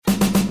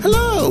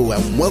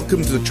Hello and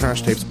welcome to the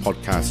Trash Tapes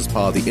podcast as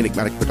part of the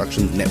Enigmatic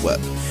Productions Network.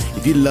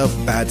 If you love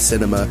bad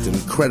cinema and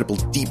incredible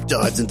deep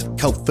dives into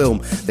cult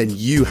film, then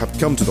you have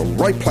come to the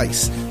right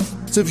place.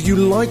 So if you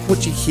like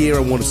what you hear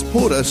and want to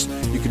support us,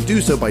 you can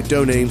do so by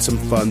donating some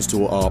funds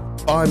to our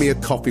Buy Me a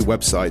Coffee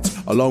website,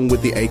 along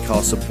with the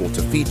Acast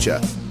supporter feature.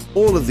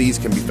 All of these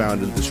can be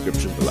found in the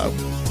description below.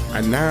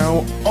 And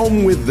now,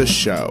 on with the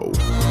show.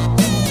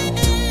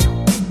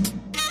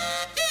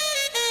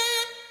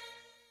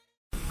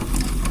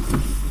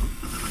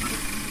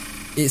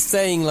 It's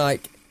saying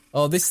like,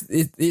 oh,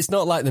 it's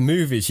not like the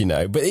movies, you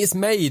know, but it's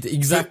made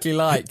exactly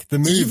like the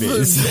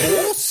movies.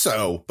 Even more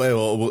so.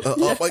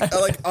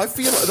 I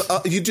feel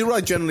you do what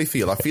I generally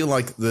feel. I feel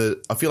like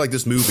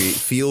this movie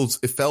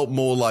it felt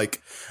more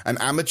like an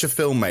amateur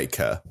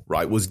filmmaker,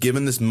 right, was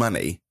given this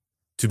money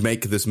to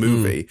make this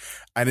movie,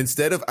 and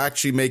instead of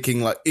actually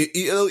making like,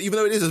 even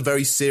though it is a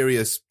very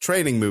serious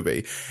training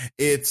movie,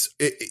 he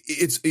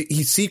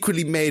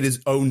secretly made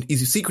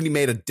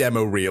a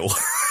demo reel.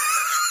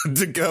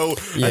 To go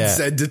and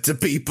send it to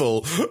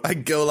people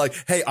and go like,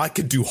 hey, I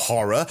can do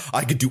horror,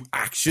 I can do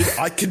action,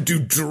 I can do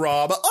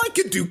drama, I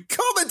can do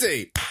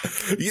comedy.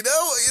 You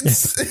know,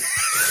 it's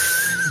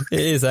it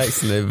is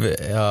excellent. But,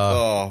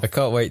 I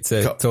can't wait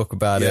to talk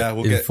about it.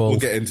 We'll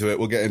get into it.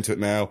 We'll get into it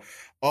now.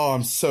 Oh,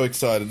 I'm so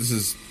excited. This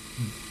is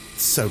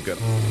so good.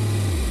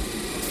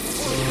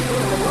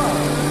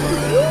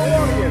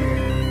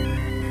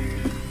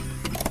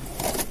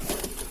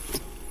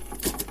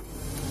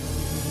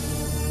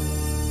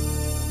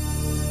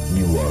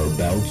 You are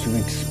about to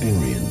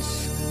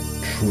experience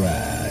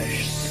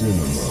trash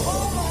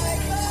cinema.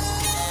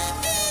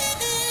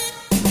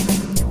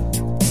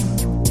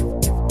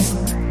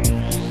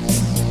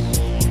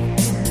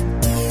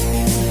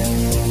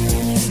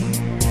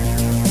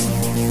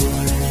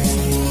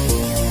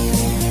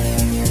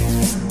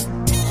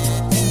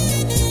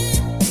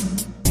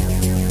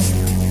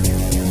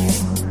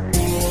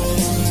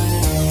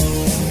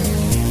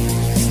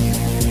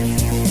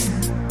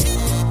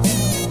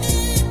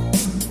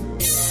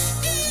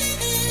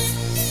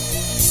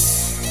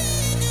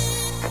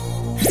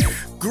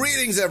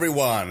 Greetings,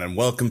 everyone, and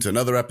welcome to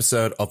another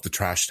episode of the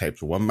Trash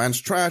Tapes. One man's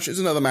trash is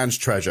another man's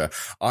treasure.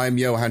 I'm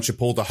Johan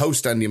Shapul, the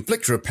host and the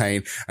inflictor of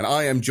pain, and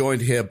I am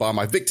joined here by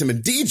my victim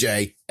and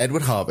DJ,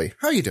 Edward Harvey.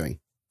 How are you doing?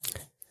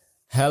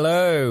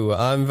 Hello,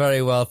 I'm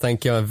very well,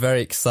 thank you. I'm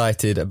very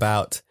excited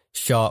about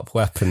sharp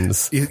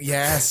weapons.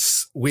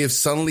 Yes, we have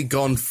suddenly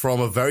gone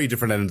from a very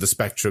different end of the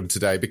spectrum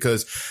today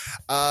because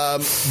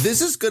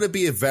this is going to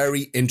be a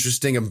very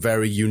interesting and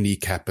very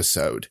unique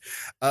episode.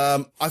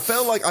 I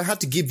felt like I had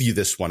to give you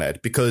this one,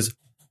 Ed, because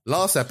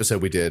last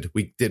episode we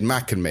did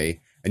Mac and Me,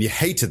 and you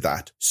hated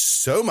that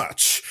so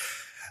much.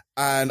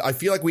 And I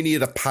feel like we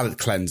needed a palate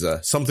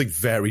cleanser, something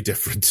very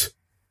different.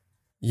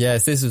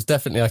 Yes, this was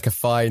definitely like a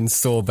fine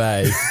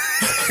sorbet.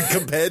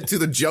 Compared to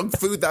the junk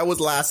food that was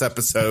last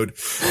episode,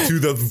 to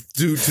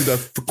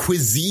the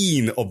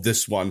cuisine of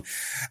this one.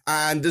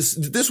 And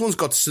this one's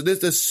got,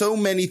 there's so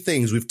many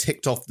things we've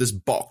ticked off this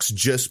box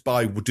just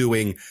by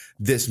doing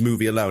this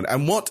movie alone.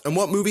 And what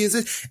movie is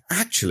it?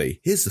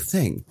 Actually, here's the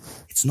thing.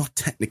 It's not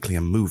technically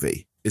a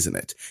movie, isn't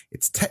it?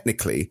 It's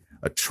technically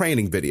a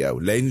training video.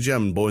 Ladies and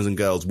gentlemen, boys and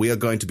girls, we are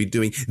going to be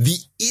doing the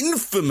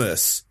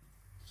infamous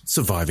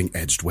Surviving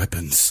Edged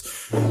Weapons.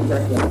 From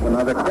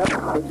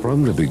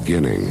the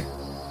beginning,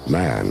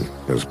 man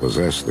has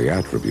possessed the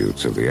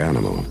attributes of the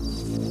animal.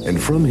 And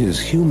from his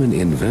human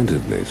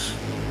inventiveness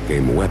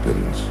came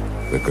weapons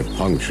that could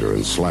puncture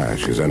and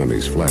slash his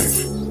enemy's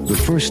flesh. The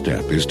first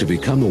step is to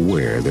become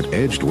aware that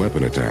edged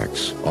weapon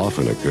attacks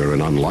often occur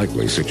in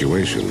unlikely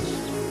situations.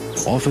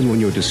 Often when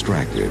you're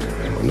distracted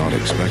or not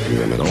expecting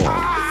them at all.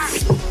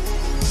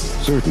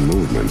 Certain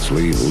movements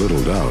leave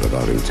little doubt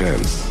about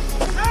intent.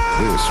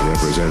 This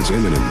represents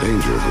imminent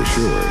danger for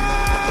sure.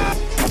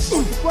 What's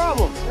the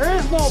problem? There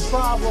is no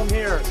problem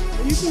here.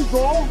 You can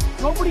go.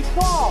 Nobody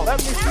call. Let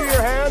me see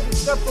your hands and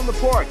step from the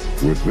porch.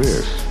 With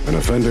this, an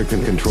offender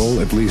can control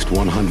at least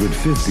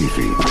 150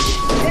 feet.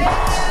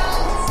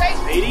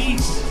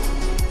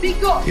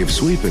 80. If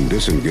sweep and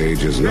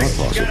disengage is not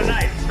possible,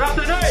 Drop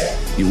the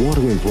knife. you want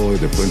to employ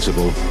the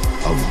principle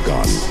of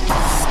gun.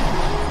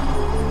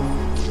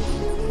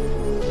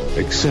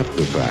 Accept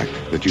the fact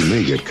that you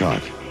may get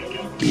caught.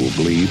 You will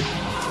bleed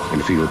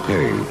and feel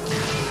pain.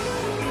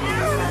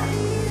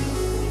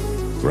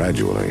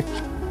 Gradually,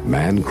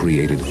 man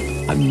created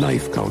a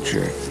knife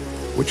culture,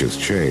 which has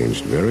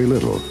changed very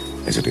little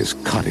as it has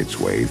cut its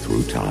way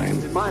through time.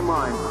 In my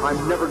mind,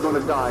 I'm never going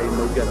to die in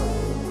no ghetto.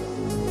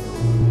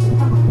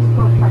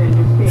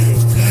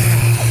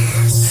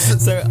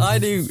 So I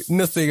knew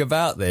nothing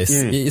about this.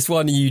 It's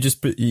one you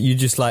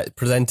just like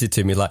presented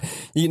to me like,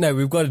 you know,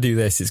 we've got to do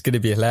this. It's going to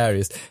be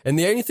hilarious. And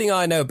the only thing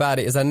I know about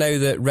it is I know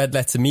that Red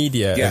Letter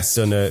Media has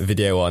done a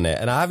video on it,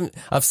 and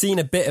I've seen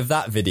a bit of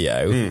that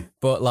video,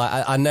 but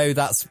like I know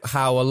that's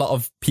how a lot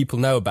of people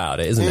know about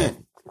it, isn't it?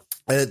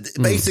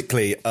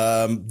 Basically,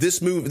 this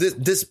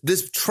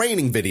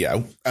training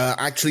video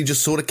actually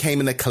just sort of came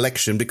in a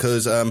collection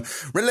because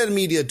Red Letter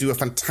Media do a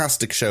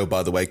fantastic show,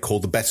 by the way,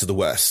 called The Best of the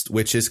Worst,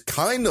 which is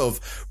kind of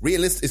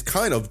realistic. Is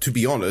kind of, to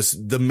be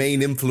honest, the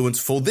main influence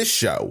for this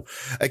show,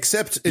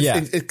 except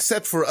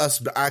for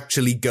us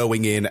actually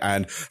going in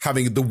and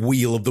having the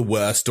Wheel of the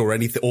Worst or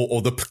anything,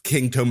 or the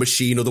Kingtone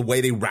Machine, or the way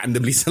they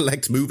randomly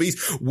select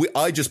movies.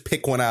 I just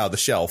pick one out of the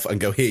shelf and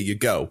go, here you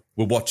go.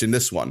 We're watching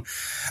this one.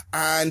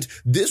 And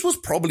this was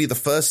probably the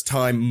first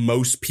time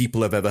most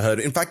people have ever heard of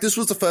it. In fact, this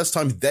was the first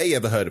time they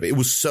ever heard of it. It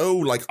was so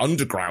like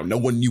underground. No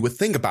one knew a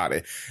thing about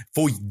it.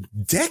 For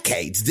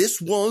decades,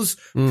 this was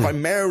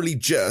primarily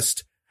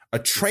just a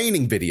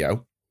training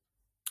video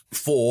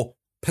for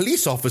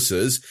police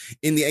officers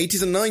in the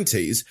 80s and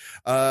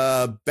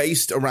 90s,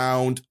 based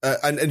around,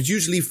 and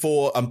usually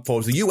for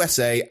the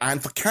USA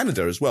and for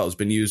Canada as well. It's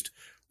been used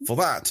for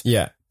that.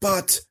 Yeah.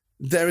 But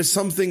there is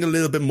something a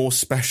little bit more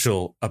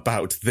special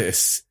about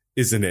this,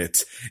 isn't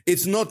it?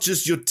 It's not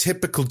just your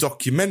typical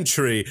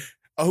documentary.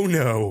 Oh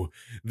no,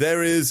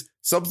 there is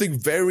something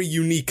very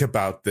unique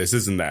about this,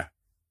 isn't there?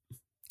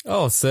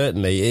 Oh,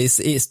 certainly.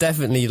 It's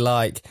definitely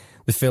like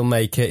the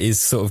filmmaker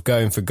is sort of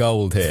going for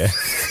gold here.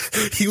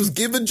 He was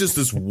given just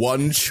this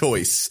one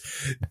choice.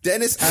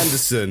 Dennis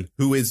Anderson,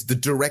 who is the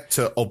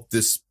director of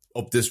this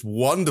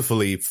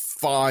wonderfully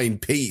fine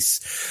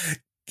piece,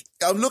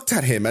 I looked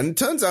at him and it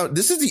turns out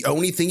this is the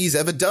only thing he's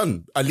ever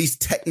done, at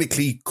least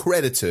technically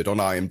credited on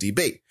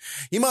IMDb.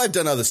 He might have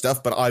done other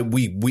stuff, but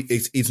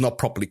it's not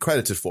properly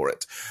credited for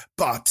it.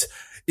 But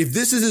if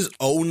this is his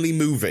only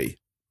movie,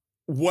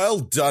 well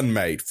done,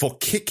 mate, for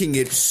kicking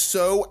it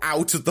so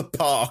out of the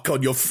park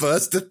on your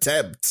first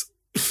attempt.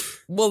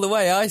 Well, the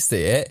way I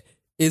see it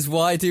is,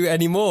 why do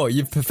any more?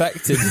 You've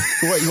perfected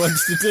what you wanted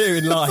to do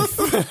in life.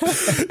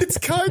 It's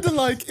kind of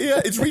like,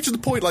 it's reaching the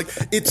point, like,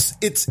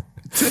 it's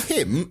to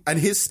him and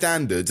his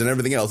standards and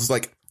everything else, it's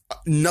like,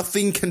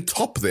 nothing can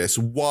top this.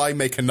 Why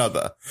make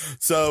another?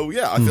 So,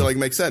 yeah, I feel like it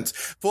makes sense.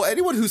 For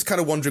anyone who's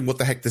kind of wondering what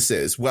the heck this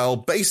is, well,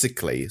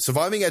 basically,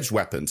 Surviving Edged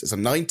Weapons is a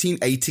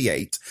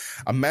 1988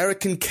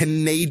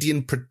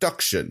 American-Canadian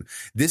production.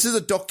 This is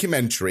a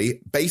documentary,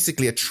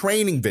 basically a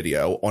training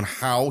video on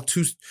how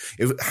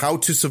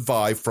to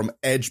survive from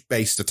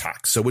edge-based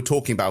attacks. So we're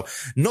talking about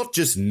not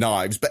just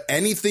knives, but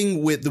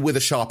anything with a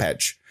sharp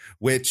edge,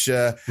 which,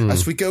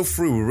 as we go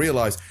through, we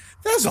realize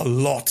there's a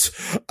lot.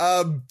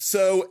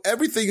 So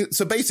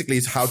basically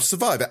it's how to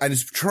survive it. And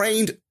it's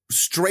trained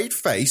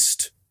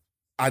straight-faced,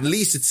 at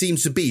least it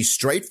seems to be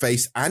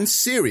straight-faced and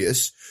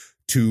serious,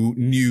 to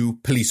new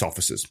police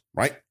officers,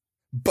 right?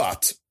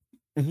 But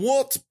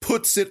what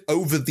puts it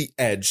over the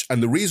edge,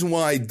 and the reason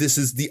why this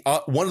is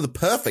one of the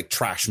perfect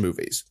trash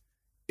movies,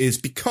 is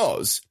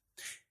because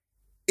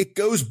it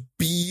goes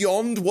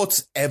beyond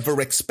what's ever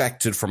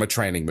expected from a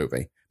training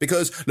movie.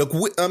 Because look,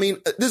 this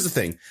is the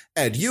thing,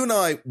 Ed. You and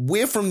I,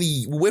 we're from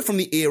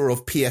the era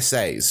of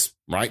PSAs,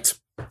 right?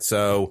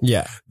 So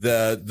yeah,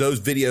 those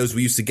videos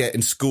we used to get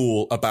in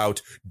school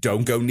about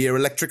don't go near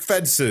electric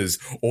fences,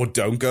 or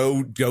don't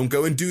go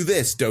and do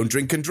this, don't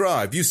drink and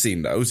drive. You've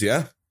seen those,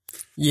 yeah?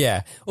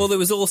 Yeah. Well, there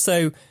was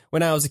also,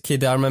 when I was a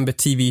kid, I remember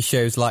TV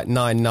shows like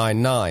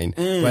 999,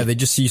 where they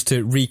just used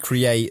to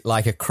recreate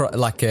like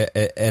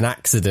an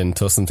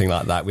accident or something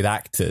like that with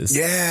actors.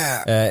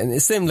 Yeah. And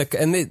it's similar.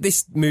 And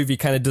this movie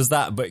kind of does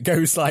that, but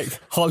goes like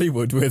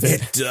Hollywood with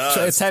it. It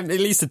does. So at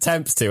least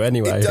attempts to,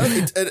 anyway. It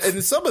does.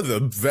 And some of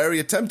them very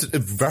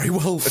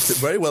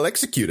well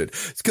executed.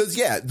 Because,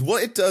 yeah,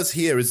 what it does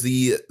here is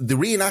the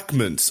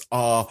reenactments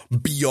are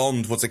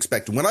beyond what's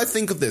expected. When I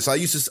think of this,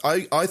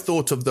 I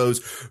thought of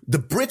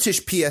the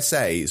British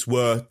PSAs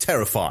were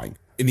terrifying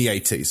in the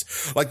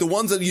 80s. Like the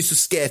ones that used to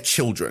scare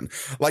children.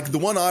 Like the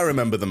one I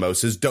remember the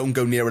most is don't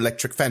go near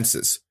electric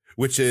fences,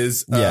 which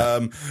is,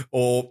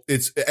 or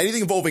it's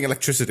anything involving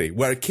electricity,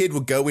 where a kid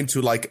would go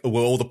into like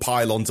where all the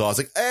pylons are. It's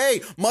like,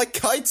 hey, my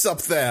kite's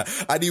up there.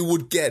 And he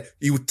would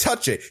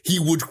touch it. He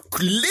would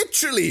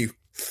literally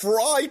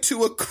fry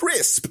to a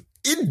crisp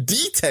in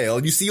detail,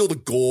 and you see all the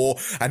gore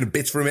and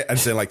bits from it, and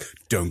saying like,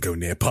 "Don't go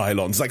near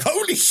pylons." Like,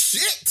 holy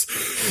shit!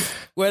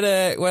 When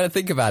I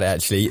think about it,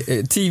 actually,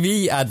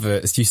 TV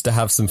adverts used to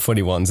have some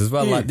funny ones as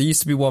well. Like there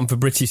used to be one for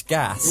British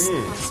Gas.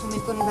 That's when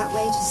we've gone all that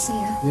way to see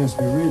her. Yes,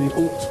 we really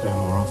ought to go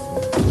more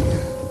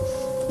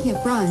often.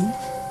 Yeah, Brian,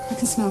 I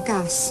can smell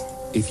gas.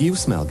 If you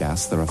smell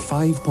gas, there are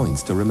 5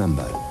 points to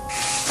remember.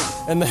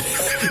 And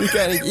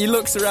then he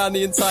looks around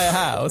the entire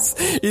house.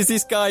 He's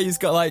this guy who's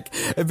got like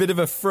a bit of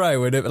a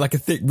fro and like a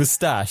thick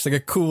moustache, like a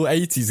cool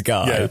 80s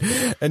guy.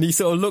 Yeah. And he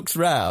sort of looks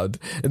round,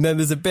 and then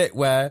there's a bit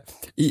where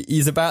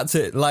he's about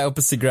to light up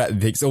a cigarette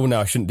and thinks, oh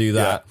no, I shouldn't do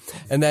that. Yeah.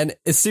 And then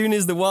as soon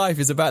as the wife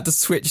is about to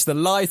switch the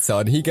light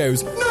on, he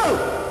goes, no!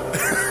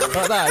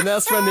 Like that. And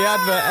that's when the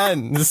advert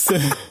ends.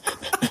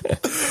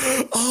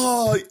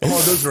 Oh,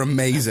 those are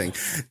amazing.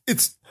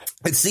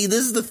 And see,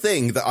 this is the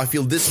thing that I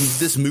feel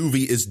this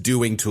movie is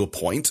doing to a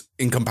point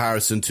in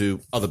comparison to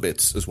other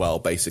bits as well,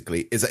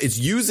 basically, is that it's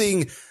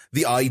using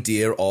the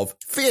idea of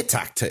fear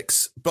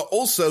tactics, but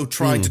also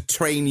trying to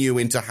train you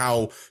into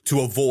how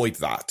to avoid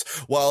that.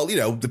 Well, you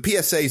know, the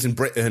PSAs in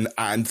Britain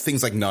and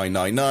things like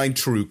 999,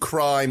 true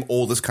crime,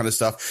 all this kind of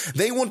stuff,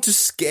 they want to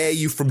scare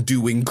you from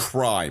doing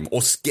crime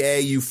or scare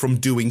you from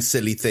doing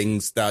silly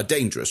things that are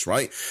dangerous,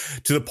 right?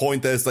 To the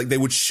point there's like, they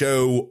would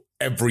show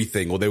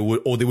everything, or they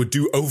would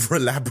do over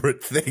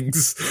elaborate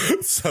things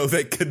so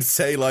they can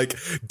say like,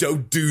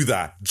 don't do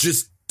that,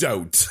 just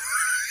don't.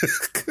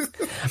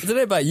 I don't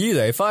know about you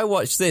though. If I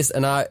watched this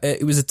and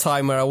it was a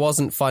time where I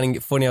wasn't finding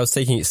it funny, I was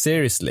taking it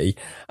seriously,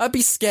 I'd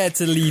be scared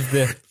to leave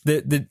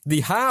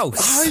the house.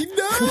 I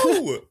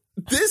know.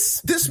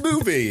 This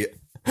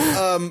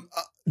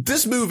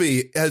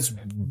movie has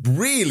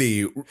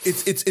really,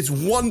 it's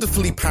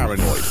wonderfully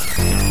paranoid.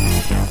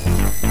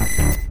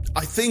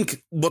 I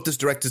think what this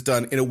director's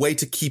done in a way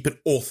to keep it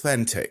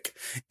authentic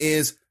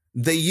is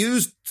they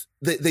used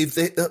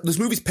this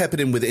movie's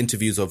peppered in with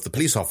interviews of the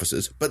police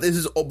officers, but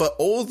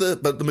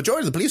the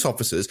majority of the police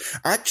officers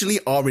actually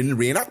are in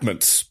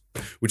reenactments,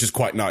 which is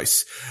quite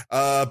nice,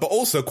 but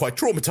also quite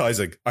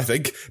traumatizing, I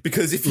think,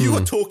 because if you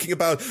are talking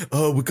about,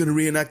 oh, we're going to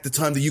reenact the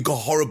time that you got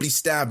horribly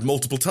stabbed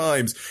multiple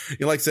times,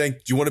 you're like saying, do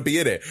you want to be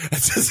in it?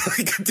 It's just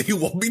like, do you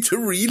want me to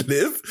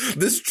relive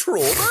this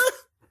trauma?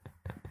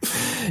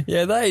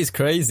 Yeah, that is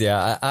crazy.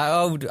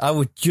 I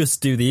would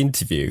just do the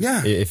interview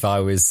if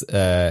I was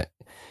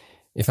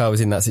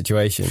in that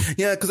situation.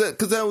 Yeah,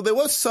 because there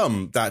were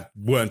some that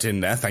weren't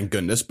in there, thank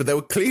goodness, but there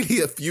were clearly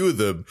a few of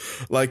them.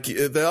 Like,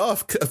 there are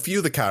a few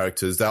of the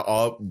characters that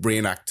are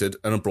reenacted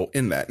and are brought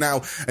in there.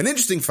 Now, an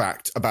interesting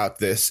fact about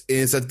this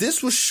is that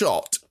this was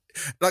shot.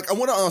 Like, I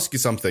want to ask you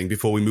something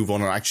before we move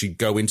on and actually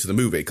go into the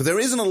movie, because there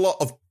isn't a lot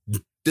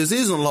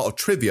of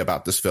trivia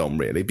about this film,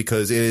 really,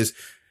 because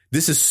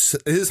this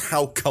is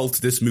how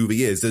cult this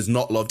movie is. There's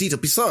not a lot of detail.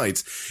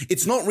 Besides,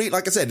 it's not really,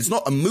 like I said, it's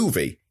not a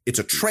movie. It's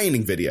a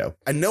training video.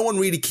 And no one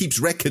really keeps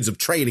records of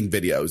training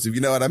videos, if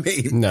you know what I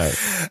mean. No.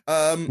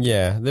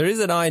 Yeah, there is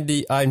an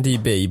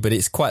IMDb, but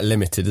it's quite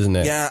limited, isn't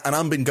it? Yeah, and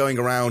I've been going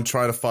around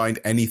trying to find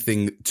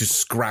anything to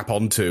scrap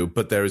onto,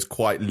 but there is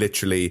quite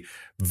literally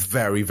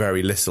very,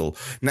 very little.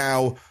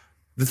 Now,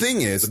 the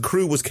thing is, the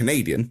crew was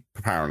Canadian,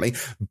 apparently,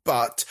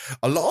 but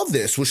a lot of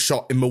this was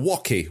shot in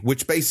Milwaukee,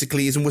 which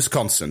basically is in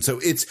Wisconsin. So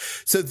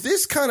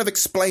this kind of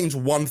explains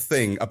one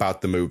thing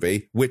about the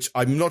movie, which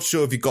I'm not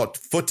sure if you got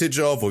footage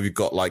of or you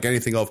got like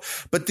anything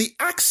of, but the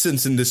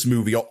accents in this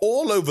movie are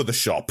all over the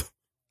shop.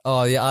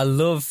 Oh yeah, I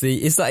love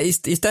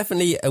it's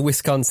definitely a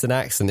Wisconsin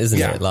accent, isn't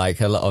it?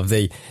 Like a lot of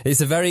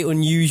it's a very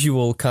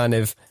unusual kind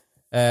of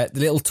the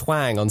little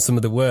twang on some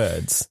of the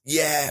words.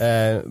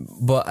 Yeah.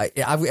 But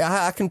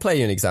I can play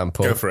you an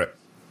example. Go for it.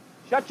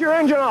 Shut your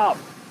engine off.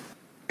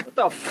 What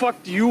the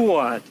fuck do you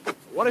want? I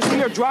want to see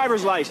your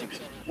driver's license.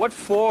 What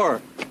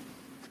for?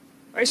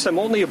 Christ, I'm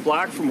only a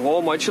block from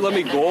home. Why don't you let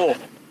me go?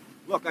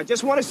 Look, I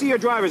just want to see your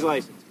driver's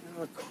license.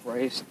 Oh,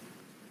 Christ.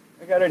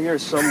 I got it here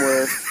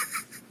somewhere.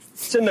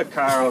 It's in the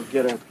car. I'll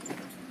get it.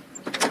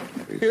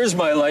 Here's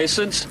my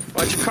license.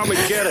 Why don't you come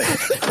and get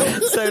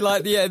it? So,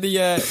 like,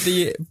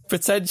 the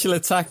potential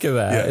attacker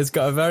there has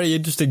got a very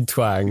interesting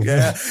twang.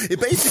 Yeah,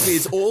 it basically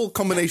is all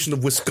combination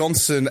of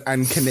Wisconsin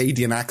and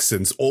Canadian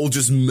accents, all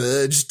just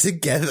merged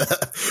together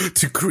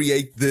to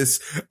create this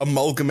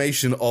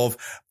amalgamation of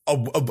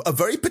a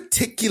very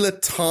particular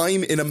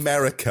time in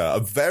America, a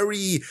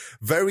very,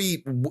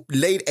 very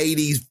late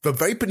 80s, but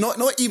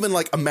not even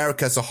like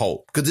America as a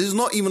whole, because it's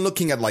not even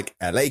looking at like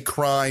LA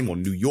crime or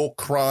New York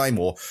crime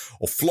or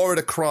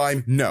Florida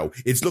crime. No,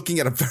 it's looking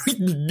at a very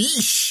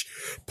niche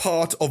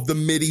part of the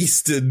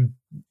Mideastern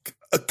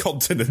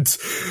continent.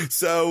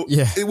 So,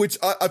 which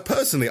I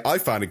personally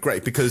found it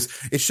great because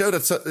it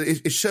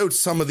showed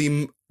some of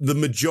the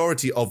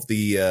majority of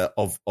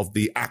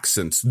the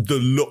accents, the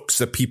looks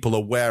that people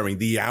are wearing,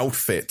 the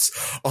outfits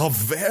are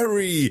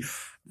very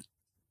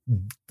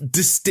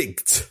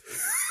distinct.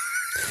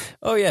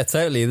 Oh yeah,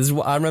 totally.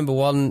 I remember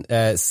one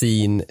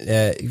scene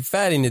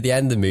fairly near the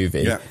end of the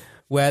movie. Yeah.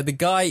 Where the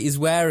guy is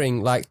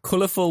wearing like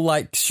colourful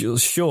like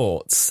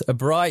shorts, a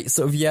bright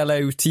sort of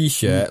yellow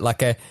t-shirt,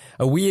 like a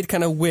weird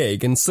kind of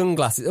wig and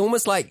sunglasses,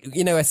 almost like,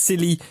 you know, a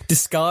silly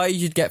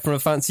disguise you'd get from a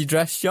fancy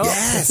dress shop.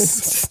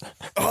 Yes.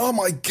 Oh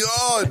my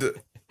God.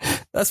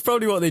 That's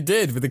probably what they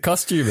did with the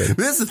costuming.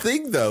 There's the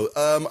thing, though.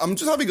 I'm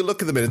just having a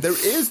look at the minute.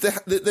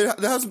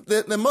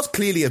 There must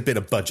clearly have been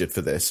a budget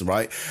for this,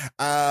 right?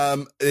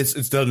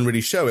 It doesn't really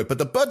show it, but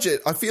the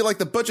budget. I feel like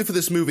the budget for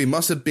this movie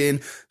must have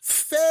been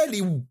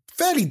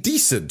fairly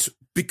decent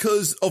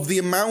because of the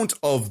amount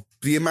of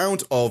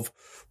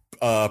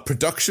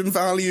production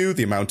value,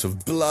 the amount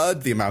of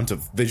blood, the amount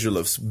of visual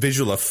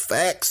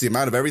effects, the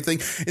amount of everything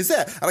is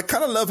there. And I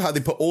kind of love how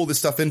they put all this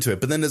stuff into it.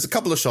 But then there's a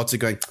couple of shots you're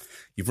going,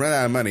 you've run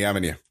out of money,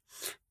 haven't you?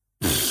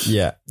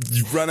 Yeah.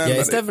 Run out of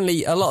it's money.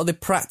 definitely a lot of the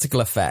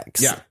practical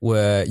effects Yeah.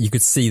 where you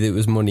could see that it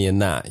was money in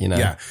that, you know?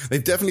 Yeah,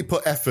 they've definitely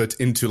put effort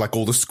into like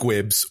all the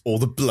squibs, all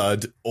the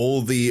blood,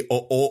 all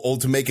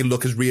to make it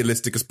look as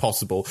realistic as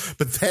possible.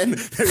 But then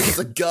there is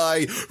a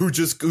guy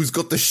who's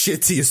got the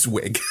shittiest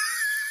wig.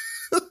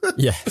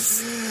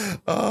 Yes.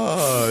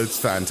 Oh, it's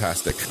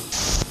fantastic.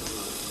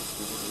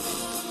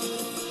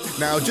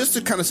 Now, just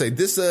to kind of say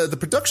this, the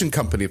production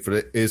company for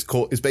it is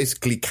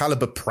basically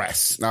Caliber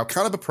Press. Now,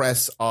 Caliber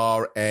Press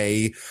are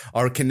a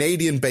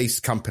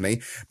Canadian-based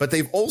company, but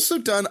they've also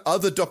done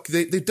other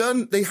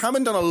they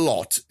haven't done a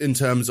lot in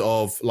terms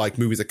of like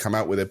movies that come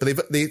out with it,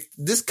 but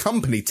this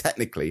company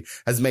technically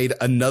has made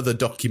another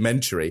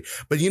documentary.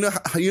 But you know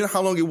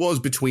how long it was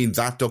between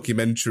that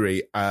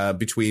documentary,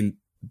 between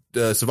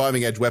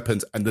Surviving Edge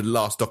Weapons and the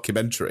last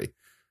documentary?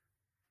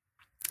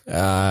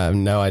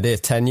 No idea.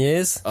 10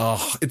 years?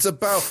 Oh, it's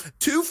about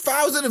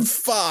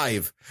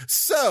 2005.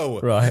 So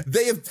right.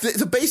 They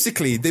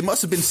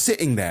must have been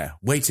sitting there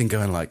waiting,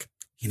 going like,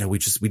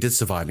 we did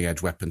Surviving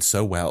Edge Weapons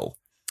so well.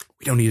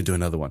 We don't need to do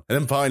another one. And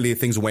then finally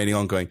things are waning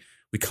on, going,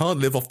 we can't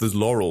live off those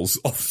laurels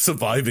of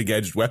Surviving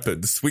Edge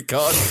Weapons. We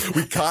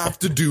have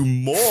to do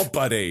more,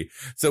 buddy.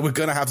 So we're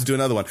going to have to do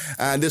another one.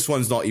 And this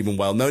one's not even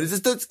well known.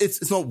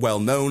 It's not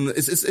well known.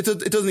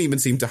 It doesn't even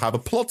seem to have a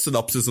plot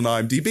synopsis on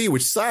IMDb,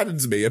 which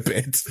saddens me a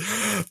bit.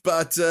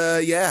 But,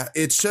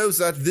 it shows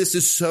that this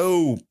is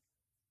so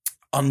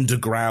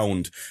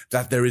underground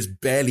that there is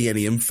barely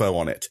any info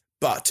on it.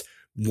 But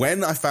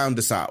when I found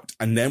this out,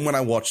 and then when I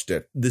watched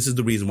it, this is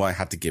the reason why I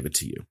had to give it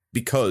to you.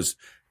 Because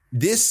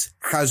this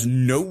has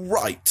no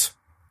right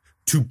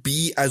to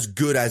be as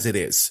good as it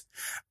is.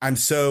 And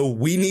so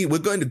we're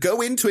going to go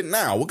into it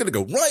now. We're going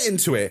to go right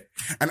into it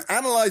and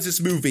analyze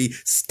this movie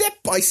step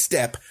by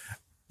step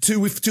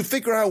to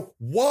figure out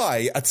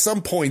why at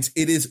some point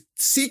it is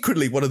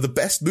secretly one of the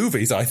best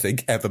movies I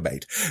think ever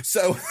made.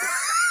 So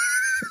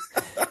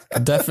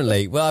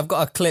definitely. Well, I've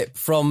got a clip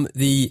from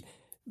the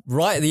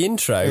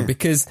intro,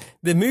 because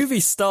the movie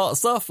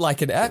starts off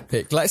like an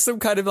epic, like some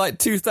kind of like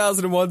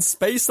 2001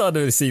 Space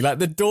Odyssey, like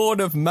the dawn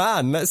of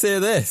man. Let's hear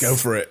this. Go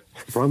for it.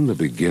 From the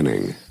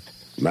beginning,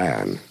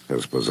 man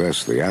has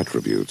possessed the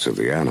attributes of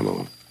the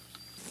animal.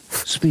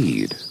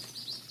 Speed,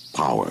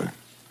 power,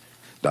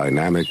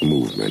 dynamic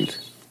movement,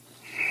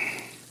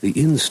 the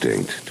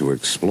instinct to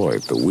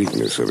exploit the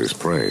weakness of his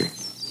prey.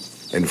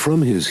 And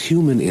from his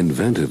human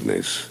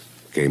inventiveness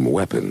came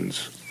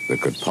weapons that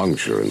could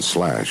puncture and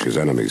slash his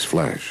enemy's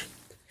flesh.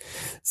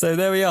 So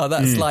there we are.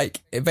 That's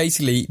like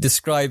basically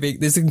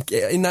describing.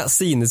 In that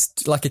scene, there's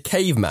like a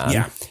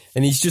caveman,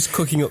 and he's just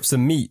cooking up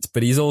some meat.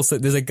 But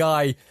there's a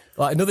guy,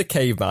 like another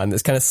caveman,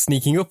 that's kind of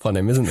sneaking up on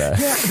him, isn't there?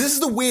 Yeah, this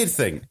is the weird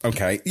thing.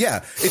 Okay, yeah,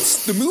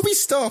 the movie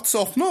starts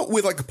off not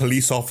with like a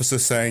police officer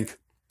saying,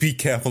 "Be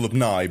careful of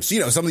knives,"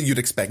 something you'd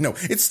expect. No,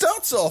 it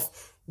starts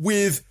off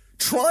with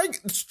trying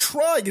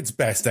its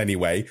best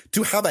anyway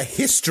to have a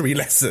history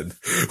lesson.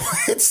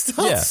 It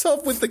starts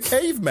off with the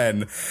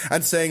cavemen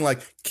and saying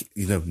like,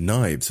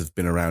 knives have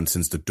been around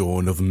since the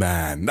dawn of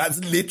man. That's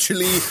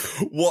literally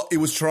what it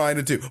was trying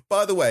to do.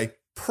 By the way,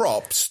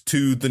 props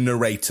to the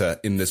narrator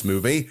in this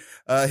movie.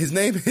 His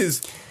name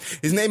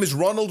is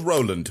Ronald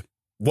Rowland.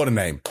 What a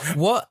name.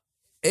 What?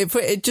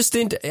 It just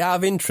out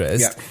of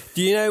interest,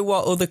 do you know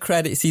what other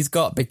credits he's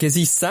got? Because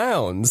he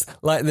sounds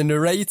like the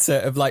narrator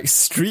of like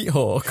Street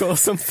Hawk or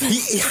something.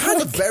 He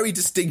had a very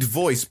distinct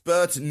voice,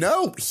 but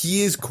no,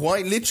 he is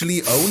quite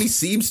literally only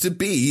seems to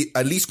be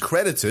at least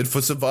credited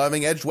for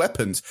Surviving Edge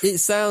Weapons. It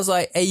sounds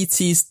like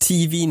 80s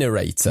TV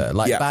narrator,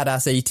 like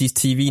badass 80s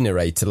TV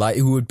narrator, like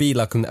who would be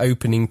like an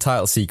opening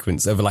title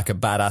sequence of like a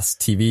badass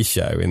TV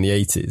show in the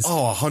 80s.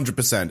 Oh,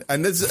 100%.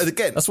 And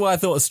again, that's why I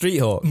thought of Street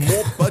Hawk.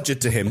 More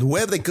budget to him.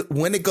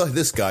 When it got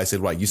this guy said,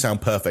 right, you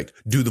sound perfect,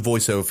 do the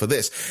voiceover for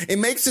this. It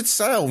makes it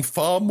sound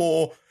far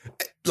more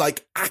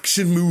like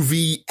action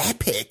movie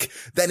epic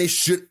than it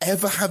should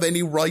ever have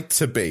any right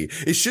to be.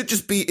 It should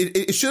just be,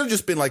 it should have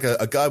just been like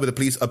a guy with a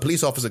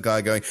police officer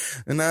guy going,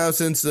 and now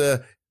since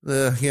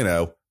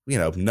knives,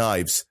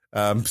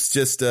 it's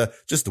just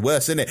the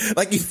worst, isn't it?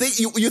 Like you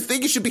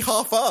think it should be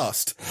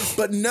half-assed,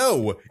 but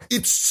no,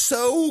 it's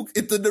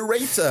the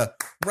narrator.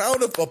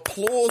 Round of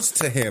applause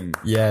to him.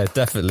 Yeah,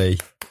 definitely.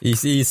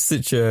 He's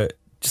such a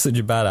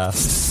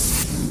badass.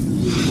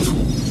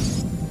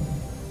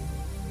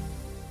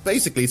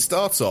 Basically, it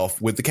starts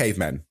off with the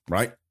cavemen,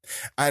 right?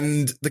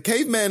 And the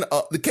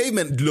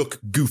cavemen look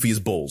goofy as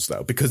balls,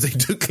 though, because they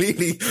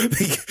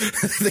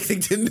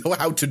didn't know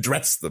how to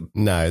dress them.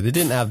 No, they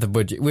didn't have the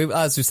budget.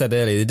 As we said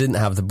earlier, they didn't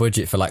have the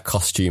budget for like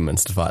costume and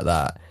stuff like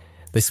that.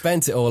 They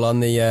spent it all on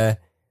the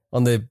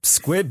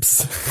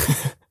squibs.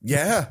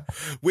 Yeah,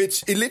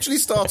 which it literally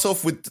starts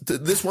off with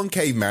this one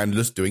caveman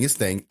just doing his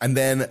thing, and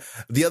then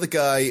the other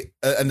guy,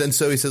 and then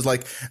so he says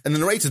like, and the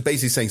narrator's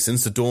basically saying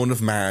since the dawn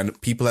of man,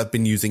 people have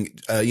been using,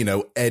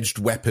 edged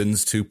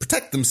weapons to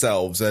protect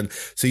themselves, and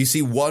so you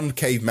see one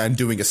caveman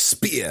doing a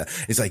spear.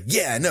 It's like,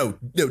 yeah, no,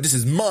 this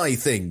is my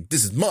thing.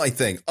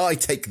 I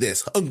take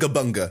this, unga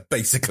bunga,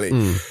 basically.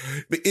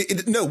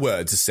 But no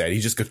words are said. He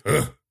just goes,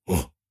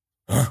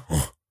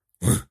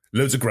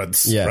 loads of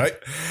grunts, right?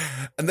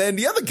 And then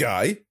the other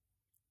guy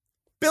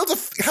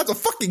has a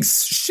fucking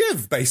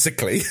shiv,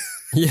 basically.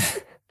 Yeah.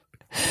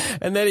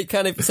 And then it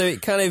kind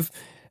of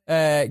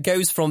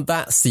goes from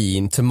that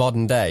scene to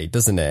modern day,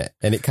 doesn't it?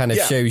 And it kind of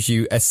shows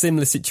you a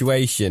similar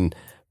situation,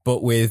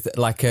 but with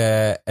like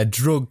a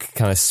drug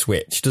kind of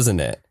switch, doesn't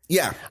it?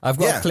 Yeah. I've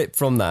got a clip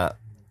from that.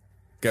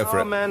 Go for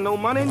it. Oh, man, no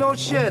money, no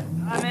shit.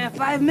 I mean,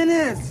 5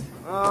 minutes.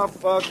 Oh,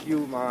 fuck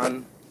you,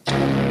 man.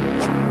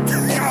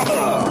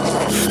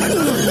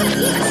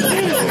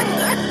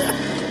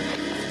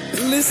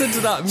 Listen to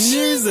that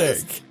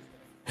music.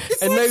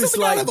 It's and like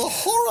something out of a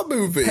horror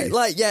movie.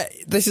 Like, yeah,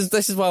 this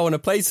is why I want to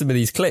play some of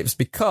these clips,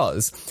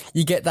 because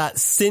you get that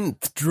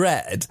synth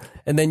dread,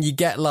 and then you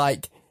get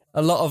like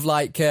a lot of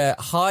like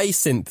high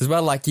synth as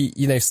well, like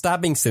you know,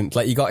 stabbing synth,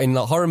 like you got in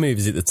like horror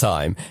movies at the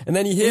time, and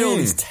then you hear all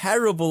these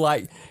terrible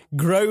like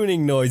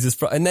groaning noises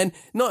and then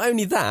not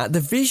only that, the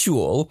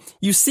visual,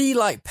 you see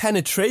like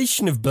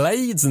penetration of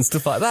blades and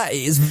stuff like that.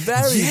 It is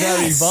very,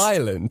 very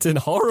violent and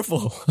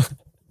horrible.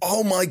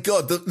 Oh my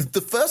God.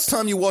 The first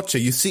time you watch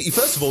it,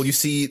 first of all, you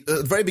see at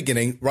the very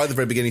beginning,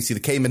 you see the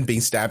caveman being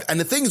stabbed. And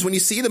the thing is, when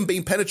you see them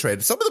being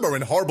penetrated, some of them are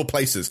in horrible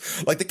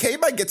places. Like the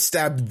caveman gets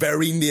stabbed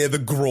very near the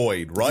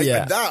groin, right?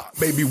 Yeah. And that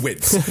made me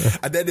wince.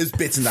 And then there's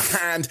bits in the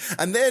hand,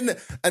 and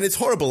it's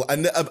horrible.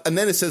 And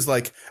then it says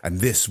like, and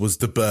this was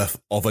the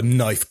birth of a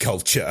knife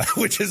culture,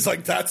 which is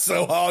like, that's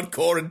so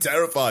hardcore and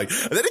terrifying.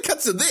 And then it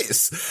cuts to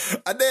this.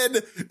 And then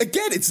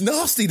again, it's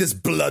nasty. There's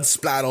blood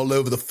splat all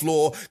over the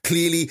floor.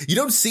 Clearly, you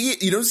don't see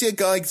it. You don't see a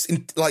guy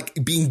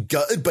being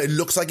gutted, but it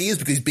looks like he is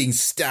because he's being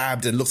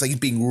stabbed and looks like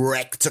he's being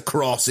wrecked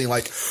across. And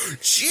like,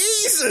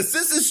 Jesus,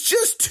 this is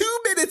just 2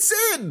 minutes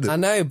in. I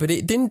know, but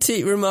didn't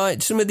it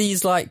remind some of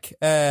these like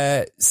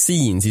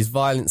scenes, these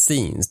violent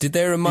scenes? Did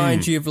they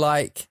remind you of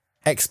like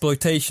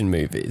exploitation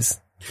movies?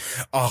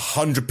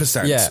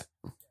 100%. Yeah.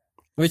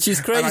 Which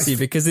is crazy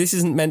because this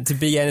isn't meant to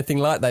be anything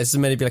like that. This is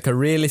meant to be like a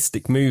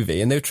realistic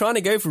movie. And they're trying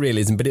to go for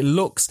realism, but it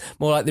looks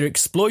more like they're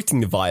exploiting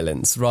the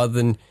violence rather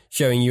than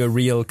showing you a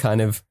real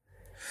kind of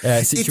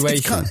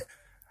situation.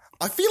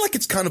 I feel like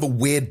it's kind of a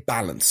weird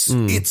balance.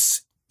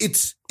 It's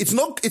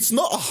not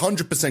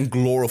 100%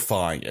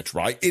 glorifying it,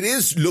 right? It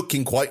is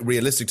looking quite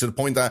realistic to the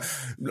point that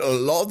a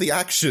lot of the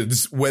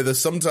actions, whether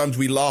sometimes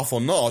we laugh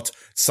or not,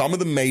 some of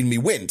them made me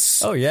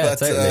wince. Oh yeah,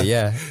 totally,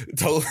 yeah.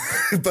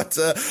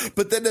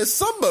 But then there's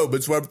some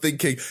moments where I'm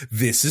thinking,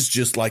 this is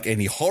just like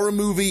any horror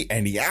movie,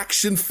 any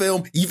action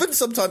film, even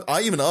sometimes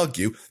I even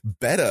argue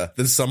better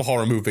than some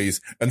horror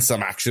movies and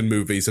some action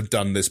movies have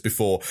done this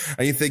before.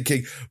 And you're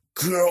thinking,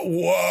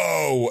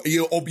 whoa,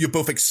 you're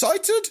both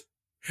excited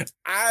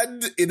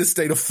and in a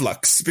state of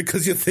flux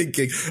because you're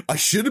thinking, I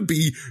shouldn't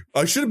be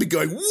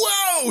going,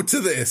 whoa, to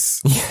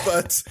this,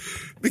 but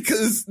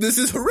because this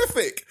is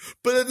horrific.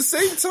 But at the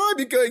same time,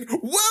 you're going,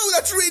 whoa,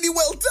 that's really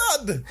well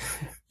done.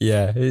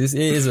 Yeah, it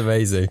is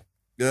amazing.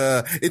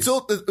 It's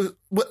all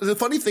the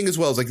funny thing as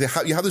well is like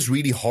you have this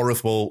really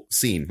horrible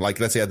scene, like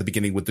let's say at the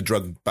beginning with the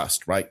drug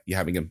bust, right? You're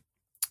having him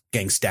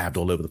getting stabbed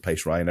all over the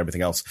place, right, and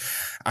everything else.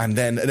 And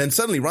then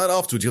suddenly, right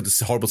afterwards, you have this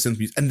horrible synth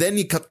music, and then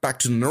you cut back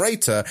to the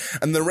narrator,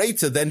 and the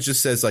narrator then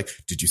just says, like,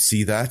 did you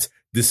see that?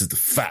 This is the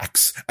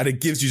facts. And it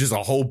gives you just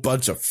a whole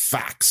bunch of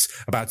facts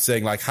about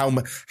saying, like, how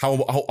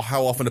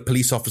often a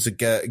police officer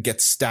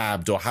gets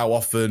stabbed, or how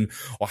often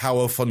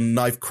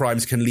knife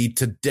crimes can lead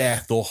to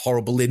death or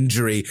horrible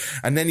injury.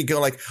 And then you go,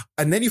 like,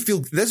 and then you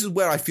feel, this is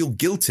where I feel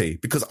guilty,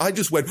 because I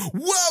just went,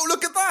 whoa,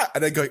 look at that!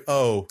 And then going,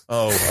 oh,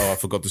 I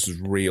forgot this is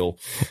real.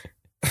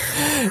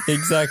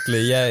 Exactly,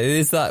 yeah. It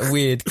is that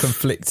weird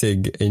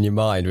conflicting in your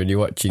mind when you're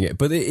watching it.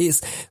 But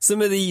it's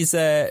some of these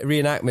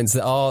reenactments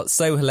that are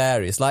so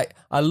hilarious. Like,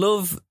 I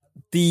love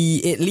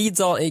it leads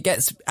on, it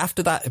gets,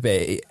 after that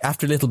bit,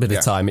 after a little bit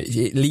of time,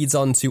 it leads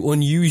on to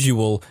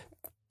unusual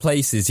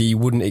places you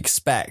wouldn't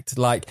expect.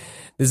 Like,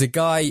 there's a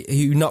guy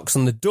who knocks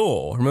on the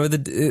door, remember,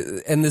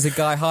 and there's a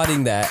guy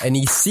hiding there, and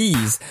he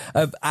sees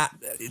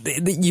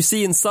you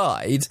see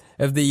inside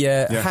of the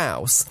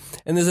house,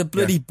 and there's a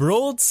bloody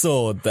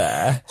broadsword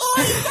there.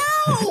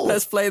 Oh no!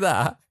 Let's play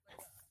that.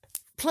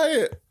 Play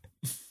it.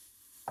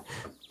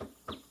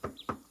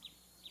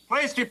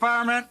 Police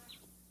department.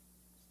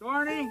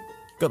 Storney.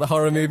 Got the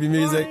horror movie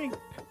music.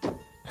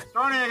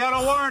 Storney, I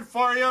got a warrant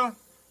for you.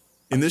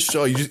 In this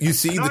show, you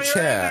see the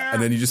chair,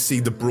 and then you just see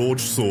the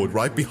broadsword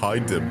right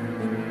behind him.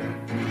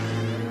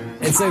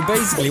 And so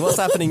basically, what's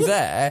happening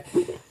there?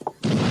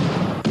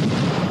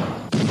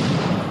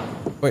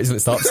 Wait till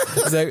it stops.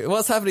 So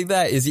what's happening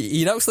there is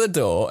he knocks on the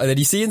door, and then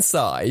you see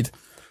inside,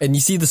 and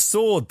you see the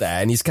sword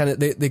there, and he's kind of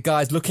the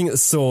guy's looking at the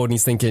sword, and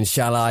he's thinking,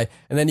 "Shall I?"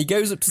 And then he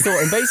goes up to the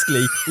sword, and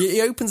basically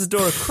he opens the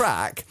door a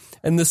crack.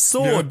 And the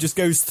sword just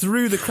goes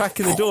through the crack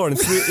in the door and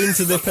through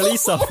into the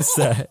police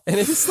officer. And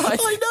it's like,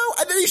 I know.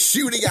 And then he's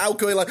shooting out,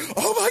 going like,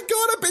 oh my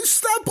God, I've been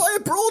stabbed by a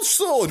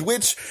broadsword,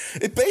 which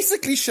it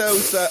basically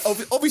shows that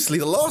obviously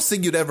the last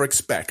thing you'd ever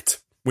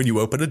expect when you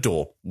open a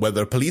door,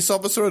 whether a police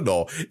officer or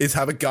not, is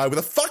have a guy with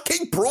a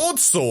fucking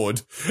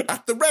broadsword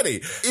at the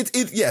ready.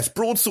 Yes,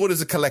 broadsword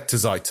is a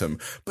collector's item,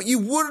 but you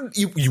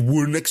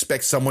wouldn't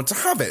expect someone to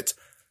have it.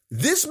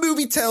 This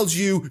movie tells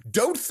you,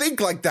 don't think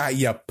like that,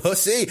 you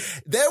pussy.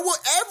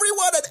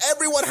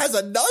 Everyone has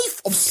a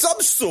knife of some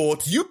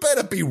sort. You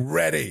better be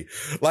ready.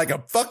 Like a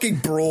fucking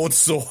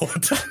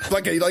broadsword.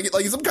 like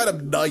some kind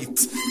of knight.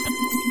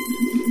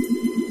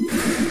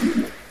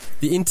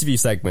 The interview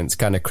segments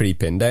kind of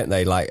creep in, don't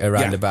they? Like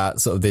around about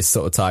sort of this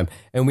sort of time.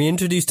 And we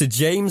introduced to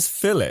James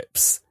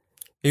Phillips,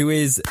 who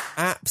is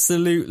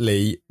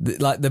absolutely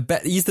like the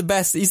best. He's the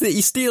best. He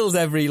steals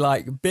every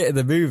like bit of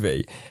the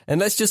movie. And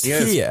let's just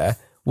hear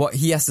what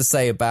he has to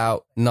say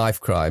about knife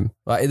crime,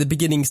 right, at the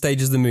beginning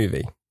stages of the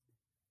movie.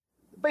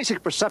 The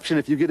basic perception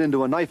if you get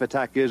into a knife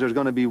attack is there's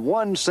going to be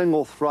one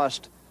single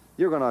thrust.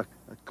 You're going to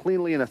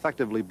cleanly and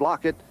effectively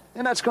block it,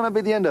 and that's going to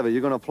be the end of it.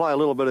 You're going to apply a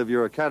little bit of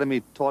your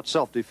academy-taught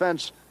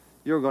self-defense.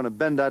 You're going to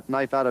bend that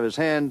knife out of his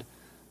hand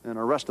and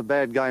arrest the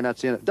bad guy, and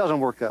that's the end. It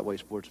doesn't work that way,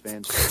 sports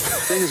fans.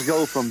 Things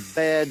go from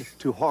bad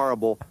to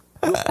horrible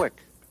real quick.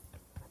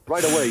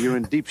 Right away, you're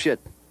in deep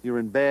shit. You're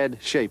in bad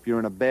shape. You're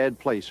in a bad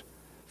place.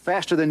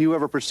 Faster than you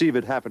ever perceive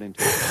it happening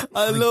to you.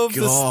 I love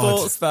the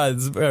sports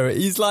fans.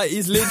 He's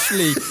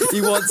literally, he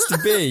wants to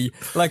be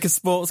like a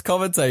sports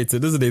commentator,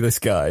 doesn't he, this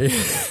guy?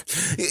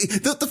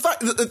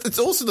 It's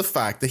also the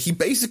fact that he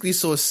basically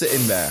sort of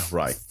sitting there,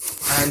 right?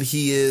 And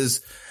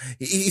he's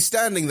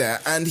standing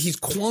there and he's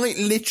quite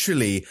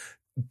literally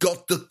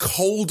got the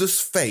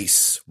coldest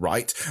face,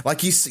 right? Like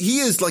he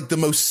is like the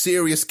most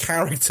serious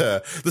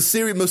character,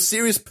 most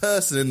serious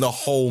person in the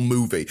whole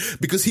movie,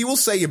 because he will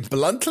say it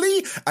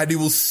bluntly and he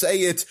will say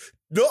it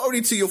not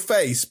only to your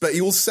face, but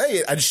he will say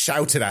it and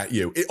shout it at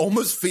you. It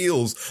almost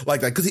feels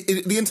like that, because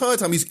the entire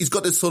time he's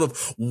got this sort of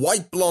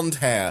white blonde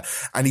hair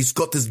and he's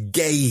got this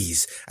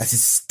gaze as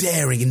he's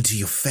staring into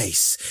your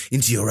face,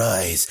 into your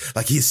eyes,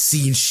 like he's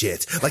seen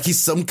shit, like he's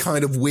some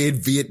kind of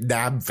weird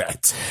Vietnam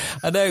vet.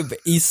 I know, but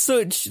he's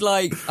such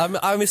like,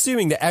 I'm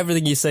assuming that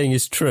everything he's saying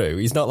is true.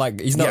 He's not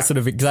sort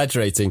of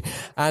exaggerating.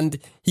 And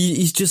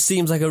he just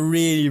seems like a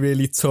really,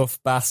 really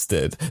tough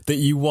bastard that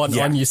you want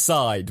on your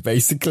side,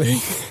 basically.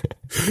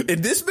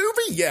 In this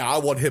movie, I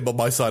want him on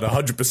my side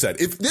 100%.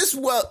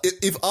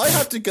 If I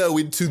have to go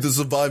into the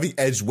Surviving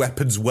Edge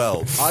weapons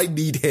world, I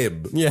need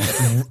him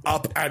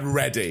up and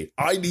ready.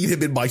 I need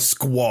him in my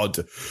squad.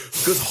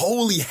 Because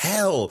holy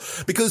hell.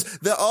 Because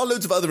there are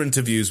loads of other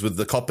interviews with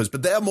the coppers,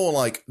 but they're more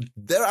like,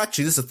 this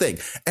is the thing.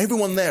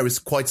 Everyone there is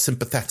quite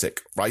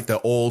sympathetic, right? They're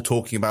all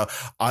talking about,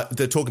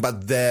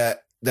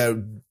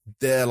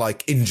 their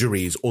like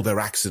injuries or their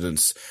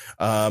accidents.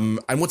 And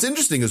what's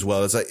interesting as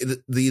well is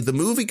that the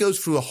movie goes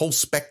through a whole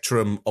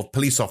spectrum of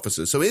police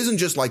officers. So it isn't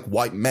just like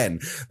white men.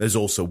 There's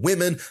also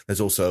women. There's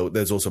also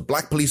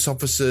black police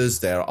officers.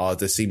 There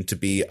seem to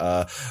be,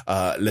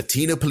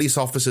 Latino police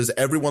officers.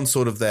 Everyone's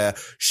sort of there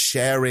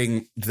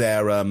sharing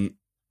their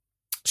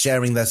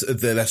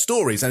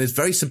stories, and it's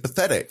very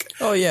sympathetic.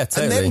 Oh yeah,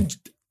 totally.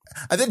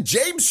 And then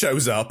James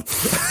shows up.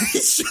 He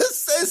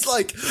just says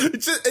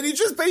he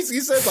just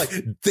basically says like,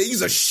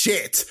 these are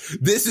shit.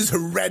 This is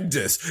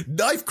horrendous.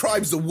 Knife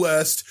crime's the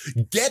worst.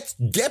 Get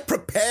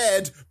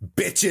prepared,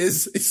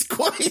 bitches. It's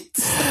quite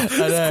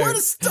a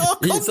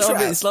stark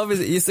contrast.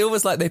 It's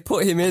almost like they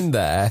put him in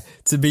there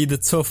to be the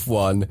tough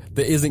one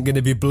that isn't going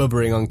to be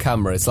blubbering on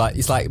camera. It's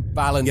like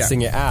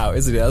balancing it out,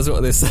 isn't it? That's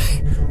what they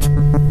say.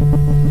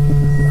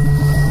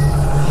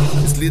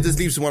 This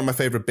leaves one of my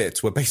favorite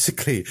bits where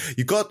basically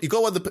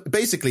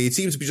basically it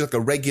seems to be just like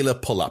a regular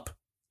pull-up,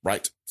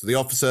 right? So the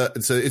officer,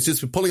 so it's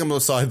just pulling him on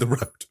the side of the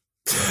road.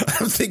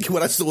 I'm thinking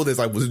when I saw this,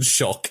 I was in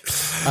shock.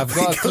 I've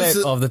got a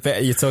clip of the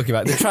bit you're talking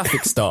about, the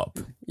traffic stop.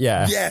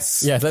 Yeah.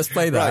 Yes. Yeah, let's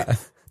play that. Right.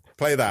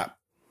 Play that.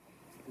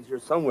 He's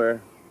here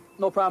somewhere.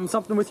 No problem.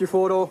 Something with your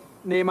photo,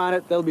 name on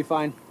it, they'll be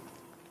fine.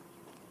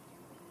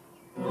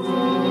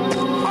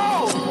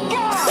 Oh,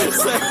 God!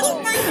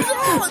 Oh, my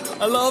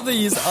God! A lot of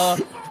these are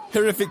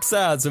horrific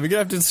sounds, so we're going to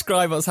have to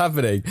describe what's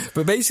happening.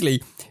 But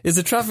basically, it's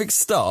a traffic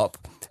stop,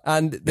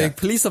 and the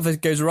police officer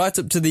goes right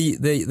up to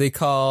the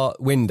car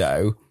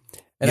window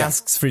and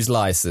asks for his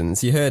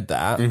license. You heard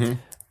that. Mm-hmm.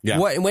 Yeah.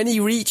 When he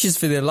reaches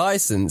for the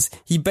license,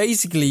 he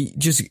basically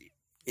just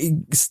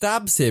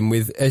stabs him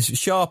with a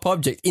sharp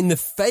object in the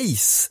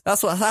face.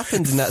 That's what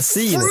happened in that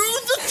scene. Through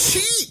the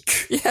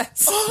cheek!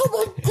 Yes. Oh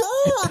my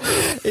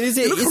God! Is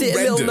it a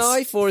little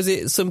knife or is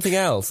it something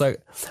else?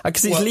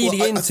 Because it's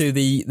leading into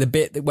the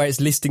bit where it's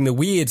listing the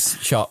weird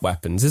sharp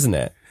weapons, isn't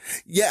it?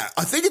 Yeah,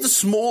 I think it's a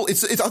small. I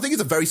think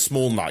it's a very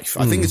small knife.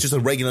 I think it's just a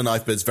regular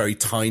knife, but it's very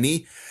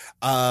tiny.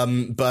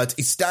 But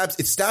it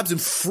stabs him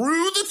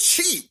through the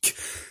cheek.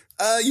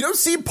 You don't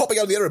see him popping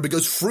out of the other, but it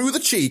goes through the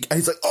cheek, and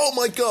he's like, "Oh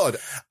my God!"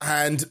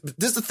 And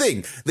this is the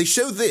thing: they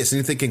show this, and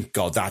you're thinking,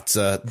 "God, that's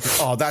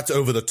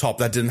over the top.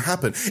 That didn't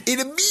happen." It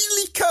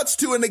immediately cuts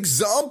to an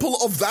example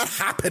of that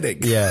happening.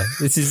 Yeah,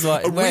 this is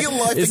like a real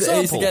life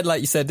example. It's again,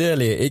 like you said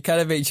earlier, it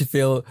kind of makes you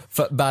feel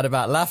bad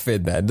about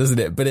laughing, then, doesn't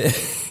it? But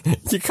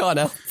you can't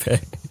help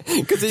it.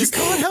 Because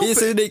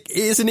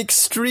it's an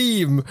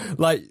extreme,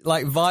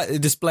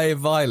 display of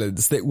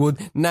violence that would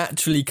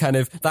naturally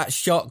that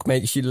shock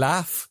makes you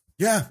laugh.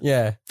 Yeah.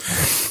 Yeah.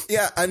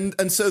 Yeah.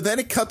 And so then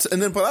it cuts,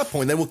 and then by that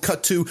point, then we'll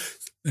cut to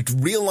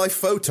real life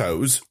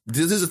photos.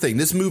 This is the thing.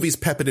 This movie is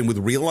peppered in with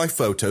real life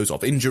photos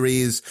of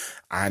injuries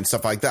and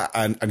stuff like that,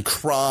 and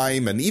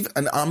crime, and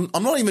I'm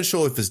not even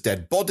sure if there's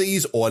dead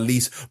bodies or at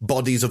least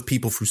bodies of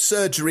people through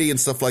surgery and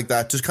stuff like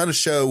that, to kind of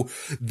show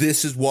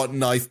this is what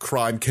knife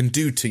crime can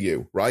do to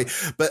you, right?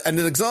 And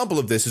an example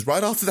of this is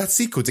right after that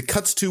sequence, it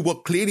cuts to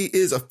what clearly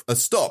is a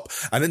stop,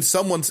 and then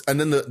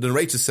the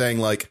narrator's saying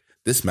like,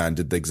 this man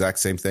did the exact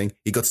same thing.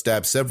 He got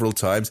stabbed several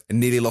times and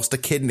nearly lost a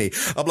kidney.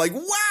 I'm like,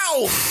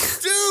 wow,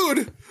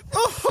 dude.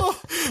 Oh,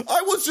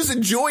 I was just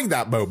enjoying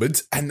that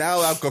moment, and now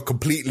I've got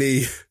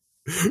completely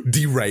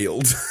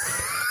derailed.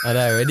 I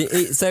know.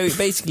 And so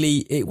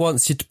basically it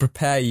wants you to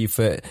prepare you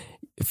for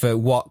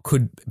what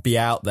could be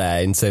out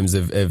there in terms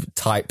of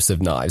types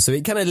of knives. So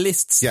it kind of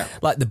lists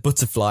like the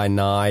butterfly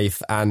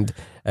knife and,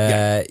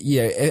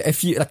 a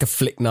few, like a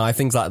flick knife,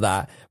 things like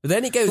that. But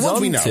then it goes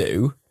on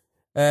to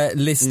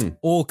list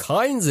all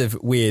kinds of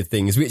weird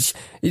things, which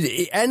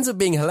it ends up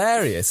being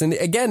hilarious. And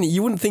again,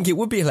 you wouldn't think it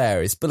would be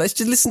hilarious, but let's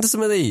just listen to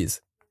some of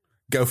these.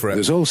 Go for it.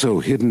 There's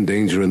also hidden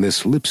danger in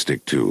this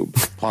lipstick tube,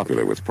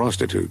 popular with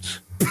prostitutes.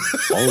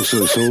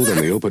 Also sold on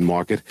the open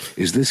market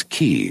is this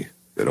key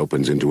that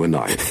opens into a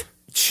knife.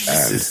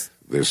 Jesus.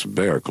 And this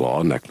bear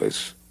claw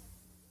necklace.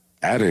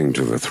 Adding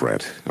to the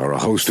threat are a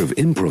host of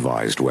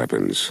improvised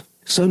weapons.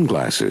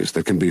 Sunglasses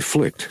that can be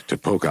flicked to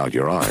poke out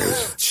your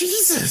eyes.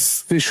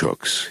 Jesus! Fish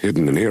hooks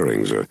hidden in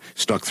earrings or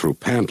stuck through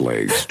pant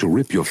legs to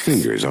rip your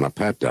fingers on a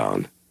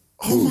pat-down.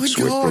 Boots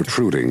with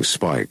protruding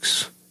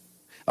spikes.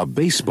 A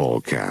baseball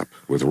cap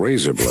with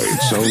razor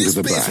blades sewn to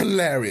the back,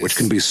 hilarious. Which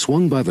can be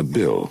swung by the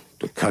bill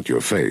to cut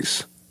your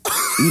face.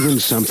 Even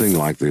something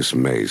like this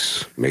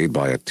mace, made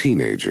by a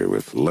teenager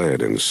with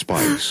lead and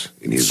spikes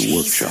in his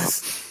workshop.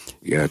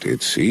 Yet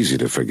it's easy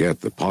to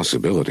forget the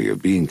possibility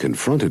of being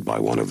confronted by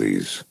one of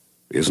these.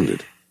 Isn't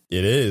it?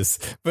 It is.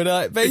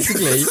 But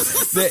basically,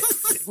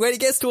 when it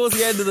gets towards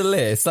the end of the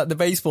list, like the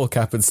baseball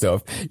cap and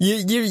stuff,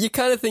 you're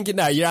kind of thinking,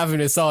 no, you're having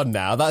this on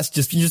now. That's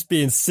you're just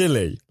being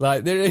silly.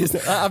 Like, there is,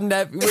 I've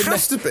never... It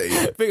has to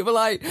be. But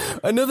like,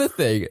 another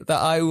thing that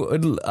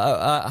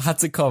I had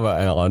to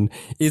comment on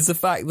is the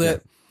fact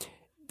that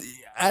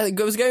I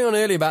was going on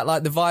earlier about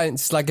like the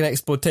violence is like an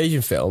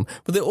exploitation film,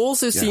 but there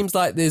also seems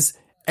like there's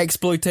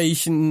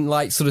exploitation,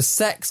 like sort of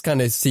sex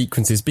kind of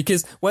sequences,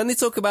 because when they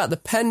talk about the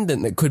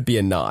pendant that could be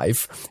a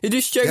knife, it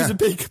just shows a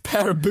big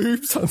pair of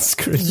boobs on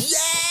screen.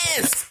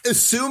 Yes!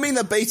 Assuming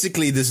that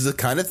basically this is the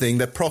kind of thing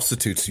that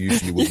prostitutes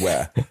usually would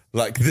wear.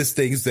 Like this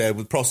thing's there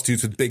with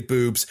prostitutes with big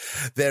boobs.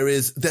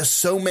 There's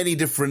so many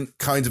different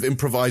kinds of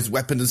improvised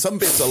weapons, and some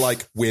bits are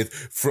like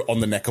on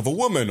the neck of a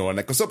woman or a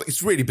neck of something.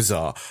 It's really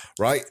bizarre,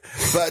 right?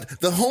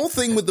 But the whole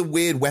thing with the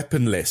weird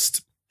weapon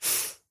list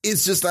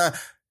is just that.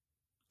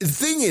 The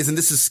thing is, and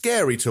this is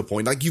scary to a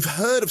point, like you've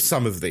heard of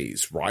some of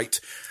these, right?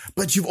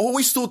 But you've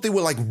always thought they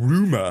were like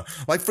rumor.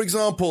 Like, for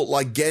example,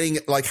 like having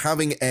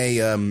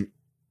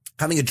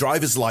a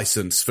driver's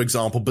license, for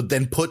example, but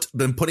then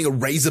putting a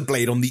razor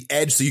blade on the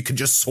edge so you can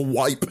just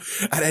swipe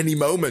at any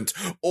moment.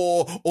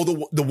 Or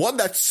the one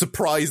that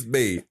surprised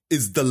me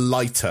is the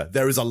lighter.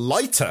 There is a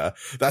lighter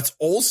that's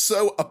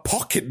also a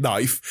pocket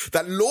knife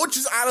that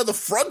launches out of the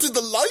front of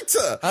the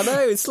lighter. I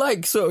know, it's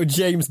like sort of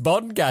James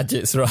Bond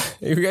gadgets, right?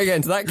 If we go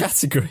into that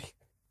category.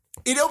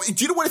 Do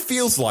you know what it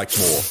feels like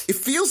more? It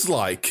feels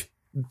like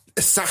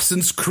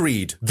Assassin's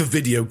Creed, the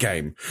video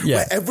game,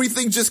 where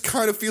everything just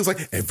kind of feels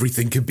like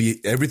everything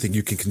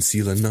you can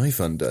conceal a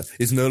knife under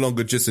is no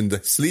longer just in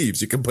the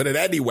sleeves. You can put it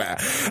anywhere.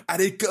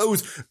 And it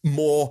goes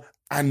more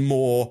and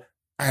more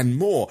and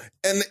more.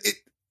 And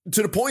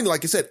to the point,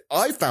 like I said,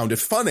 I found it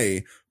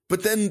funny,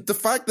 but then the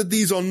fact that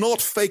these are not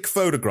fake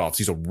photographs,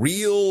 these are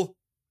real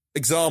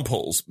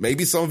examples,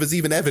 maybe some of it's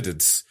even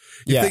evidence.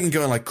 You're thinking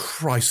going like,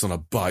 Christ on a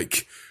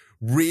bike.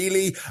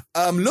 Really?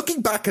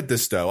 Looking back at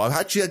this though,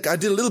 I did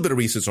a little bit of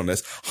research on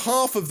this.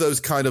 Half of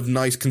those kind of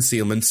nice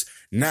concealments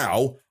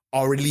now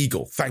are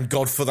illegal. Thank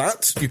God for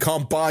that. You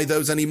can't buy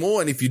those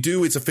anymore. And if you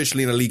do, it's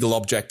officially an illegal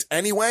object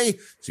anyway.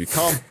 So you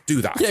can't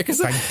do that. Yeah, because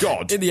thank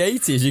God. In the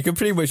 80s, you could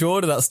pretty much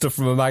order that stuff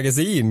from a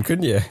magazine,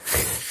 couldn't you?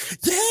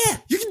 Yeah,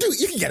 you can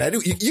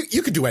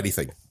do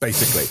anything,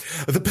 basically.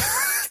 The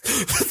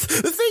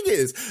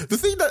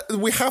thing that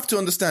we have to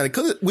understand,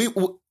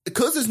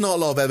 because there's not a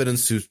lot of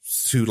evidence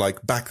to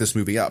like back this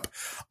movie up,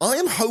 I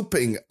am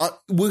hoping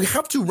we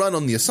have to run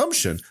on the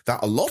assumption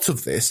that a lot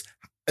of this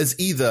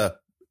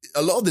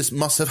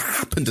must have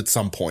happened at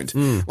some point.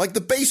 Like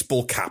the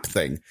baseball cap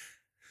thing.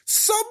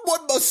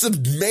 Someone must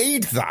have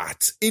made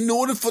that in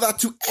order for that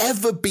to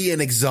ever be an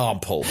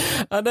example.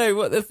 I know,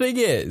 what the thing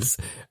is,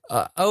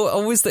 I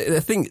always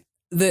think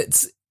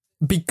that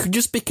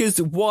just because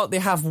they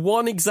have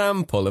one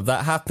example of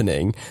that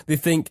happening, they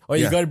think,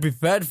 you got to be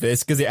prepared for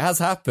this because it has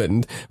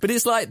happened. But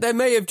it's like there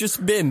may have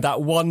just been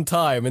that one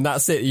time and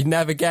that's it. You'd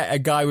never get a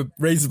guy with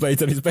razor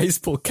blades on his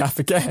baseball cap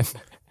again.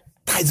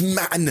 That is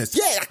madness.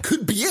 Yeah, that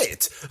could be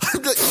it.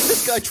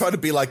 This guy trying to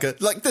be like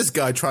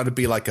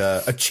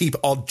a cheap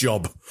odd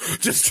job,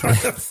 just trying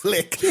to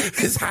flick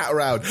his hat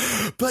around.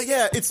 But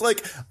yeah, it's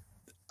like,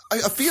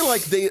 I feel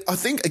like I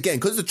think again,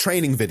 because it's a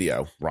training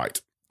video, right?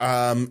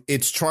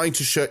 It's trying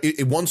to show,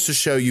 it wants to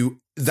show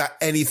you that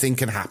anything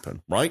can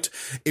happen, right?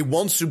 It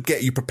wants to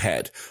get you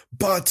prepared.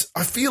 But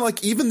I feel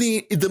like even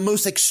the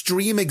most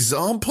extreme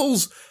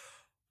examples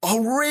are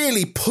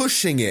really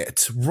pushing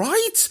it,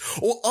 right?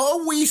 Or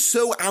are we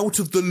so out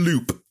of the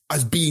loop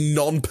as being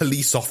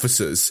non-police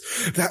officers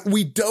that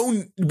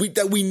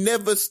we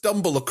never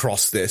stumble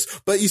across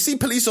this? But you see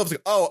police officers,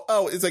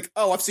 it's like,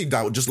 I've seen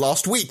that just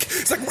last week.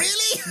 It's like,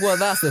 really? Well,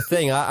 that's the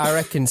thing. I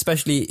reckon,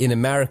 especially in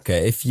America,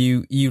 if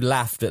you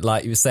laughed at,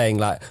 like, you were saying,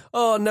 like,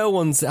 oh, no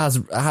one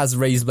has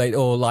razor blade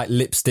or like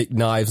lipstick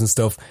knives and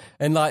stuff,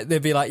 and like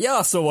they'd be like, yeah,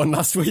 I saw one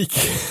last week.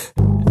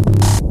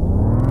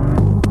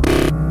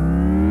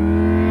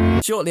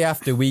 Shortly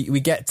after, we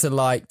get to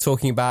like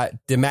talking about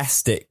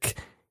domestic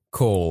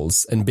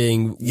calls and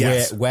being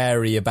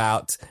wary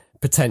about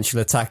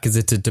potential attackers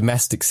at a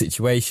domestic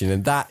situation,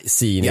 and that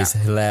scene is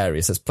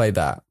hilarious. Let's play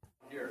that.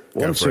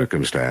 One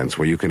circumstance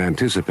where you can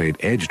anticipate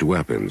edged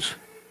weapons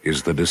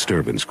is the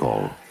disturbance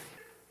call.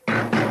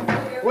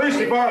 Police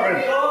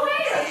department!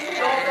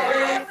 Hey,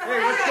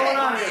 what's going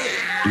on here?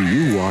 Do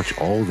you watch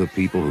all the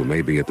people who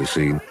may be at the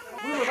scene?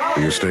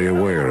 Do you stay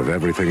aware of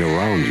everything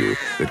around you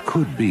that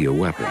could be a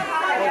weapon?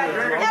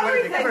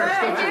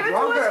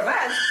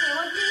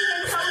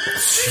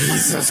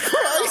 Jesus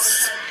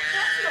Christ!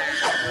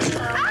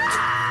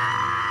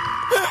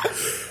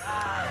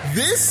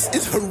 This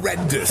is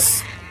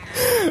horrendous.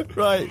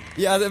 Right,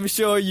 yeah, I'm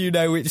sure you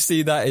know which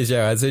scene that is,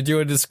 Johan. So do you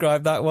want to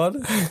describe that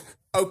one?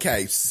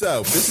 Okay,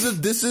 so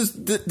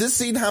this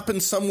scene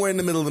happens somewhere in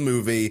the middle of the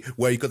movie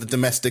where you've got the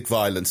domestic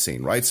violence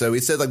scene, right? So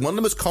it says like one of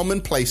the most common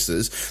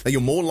places that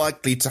you're more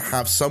likely to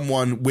have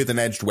someone with an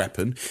edged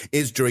weapon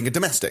is during a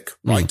domestic,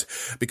 right?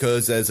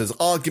 Because there's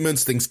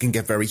arguments, things can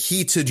get very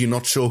heated, you're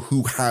not sure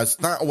who has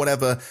that or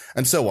whatever,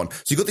 and so on.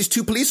 So you've got these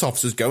two police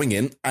officers going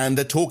in and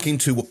they're talking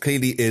to what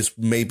clearly is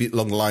maybe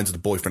along the lines of the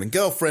boyfriend and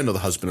girlfriend or the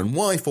husband and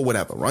wife or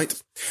whatever, right?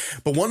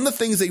 But one of the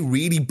things they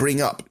really bring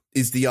up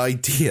is the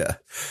idea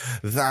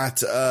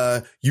that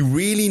you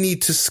really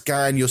need to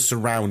scan your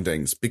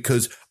surroundings,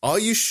 because are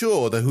you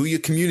sure that who you're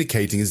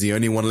communicating is the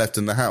only one left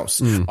in the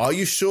house? Are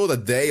you sure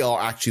that they are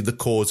actually the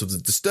cause of the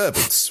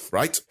disturbance,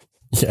 right?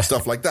 Yeah.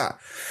 Stuff like that.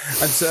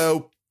 And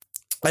so,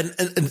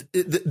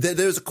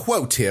 there's a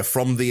quote here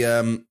from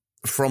the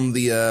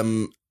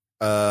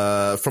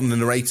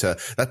narrator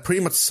that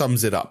pretty much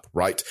sums it up,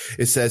 right?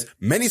 It says,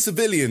 many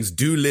civilians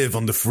do live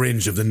on the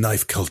fringe of the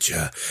knife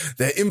culture.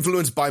 They're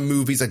influenced by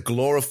movies that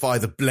glorify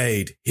the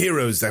blade,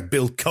 heroes that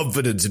build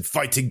confidence in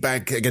fighting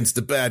back against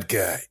the bad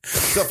guy,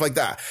 stuff like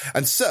that.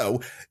 And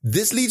so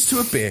this leads to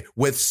a bit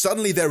where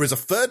suddenly there is a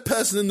third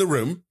person in the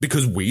room,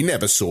 because we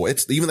never saw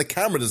it. Even the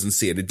camera doesn't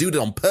see it. They do it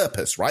on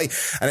purpose, right?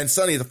 And then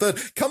suddenly the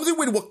third comes in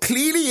with what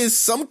clearly is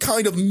some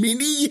kind of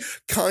mini,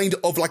 kind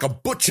of like a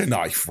butcher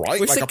knife, right?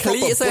 Like a proper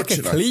butcher knife.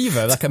 A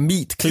cleaver, like a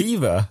meat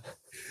cleaver.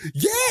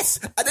 Yes,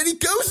 and then he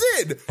goes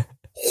in,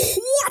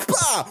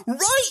 whopper,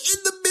 right in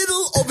the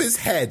middle of his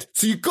head.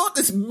 So you've got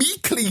this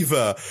meat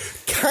cleaver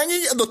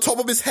hanging at the top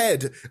of his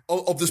head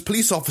of this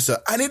police officer,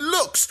 and it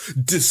looks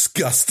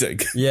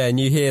disgusting. Yeah, and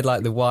you hear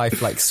like the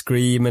wife like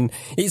scream, and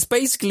it's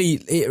basically,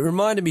 it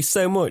reminded me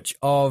so much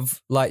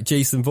of like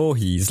Jason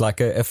Voorhees, like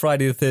a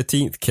Friday the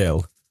 13th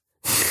kill.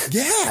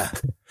 Yeah.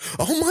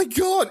 Oh my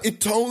God, it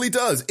totally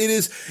does.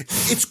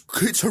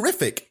 It's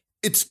horrific.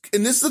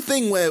 And this is the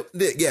thing where,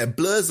 it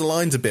blurs the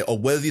lines a bit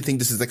on whether you think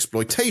this is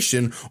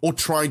exploitation or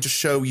trying to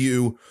show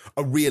you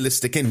a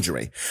realistic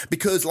injury.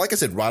 Because, like I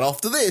said, right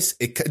after this,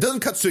 it doesn't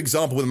cut to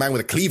example with a man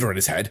with a cleaver in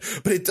his head,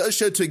 but it does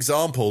show to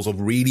examples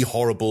of really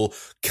horrible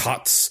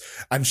cuts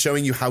and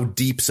showing you how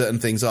deep certain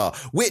things are,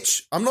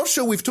 which I'm not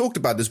sure we've talked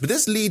about this, but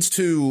this leads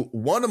to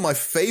one of my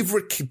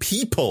favorite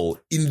people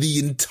in the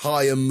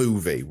entire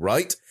movie,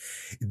 right?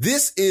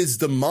 This is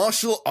the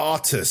martial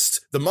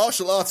artist, the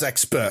martial arts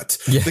expert,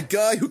 the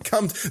guy who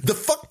comes, the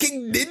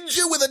fucking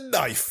ninja with a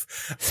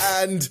knife.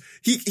 And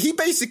he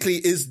basically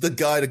is the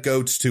guy that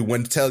goes to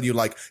when tell you,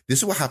 like, this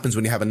is what happens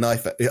when you have a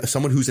knife,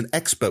 someone who's an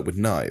expert with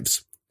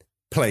knives,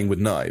 playing with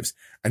knives.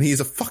 And he is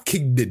a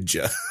fucking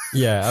ninja.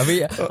 Yeah, I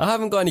mean, I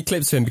haven't got any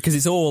clips of him because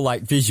it's all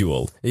like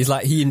visual. It's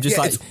like him just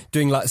like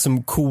doing like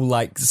some cool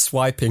like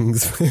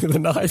swipings with a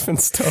knife and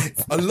stuff.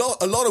 A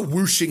lot of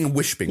whooshing and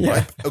wisping,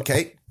 right?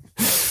 Okay.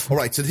 All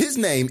right, so his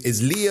name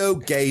is Leo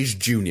Gage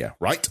Jr.,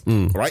 right?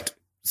 Right?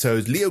 So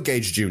it's Leo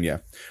Gage Jr.,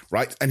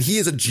 right? And he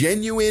is a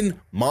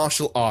genuine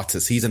martial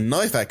artist. He's a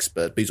knife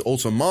expert, but he's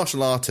also a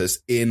martial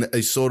artist in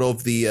a sort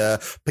of the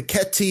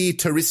Piketty,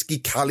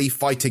 Tariski, Kali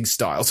fighting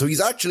style. So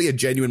he's actually a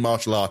genuine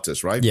martial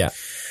artist, right? Yeah.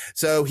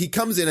 So he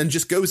comes in and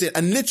just goes in,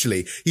 and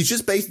literally, he's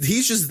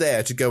just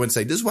there to go and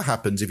say, this is what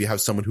happens if you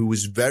have someone who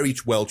is very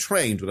well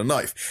trained with a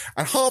knife.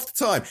 And half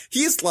the time,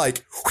 he is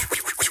like,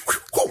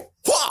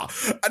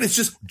 and it's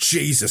just,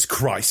 Jesus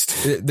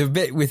Christ. The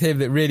bit with him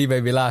that really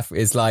made me laugh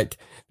is like,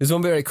 There's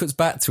one bit where it cuts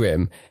back to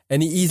him,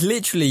 and he's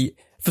literally,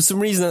 for some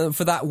reason,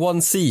 for that one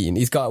scene,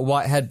 he's got a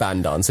white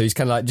headband on, so he's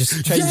kind of like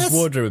just changed his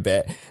wardrobe a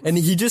bit, and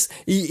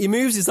he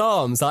moves his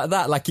arms like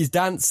that, like he's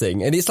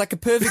dancing, and it's like a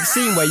perfect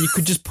scene where you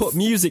could just put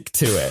music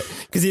to it,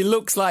 because he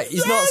looks like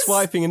he's not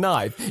swiping a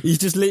knife, he's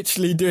just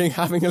literally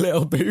having a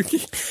little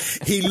boogie.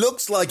 He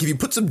looks like if you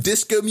put some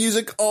disco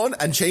music on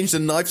and change the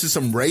knives to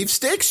some rave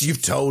sticks,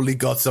 you've totally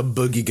got some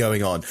boogie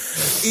going on.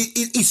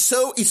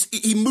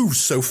 He moves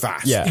so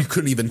fast, you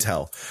couldn't even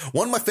tell.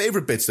 One of my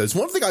favorite bits, though, is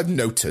one thing I've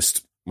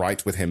noticed,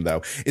 right, with him,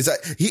 though, is that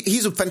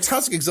he's a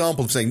fantastic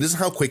example of saying this is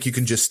how quick you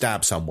can just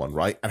stab someone,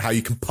 right? And how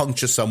you can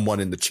puncture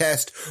someone in the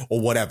chest or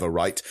whatever,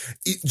 right?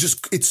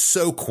 It's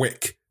so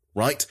quick,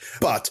 right?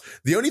 But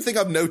the only thing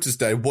I've noticed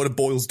there, what it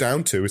boils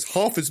down to, is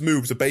half his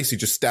moves are basically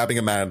just stabbing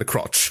a man in the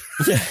crotch.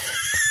 Yeah.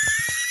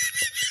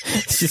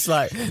 It's just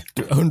like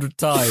 100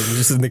 times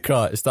just in the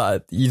crotch.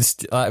 That'd be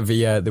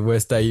the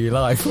worst day of your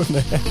life, wouldn't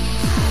it?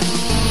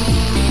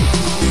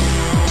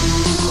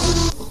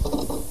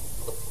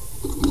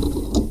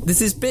 There's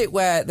this bit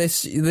where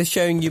they're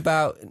showing you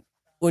about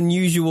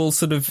unusual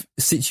sort of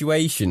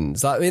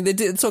situations. Like, I mean, they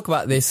did talk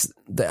about this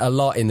a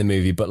lot in the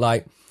movie, but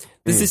like,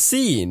 there's this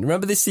scene.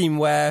 Remember this scene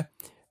where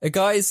a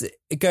guy's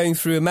going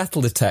through a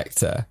metal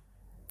detector,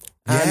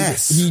 and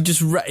he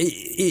just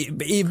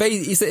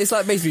it's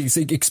like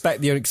basically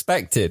expect the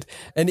unexpected,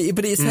 but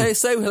it's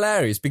so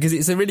hilarious because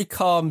it's a really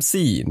calm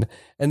scene,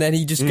 and then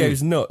he just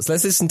goes nuts.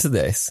 Let's listen to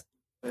this.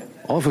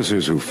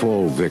 Officers who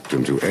fall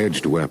victim to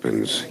edged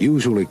weapons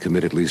usually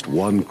commit at least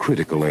one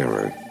critical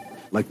error,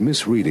 like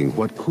misreading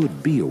what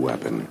could be a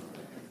weapon,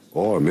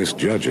 or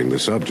misjudging the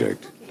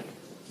subject.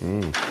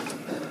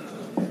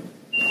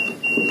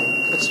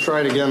 Let's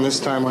try it again. This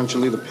time, why don't you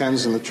leave the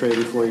pens in the tray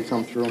before you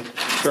come through?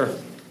 Sure.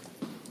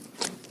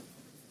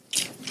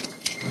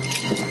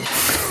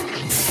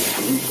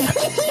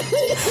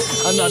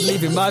 I'm not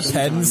leaving my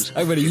pens.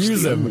 I'm going to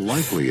use them. The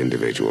unlikely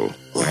individual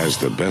who has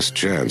the best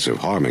chance of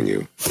harming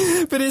you.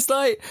 But it's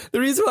like, the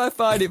reason why I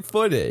find it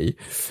funny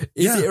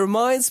is it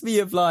reminds me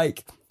of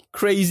like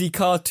crazy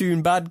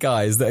cartoon bad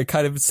guys that are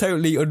kind of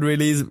totally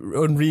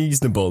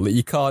unreasonable that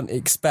you can't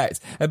expect.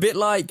 A bit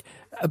like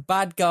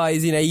bad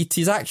guys in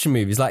 80s action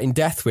movies, like in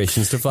Death Wish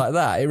and stuff like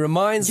that. It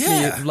reminds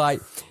me of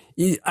like,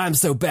 I'm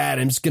so bad,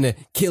 I'm just going to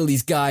kill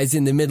these guys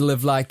in the middle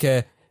of like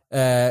a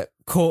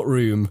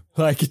courtroom.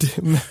 Like,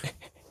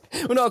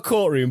 well, not a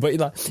courtroom, but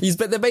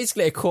they're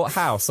basically a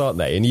courthouse, aren't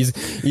they? And he's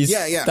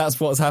that's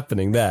what's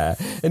happening there.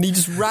 And he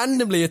just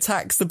randomly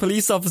attacks the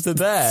police officer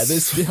there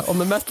on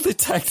the metal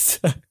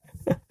detector.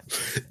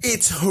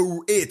 It's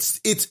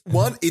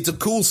a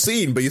cool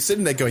scene, but you're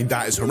sitting there going,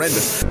 that is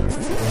horrendous.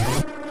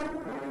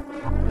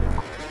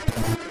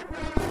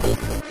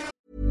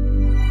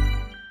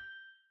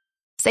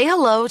 Say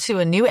hello to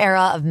a new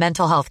era of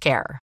mental health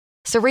care.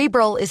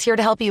 Cerebral is here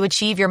to help you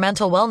achieve your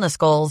mental wellness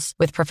goals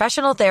with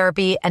professional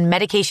therapy and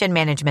medication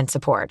management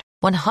support.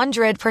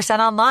 100%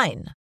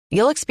 online.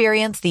 You'll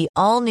experience the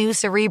all-new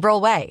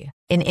Cerebral Way,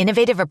 an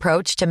innovative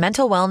approach to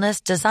mental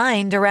wellness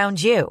designed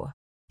around you.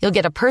 You'll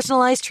get a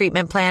personalized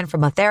treatment plan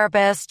from a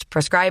therapist,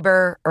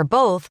 prescriber, or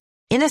both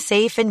in a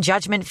safe and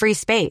judgment-free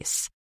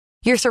space.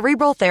 Your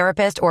Cerebral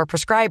therapist or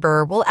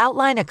prescriber will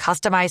outline a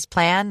customized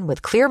plan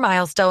with clear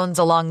milestones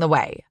along the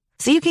way,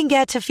 so you can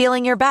get to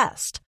feeling your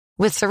best.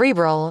 With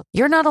Cerebral,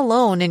 you're not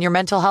alone in your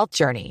mental health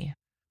journey.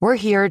 We're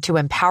here to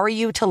empower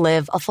you to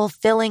live a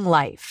fulfilling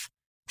life.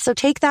 So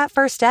take that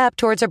first step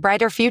towards a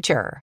brighter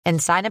future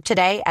and sign up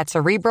today at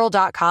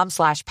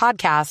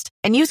Cerebral.com/podcast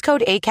and use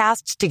code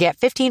ACAST to get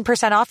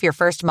 15% off your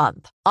first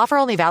month. Offer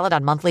only valid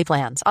on monthly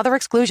plans. Other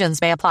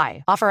exclusions may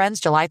apply. Offer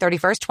ends July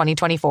 31st,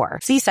 2024.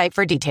 See site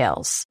for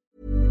details.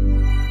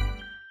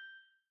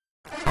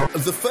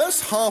 The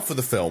first half of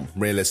the film,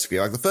 realistically,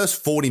 like the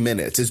first 40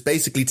 minutes is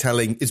basically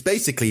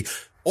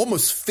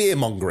almost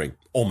fear-mongering,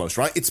 almost,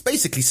 right? It's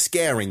basically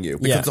scaring you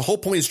because the whole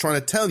point is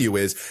trying to tell you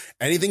is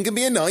anything can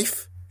be a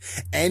knife,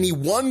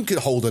 anyone can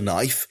hold a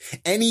knife,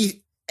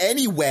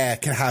 anywhere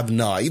can have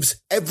knives,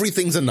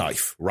 everything's a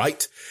knife,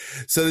 right?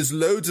 So there's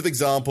loads of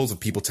examples of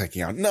people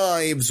taking out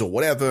knives or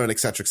whatever, and et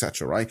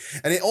cetera, right?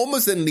 And it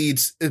almost then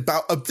leads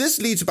about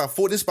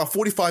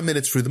 45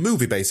 minutes through the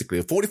movie,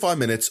 basically, 45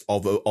 minutes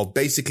of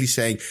basically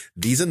saying,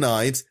 these are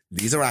knives,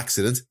 these are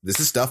accidents,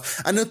 this is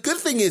stuff. And the good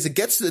thing is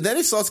then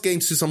it starts getting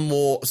to some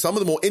of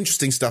the more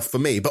interesting stuff for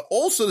me, but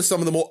also some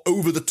of the more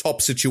over the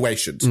top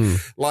situations.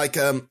 Like,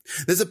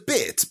 there's a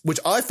bit which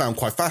I found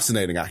quite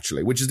fascinating,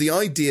 actually, which is the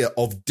idea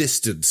of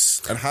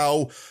distance and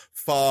how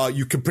far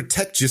you can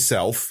protect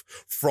yourself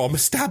from a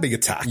stabbing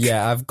attack.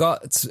 Yeah, I've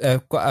got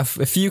a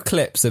few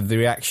clips of the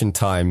reaction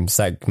time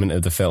segment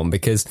of the film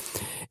because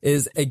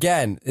is a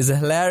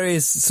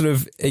hilarious sort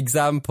of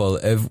example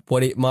of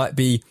what it might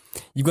be.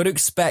 You've got to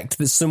expect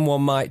that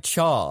someone might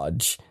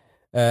charge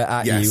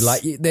at you.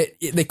 Like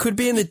they could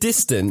be in the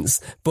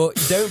distance,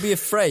 but don't be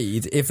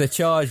afraid if they're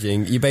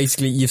charging.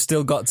 You've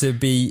still got to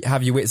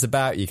have your wits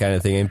about you kind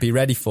of thing and be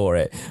ready for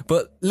it.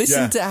 But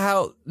listen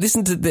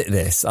to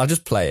this. I'll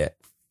just play it.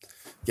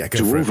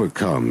 To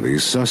overcome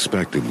these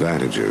suspect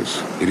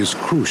advantages, it is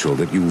crucial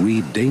that you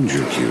read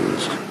danger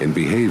cues in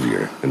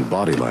behavior and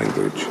body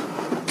language.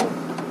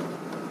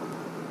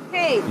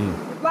 Hey,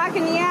 you're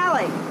blocking the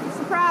alley. What's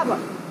the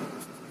problem?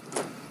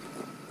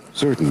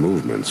 Certain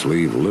movements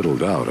leave little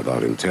doubt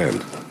about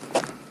intent.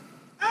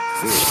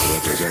 This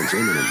represents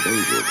imminent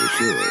danger for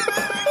sure.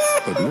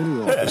 But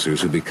many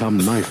officers who become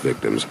knife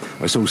victims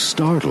are so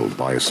startled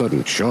by a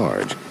sudden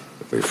charge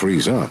that they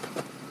freeze up.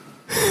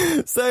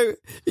 So,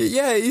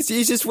 yeah, he's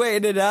just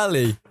waiting in an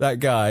alley, that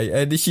guy,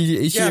 and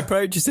she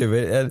approaches him,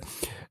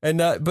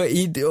 but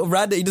he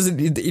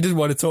doesn't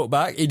want to talk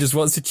back. He just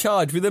wants to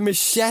charge with a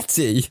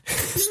machete.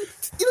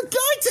 The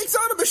guy takes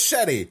out a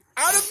machete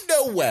out of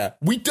nowhere.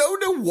 We don't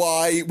know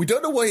why. We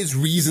don't know why his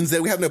reasons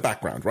there. We have no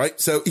background, right?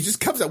 So he just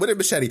comes out with a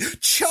machete,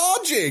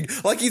 charging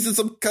like he's in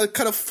some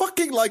kind of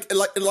fucking like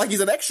he's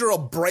an extra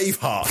on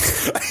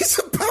Braveheart. He's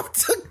about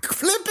to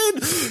flip in,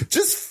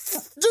 just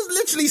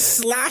literally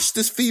slash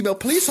this female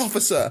police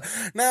officer.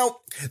 Now,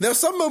 there are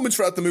some moments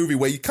throughout the movie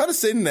where you kind of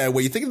sit in there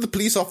where you think of the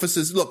police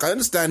officers. Look, I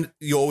understand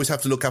you always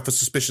have to look out for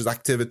suspicious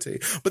activity,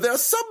 but there are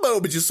some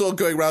moments you saw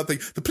going around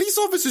thinking the police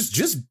officers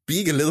just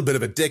being a little bit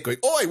of a dick, going,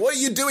 "Oi, what are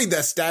you doing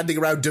there, standing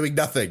around doing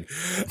nothing?"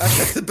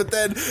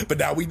 But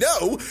now we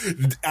know,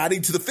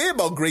 adding to the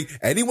fear-mongering,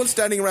 anyone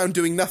standing around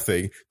doing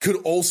nothing could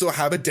also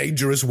have a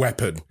dangerous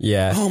weapon.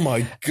 Yeah. Oh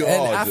my God.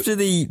 And after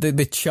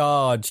the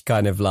charge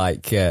kind of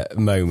like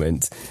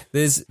moment,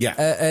 there's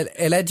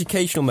an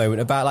educational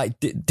moment about like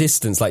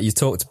distance, like you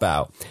talked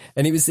about,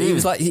 and it was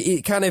like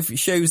it kind of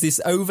shows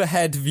this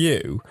overhead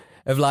view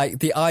of like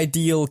the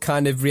ideal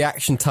kind of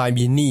reaction time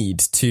you need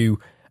to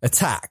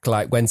attack,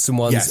 like when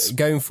someone's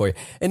going for you,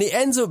 and it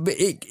ends up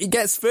it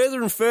gets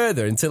further and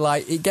further until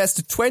like it gets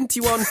to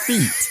 21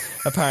 feet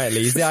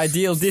apparently is the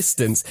ideal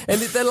distance, and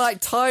they're like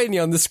tiny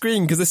on the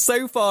screen because they're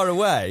so far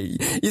away.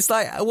 It's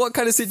like, what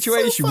kind of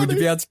situation would you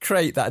be able to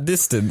create that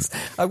distance?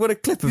 I've got a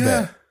clip of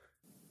it.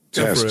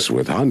 Tests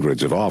with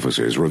hundreds of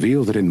officers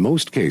reveal that in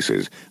most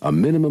cases, a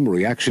minimum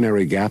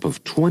reactionary gap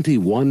of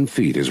 21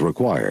 feet is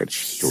required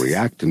to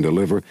react and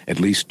deliver at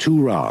least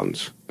 2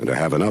 rounds and to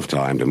have enough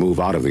time to move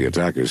out of the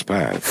attacker's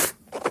path.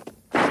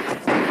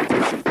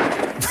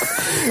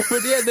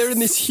 But yeah, they're in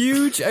this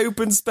huge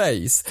open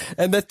space,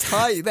 and they're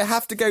tight. They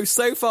have to go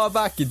so far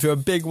back into a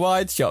big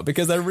wide shot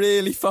because they're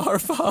really far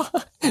apart.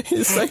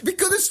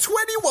 Because it's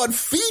 21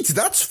 feet.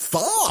 That's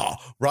far,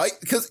 right?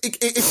 Because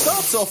it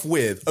starts off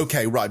with,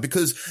 okay, right,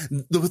 because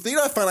the thing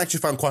I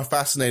found quite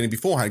fascinating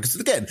beforehand, because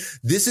again,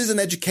 this is an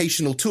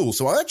educational tool,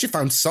 so I actually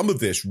found some of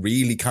this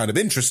really kind of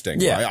interesting.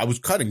 Yeah. Right? I was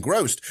kind of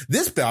engrossed.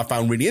 This bit I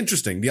found really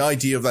interesting. The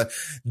idea of that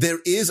there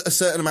is a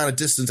certain amount of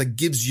distance that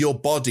gives your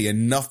body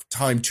enough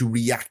time to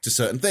react to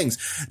certain things.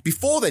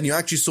 Before then, you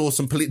actually saw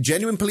some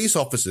genuine police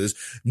officers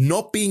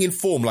not being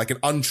informed, like an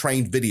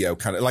untrained video,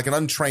 kind of like an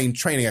untrained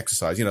training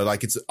exercise, you know,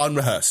 like it's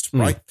unrehearsed,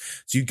 right?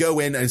 So you go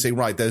in and say,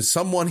 right, there's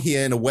someone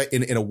here in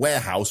a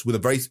warehouse with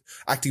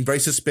acting very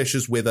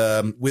suspicious with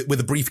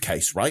a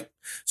briefcase, right?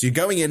 So you're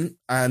going in,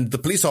 and the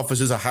police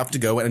officers have to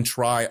go in and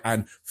try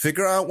and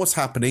figure out what's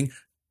happening,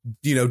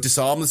 you know,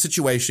 disarm the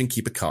situation,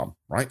 keep it calm,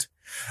 right?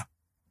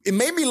 It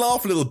made me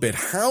laugh a little bit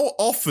how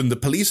often the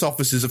police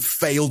officers have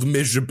failed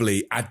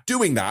miserably at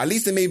doing that. At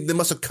least they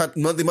must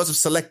have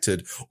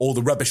selected all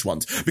the rubbish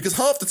ones, because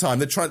half the time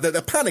they're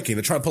panicking,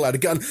 they're trying to pull out a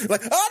gun,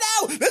 like,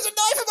 oh no, there's a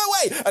knife in my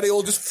way, and they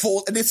all just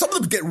fall, and then some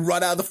of them get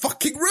run out of the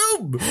fucking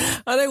room.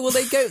 I know. Well,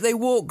 they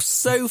walk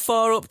so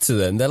far up to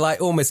them, they're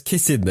like almost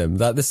kissing them,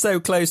 that they're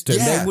so close to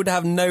them, they would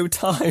have no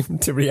time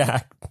to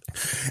react.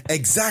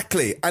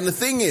 Exactly. And the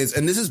thing is,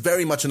 and this is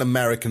very much an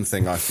American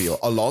thing, I feel,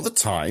 a lot of the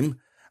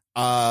time,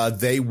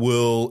 they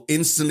will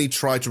instantly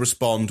try to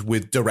respond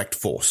with direct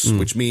force,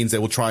 which means they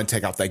will try and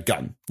take out their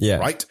gun. Yeah.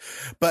 Right?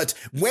 But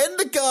when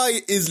the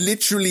guy is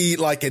literally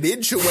like an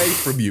inch away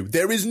from you,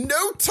 there is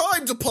no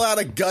time to pull out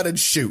a gun and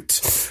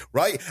shoot.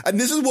 Right? And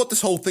this is what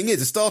this whole thing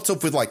is. It starts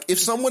off with like, if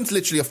someone's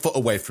literally a foot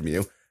away from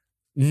you,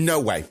 no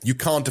way. You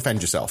can't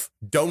defend yourself.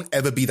 Don't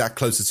ever be that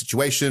close to the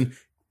situation.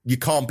 You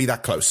can't be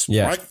that close,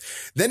 right?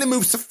 Then it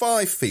moves to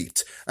 5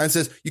 feet and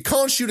says you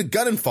can't shoot a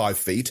gun in 5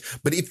 feet,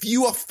 but if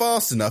you are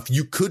fast enough,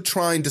 you could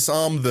try and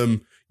disarm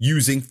them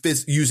using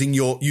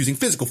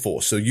physical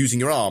force, so using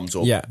your arms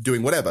or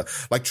doing whatever,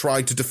 like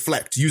trying to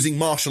deflect, using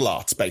martial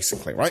arts,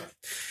 basically, right?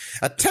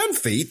 At 10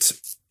 feet,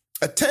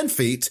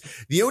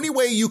 the only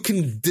way you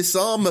can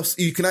disarm us,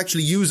 you can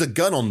actually use a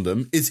gun on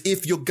them, is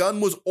if your gun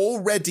was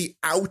already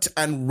out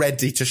and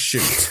ready to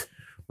shoot.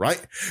 Right?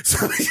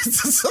 So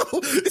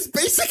it's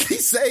basically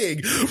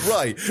saying,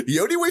 right, the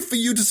only way for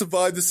you to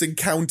survive this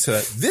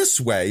encounter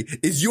this way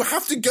is you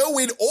have to go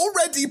in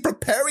already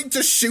preparing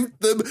to shoot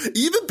them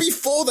even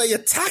before they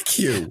attack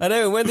you. I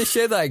know, when they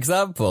show that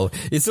example,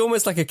 it's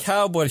almost like a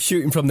cowboy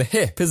shooting from the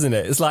hip, isn't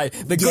it? It's like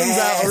the gun's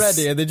out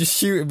already and they're just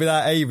shooting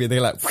without aiming. They're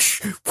like,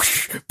 whoosh,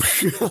 whoosh,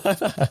 whoosh.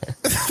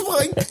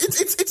 Like,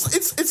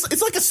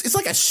 it's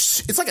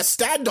like a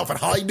standoff at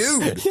high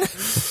noon.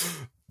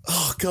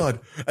 Oh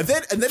God. And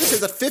then it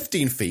says at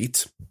 15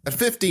 feet, at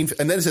 15,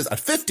 and then it says at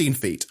 15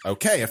 feet.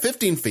 Okay, at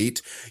 15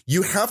 feet,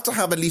 you have to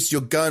have at least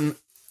your gun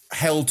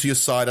held to your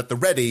side at the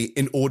ready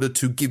in order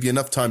to give you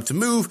enough time to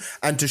move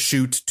and to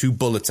shoot 2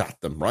 bullets at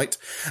them, right?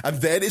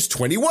 And then it's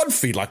 21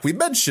 feet, like we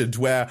mentioned,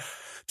 where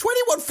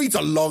 21 feet's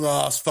a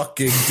long-ass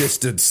fucking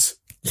distance.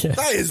 Yeah.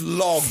 That is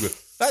long.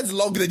 That's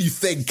longer than you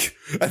think.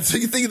 And so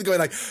you think going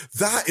like,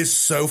 that is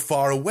so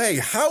far away.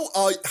 How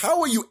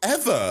are you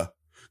ever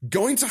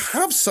going to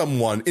have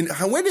someone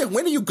when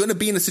are you going to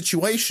be in a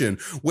situation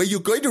where you're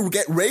going to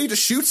get ready to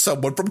shoot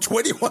someone from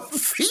 21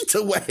 feet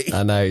away?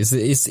 I know.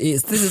 This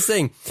is the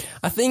thing.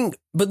 I think,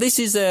 but this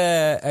is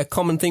a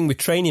common thing with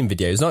training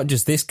videos, not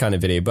just this kind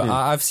of video, but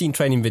I've seen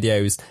training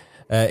videos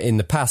in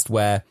the past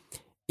where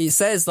it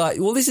says like,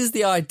 well, this is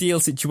the ideal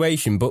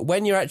situation, but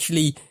when you're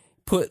actually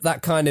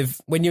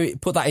when you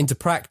put that into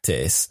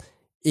practice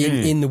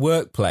in the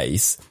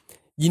workplace,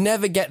 you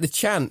never get the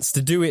chance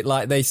to do it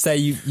like they say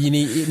it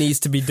needs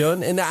to be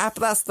done. And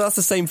that's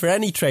the same for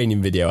any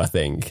training video, I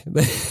think.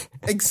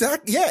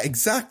 Exactly. Yeah,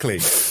 exactly.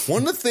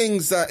 One of the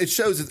things that it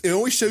shows is it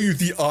always shows you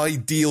the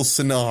ideal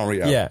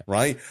scenario. Yeah.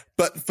 Right.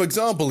 But for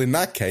example, in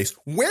that case,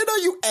 when are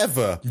you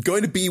ever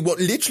going to be what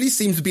literally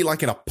seems to be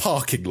like in a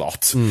parking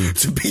lot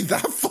to be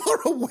that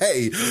far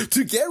away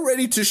to get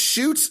ready to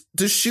shoot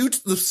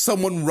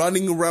someone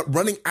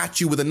running at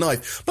you with a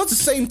knife? But at the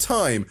same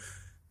time,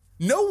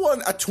 no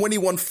one at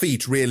 21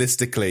 feet,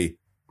 realistically,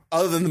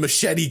 other than the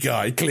machete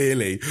guy,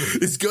 clearly,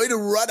 is going to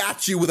run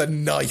at you with a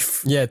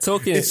knife. Yeah,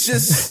 talking to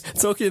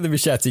the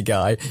machete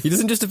guy, he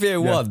doesn't just appear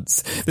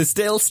once. They're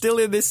still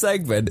in this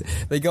segment.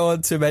 They go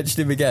on to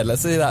mention him again.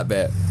 Let's see that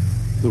bit.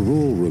 The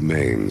rule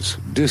remains,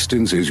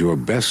 distance is your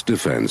best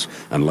defense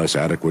unless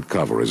adequate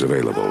cover is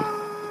available.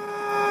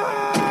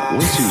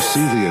 Once you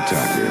see the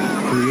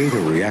attacker, create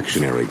a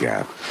reactionary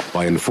gap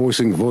by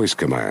enforcing voice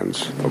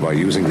commands or by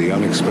using the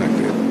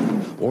unexpected.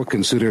 Or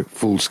consider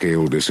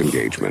full-scale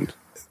disengagement.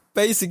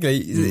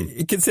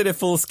 Basically, consider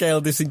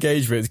full-scale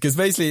disengagement, because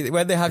basically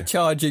when they have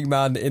charging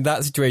man in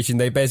that situation,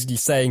 they're basically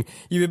saying,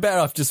 you'd be better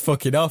off just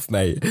fucking off,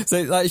 mate.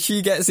 So like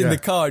she gets in the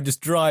car and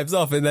just drives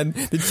off, and then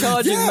the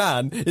charging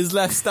man is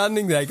left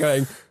standing there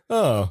going,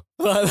 oh,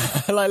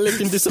 like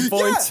looking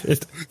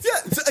disappointed. Yeah.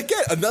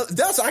 Again,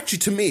 that's actually,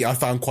 to me, I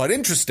found quite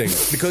interesting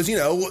because, you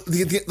know,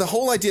 the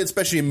whole idea,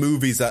 especially in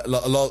movies, that a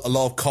lot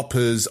of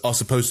coppers are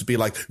supposed to be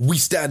like, we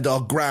stand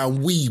our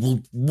ground, we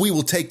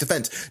will take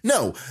defense.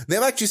 No,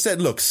 they've actually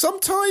said, look,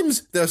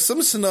 sometimes there are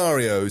some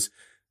scenarios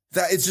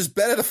that it's just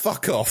better to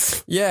fuck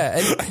off. Yeah.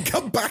 And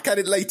come back at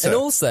it later. And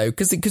also,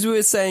 because we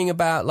were saying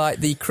about like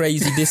the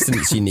crazy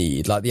distance you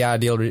need, like the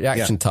ideal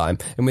reaction time,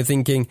 and we're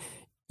thinking,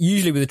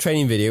 usually with a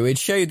training video, it'd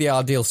show you the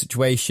ideal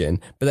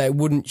situation, but it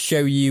wouldn't show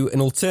you an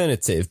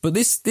alternative. But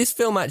this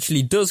film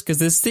actually does, because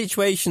there's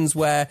situations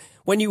where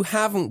when you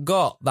haven't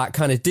got that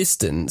kind of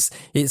distance,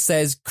 it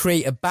says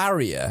create a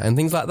barrier and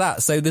things like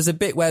that. So there's a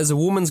bit where a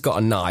woman's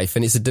got a knife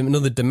and it's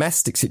another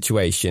domestic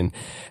situation,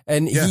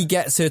 and he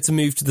gets her to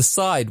move to the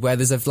side where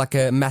there's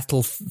a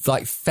metal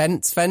like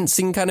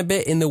fencing kind of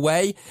bit in the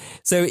way.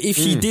 So if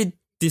she did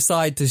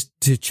decide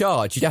to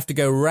charge, you'd have to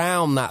go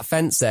around that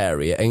fence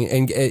area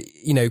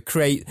and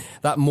create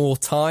that more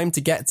time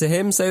to get to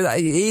him. So that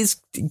it is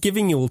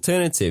giving you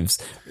alternatives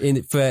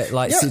for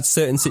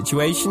certain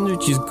situations,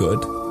 which is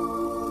good.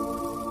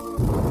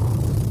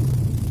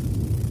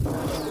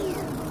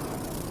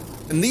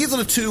 And these are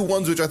the two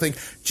ones which I think,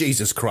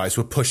 Jesus Christ,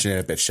 we're pushing it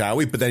a bit, shall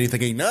we? But then you're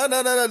thinking, no,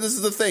 this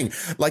is the thing.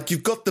 Like,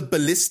 you've got the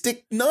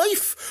ballistic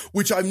knife,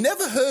 which I've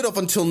never heard of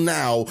until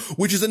now,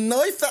 which is a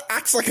knife that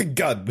acts like a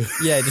gun.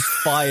 Yeah, it just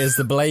fires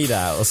the blade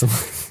out or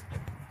something.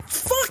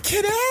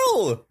 Fucking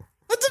hell!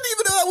 I didn't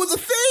even know that was a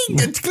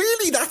thing. And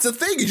clearly that's a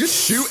thing. You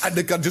just shoot and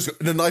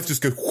the knife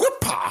just goes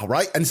whoop-ah,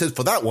 right? And it says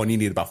for that one you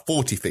need about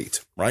 40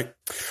 feet, right?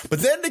 But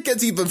then it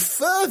gets even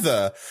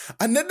further,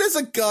 and then there's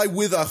a guy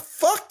with a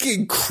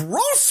fucking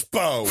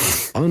crossbow.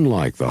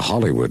 Unlike the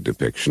Hollywood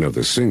depiction of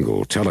the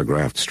single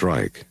telegraphed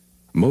strike,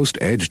 most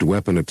edged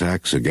weapon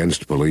attacks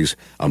against police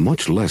are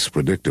much less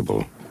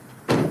predictable.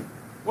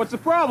 What's the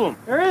problem?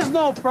 There is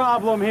no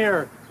problem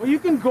here. Well, you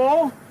can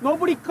go.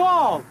 Nobody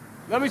called.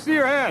 Let me see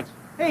your hands.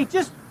 Hey,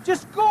 just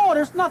go.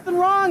 There's nothing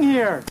wrong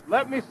here.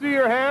 Let me see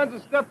your hands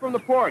and step from the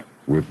porch.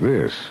 With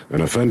this,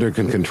 an offender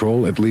can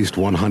control at least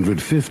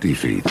 150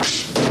 feet.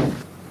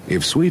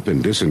 If sweep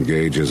and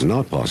disengage is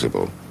not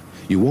possible,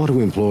 you want to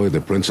employ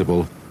the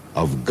principle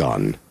of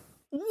gun.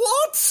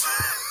 What?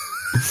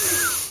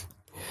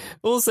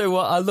 Also,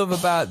 what I love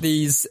about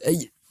these,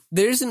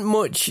 there isn't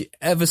much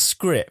of a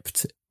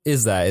script,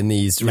 is there, in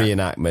these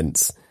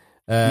reenactments?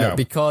 No.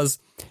 Because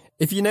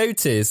if you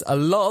notice, a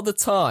lot of the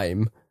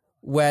time,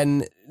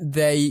 when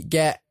they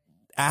get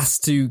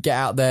asked to get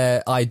out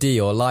their ID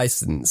or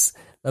license,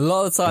 a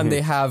lot of the time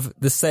they have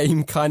the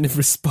same kind of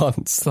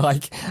response.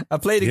 Like, I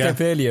played a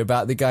clip earlier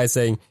about the guy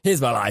saying,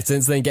 here's my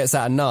license, and then he gets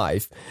out a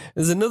knife.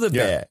 There's another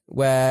bit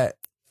where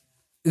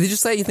they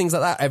just say things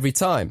like that every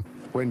time.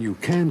 When you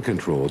can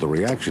control the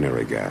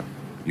reactionary gap,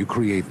 you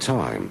create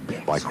time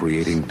by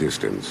creating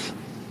distance.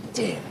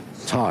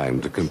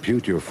 Time to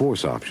compute your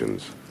force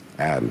options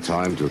and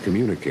time to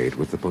communicate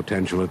with the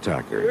potential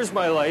attacker. Here's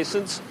my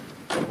license.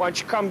 Why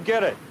don't you come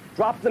get it?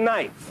 Drop the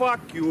knife.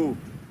 Fuck you.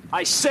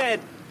 I said,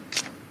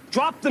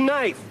 drop the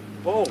knife.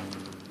 Oh,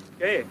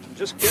 okay, I'm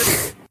just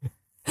kidding.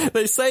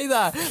 They say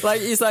that,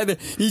 like, it's either,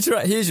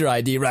 here's your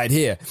ID right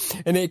here,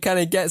 and it kind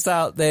of gets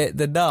out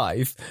the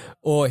knife,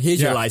 or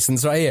here's your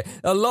license right here.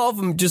 A lot of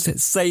them just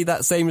say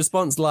that same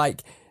response,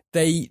 like,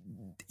 they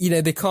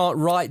can't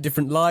write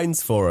different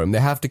lines for them. They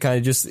have to kind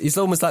of just, it's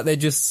almost like they're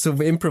just sort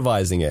of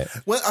improvising it.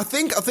 Well, I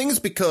think it's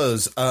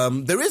because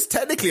there is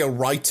technically a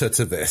writer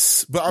to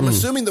this, but I'm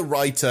assuming the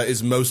writer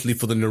is mostly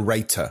for the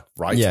narrator,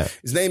 right? Yeah.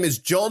 His name is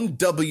John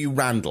W.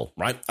 Randall,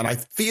 right? And I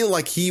feel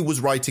like he was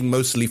writing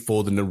mostly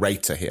for the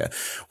narrator here.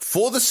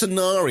 For the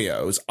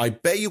scenarios, I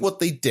bet you what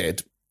they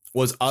did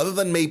was, other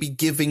than maybe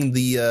giving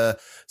the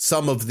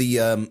some of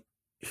the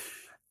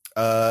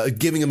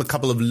giving him a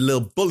couple of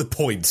little bullet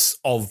points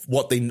of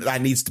what that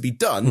needs to be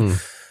done.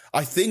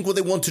 I think what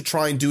they want to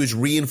try and do is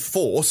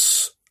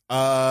reinforce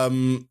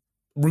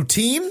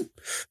routine.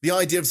 The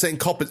idea of saying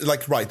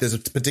like, right, there's a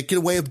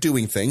particular way of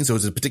doing things, or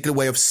there's a particular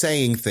way of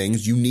saying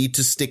things. You need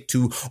to stick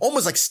to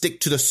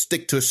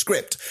a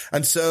script.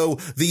 And so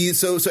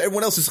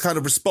everyone else is kind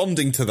of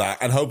responding to that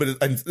and hoping,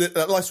 and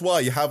that's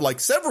why you have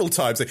like several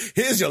times, like,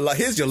 here's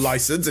your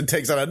license, and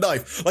takes out a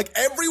knife. Like,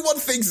 everyone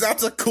thinks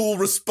that's a cool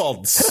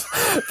response.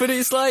 But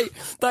it's like,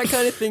 that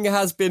kind of thing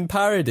has been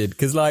parodied,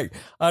 because like,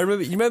 you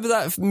remember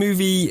that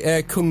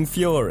movie, Kung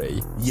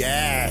Fury?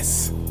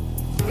 Yes.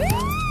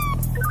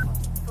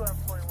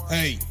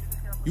 Hey,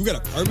 you got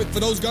a permit for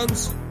those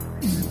guns?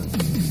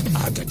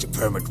 I got your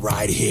permit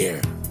right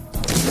here.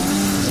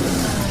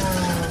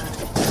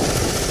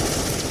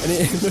 And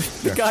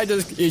the guy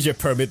does, here's your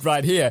permit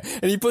right here.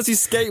 And he puts his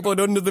skateboard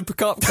under the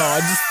cop car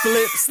and just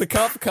flips the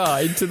cop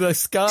car into the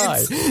sky.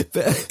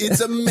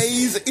 It's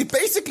amazing. It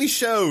basically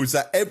shows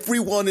that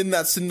everyone in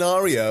that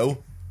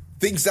scenario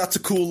thinks that's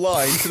a cool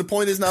line, to the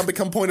point it's now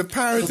become point of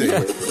parody.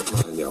 Yeah.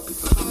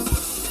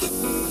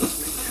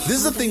 This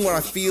is the thing where I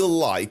feel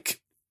like,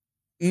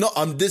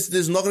 this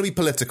is not going to be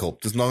political.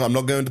 I'm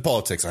not going to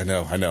politics. I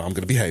know, I'm going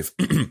to behave.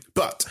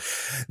 But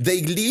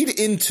they lead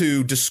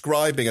into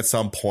describing at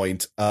some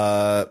point,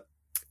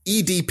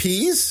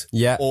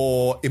 EDPs,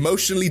 or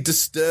emotionally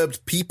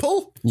disturbed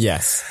people.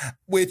 Yes.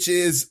 Which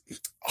is,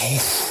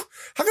 how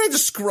can I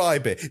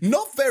describe it?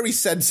 Not very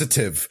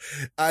sensitive,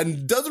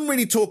 and doesn't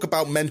really talk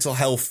about mental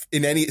health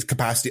in any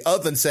capacity,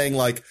 other than saying,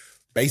 like,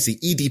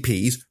 basically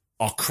EDPs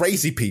are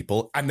crazy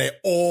people, and they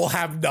all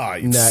have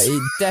knives. No,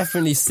 it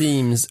definitely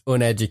seems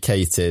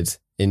uneducated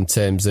in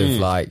terms of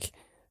like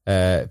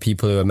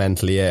people who are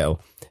mentally ill,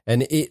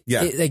 and it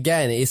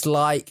again, it's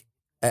like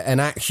an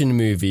action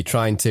movie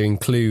trying to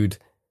include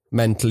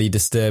mentally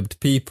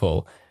disturbed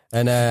people,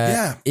 and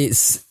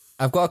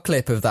I've got a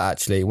clip of that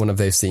actually, one of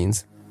those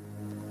scenes.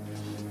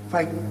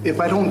 If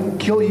I don't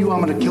kill you,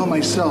 I'm going to kill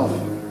myself.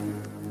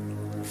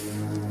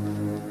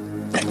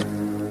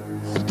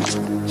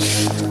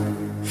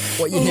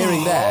 What you're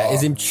hearing there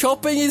is him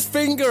chopping his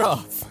finger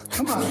off.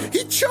 Come on.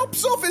 He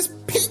chops off his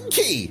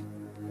pinky.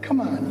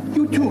 Come on.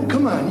 You too.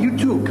 Come on. You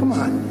too. Come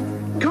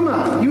on. Come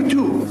on. You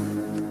too.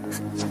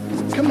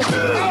 Come on.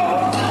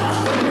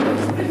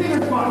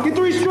 Get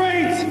the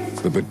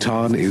restraints. The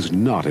baton is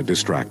not a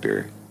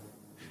distractor.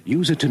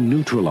 Use it to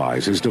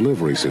neutralize his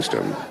delivery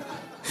system.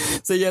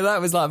 So yeah,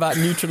 that was like about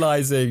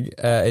neutralizing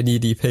an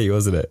EDP,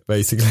 wasn't it?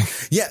 Basically.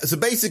 Yeah. So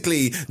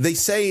basically, they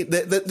say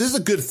that this is a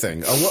good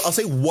thing. I'll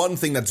say one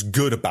thing that's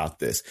good about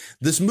this.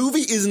 This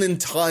movie isn't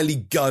entirely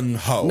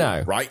gun-ho.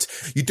 No. Right?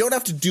 You don't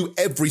have to do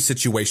every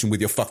situation with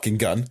your fucking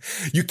gun.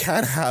 You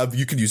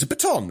can use a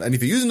baton. And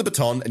if you're using the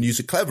baton and use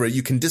it cleverly,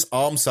 you can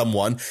disarm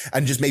someone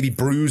and just maybe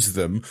bruise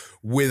them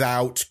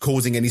without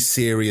causing any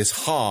serious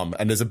harm.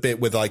 And there's a bit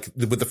with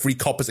the three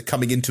coppers that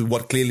coming into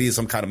what clearly is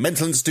some kind of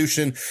mental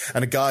institution,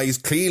 and a guy who's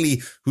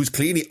clearly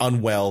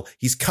unwell.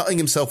 He's cutting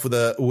himself with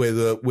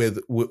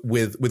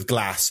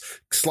glass,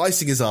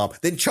 slicing his arm,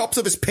 then chops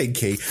off his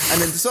pinky,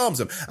 and then disarms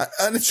him.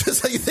 And it's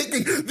just like you're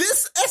thinking,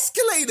 this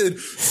escalated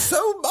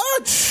so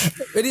much.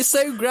 It is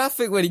so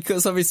graphic when he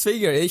cuts off his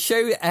finger. It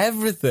shows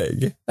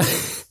everything.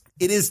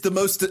 It is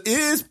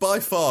by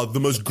far the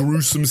most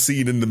gruesome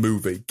scene in the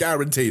movie.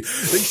 Guaranteed.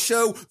 They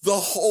show the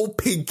whole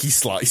pinky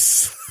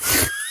slice.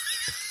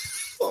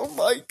 Oh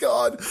my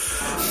God.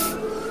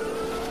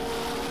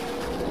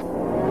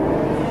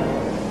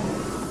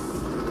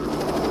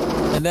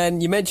 And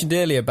then you mentioned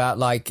earlier about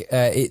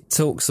it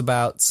talks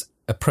about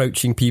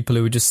approaching people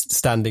who are just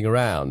standing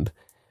around.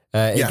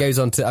 It goes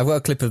on to, I've got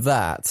a clip of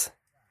that.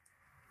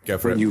 Go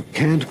for it. When you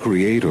can't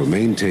create or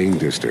maintain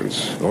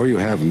distance, or you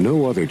have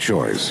no other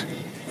choice,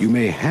 you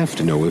may have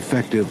to know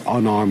effective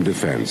unarmed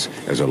defense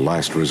as a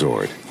last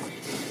resort.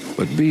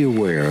 But be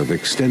aware of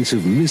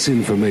extensive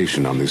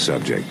misinformation on this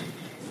subject.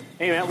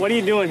 Hey man, what are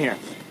you doing here?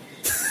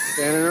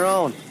 Standing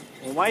around.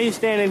 Well, why are you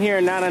standing here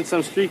and not on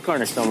some street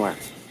corner somewhere?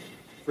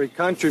 Free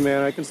country,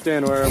 man. I can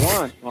stand where I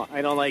want. Well,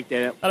 I don't like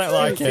that. I don't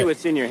like it. See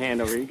what's in your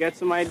hand over here. You got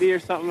some ID or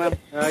something, man?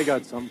 I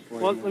got something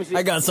for you.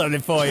 I got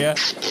something for you.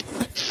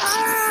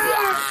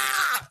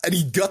 and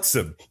he guts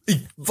him.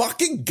 He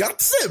fucking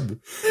guts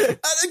him. And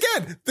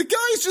again, the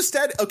guy's just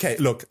standing.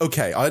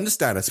 Okay, I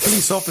understand. As a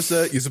police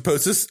officer, you're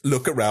supposed to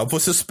look around for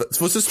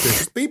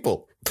suspicious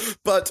people.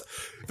 But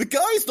the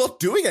guy's not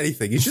doing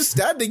anything. He's just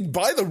standing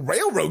by the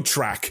railroad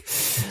track,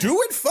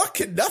 doing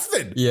fucking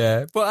nothing.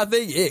 Yeah, but I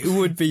think it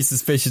would be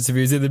suspicious if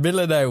he was in the middle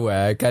of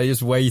nowhere, kind of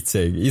just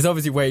waiting. He's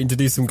obviously waiting to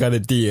do some kind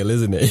of deal,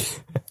 isn't he?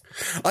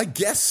 I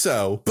guess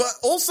so, but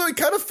also it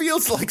kind of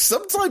feels like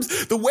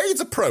sometimes the way it's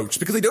approached,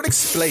 because they don't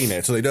explain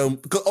it, so they don't,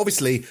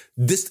 obviously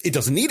it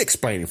doesn't need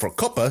explaining for a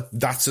copper,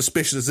 that's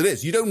suspicious as it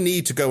is. You don't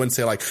need to go and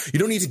say you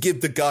don't need to give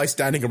the guy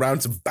standing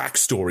around some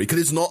backstory, because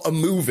it's not a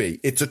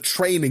movie, it's a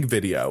training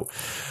video.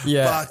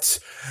 Yeah. But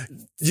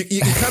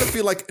you kind of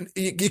feel like,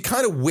 you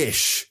kind of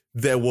wish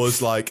there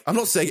was I'm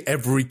not saying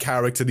every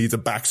character needs a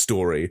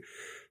backstory,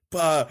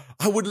 but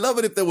I would love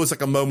it if there was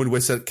a moment where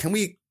it said,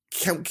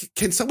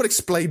 can someone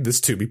explain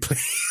this to me,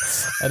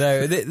 please? I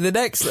know.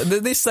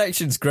 This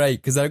section's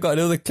great because I've got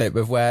another clip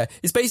of where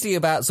it's basically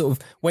about sort of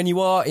when you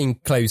are in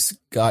close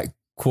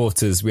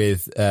quarters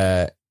with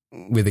a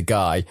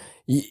guy,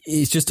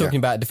 he's just talking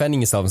about defending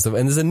yourself and stuff.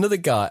 And there's another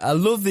guy. I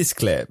love this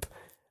clip.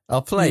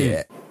 I'll play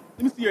it.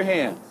 Let me see your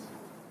hands.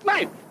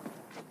 Knife!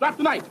 Drop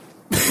the knife!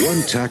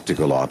 One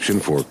tactical option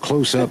for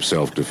close-up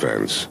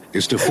self-defense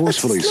is to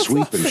forcefully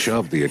sweep and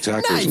shove the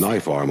attacker's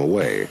knife arm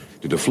away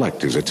to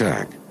deflect his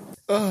attack.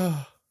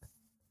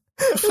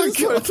 Take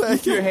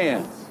your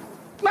hands.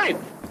 Knife!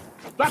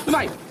 Drop the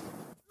knife!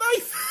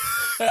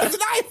 Knife! There's a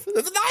knife!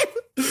 There's a knife!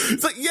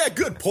 It's yeah,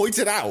 good. Point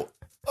it out.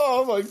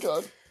 Oh my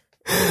God.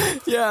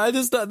 Yeah,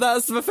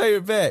 that's my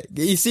favourite bit.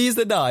 He sees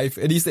the knife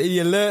and he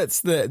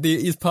alerts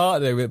his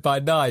partner by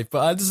knife,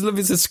 but I just love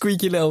it's a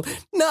squeaky little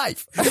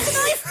knife. It's a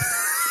knife!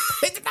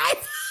 It's a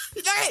knife!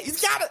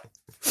 He's got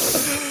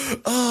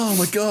it! Oh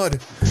my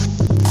God.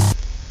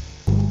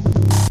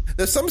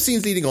 There's some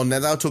scenes leading on now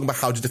talking about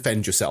how to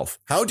defend yourself.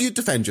 How do you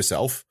defend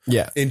yourself?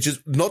 Yeah.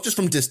 Not just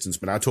from distance,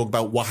 but now talk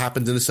about what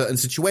happens in a certain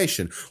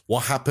situation.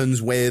 What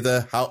happens where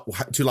to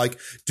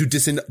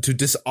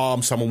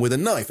disarm someone with a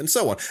knife and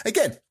so on.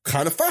 Again,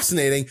 kind of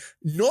fascinating.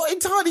 Not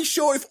entirely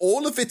sure if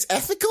all of it's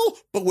ethical,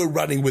 but we're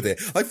running with it.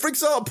 For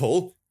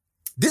example,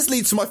 this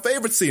leads to my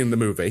favorite scene in the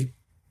movie.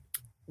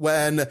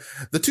 When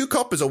the two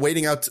coppers are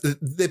waiting out,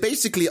 they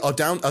basically are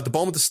down at the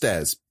bottom of the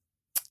stairs.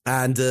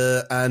 And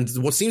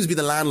what seems to be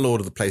the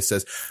landlord of the place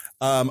says,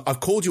 I've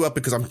called you up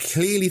because I'm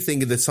clearly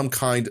thinking there's some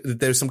kind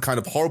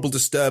of horrible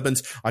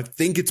disturbance. I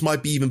think it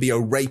might even be a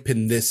rape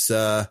in this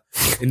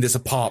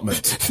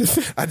apartment.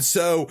 And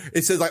so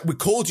it says we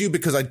called you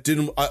because I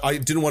didn't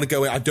want to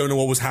go in. I don't know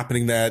what was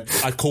happening there.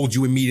 I called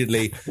you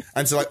immediately.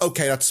 And so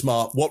okay, that's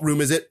smart. What room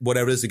is it?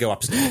 Whatever it is, to go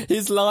upstairs.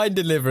 His line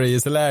delivery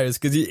is hilarious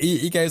because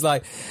he goes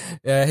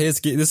here's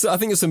keys. I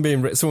think there's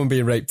someone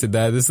being raped in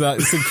there. There's some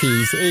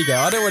keys. Here you go.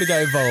 I don't want to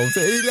get involved.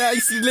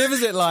 He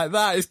delivers it like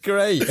that. It's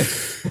great.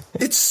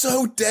 It's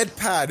so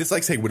deadpan. It's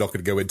like saying, we're not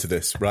going to go into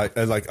this, right?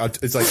 And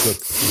it's like, look,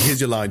 here's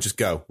your line, just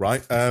go,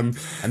 right? And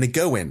they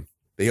go in,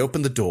 they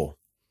open the door.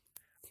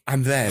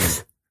 And then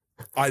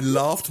I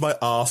laughed my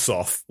ass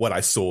off when I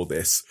saw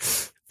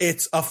this.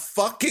 It's a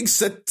fucking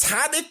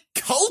satanic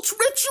cult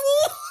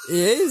ritual.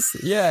 It is,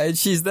 yeah. And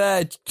she's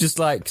there just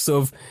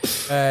sort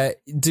of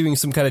doing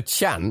some kind of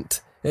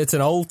chant. It's an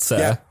altar.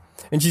 Yeah.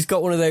 And she's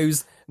got one of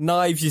those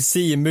knives you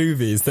see in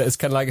movies that is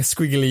kind of like a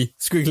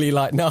squiggly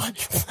like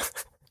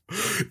knife.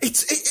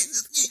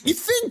 You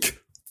think,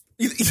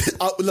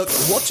 look,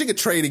 watching a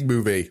training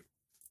movie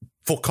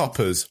for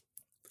coppers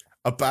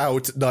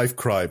about knife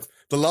crime,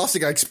 the last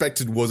thing I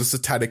expected was a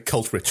satanic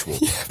cult ritual,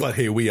 but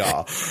here we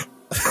are.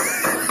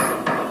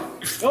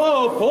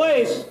 Hello,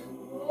 police!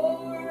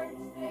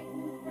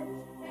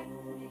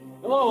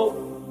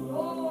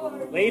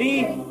 Hello?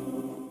 Lady?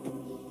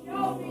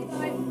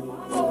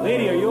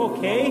 Lady, are you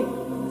okay?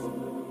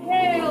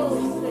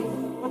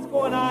 What's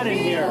going on in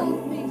here?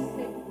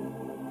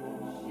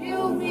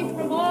 Shield me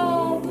from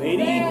all the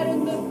bad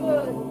and the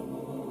good.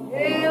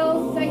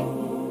 Hail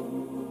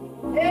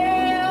Satan.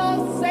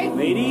 Hail Satan.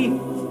 Lady?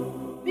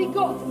 Be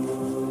good.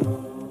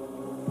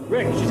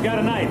 Rick, she's got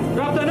a knife.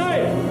 Drop the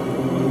knife!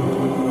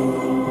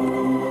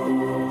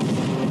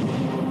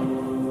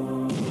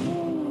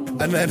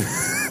 And then,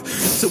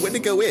 so when they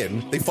go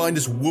in, they find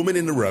this woman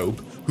in a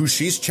robe who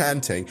she's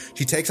chanting.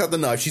 She takes out the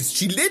knife.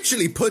 She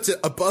literally puts it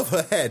above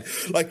her head.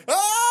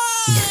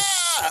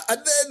 Ah! And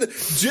then,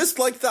 just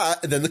like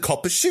that, and then the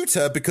coppers shoot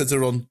her because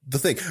they're on the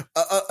thing.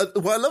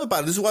 What I love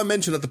about it, this is why I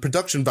mentioned that the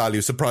production value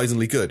is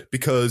surprisingly good.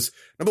 Because,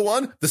 number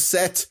one, the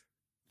set,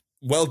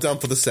 well done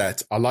for the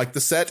set. I like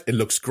the set. It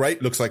looks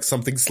great. Looks like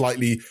something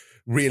slightly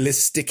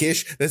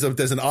realistic-ish. There's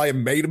an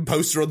Iron Maiden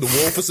poster on the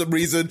wall for some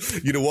reason.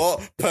 You know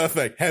what?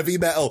 Perfect. Heavy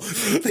metal.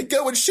 They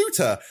go and shoot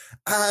her.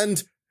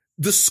 And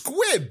the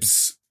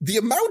squibs, the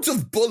amount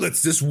of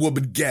bullets this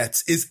woman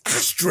gets is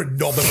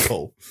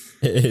astronomical.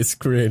 It is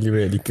really,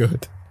 really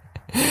good.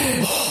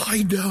 Oh,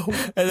 I know.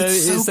 And then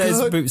it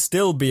says, but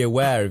still be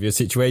aware of your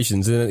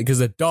situations. Because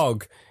a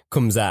dog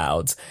comes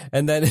out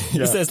and then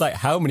it says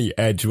how many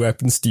edge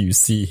weapons do you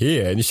see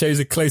here? And it shows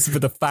a close-up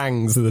of the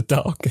fangs of the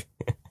dog.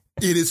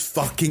 It is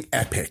fucking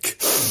epic.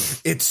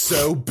 It's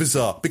so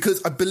bizarre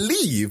because I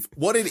believe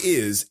what it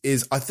is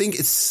I think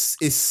it's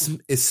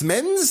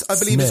Smens, I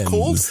believe it's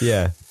called.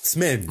 Yeah.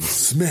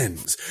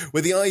 Smens.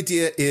 Where the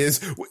idea is,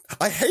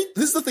 this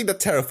is the thing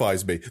that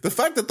terrifies me. The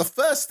fact that the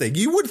first thing,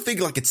 you would think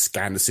like it's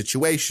scan the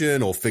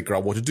situation or figure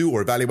out what to do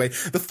or evaluate.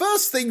 The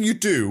first thing you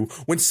do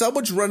when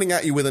someone's running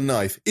at you with a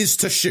knife is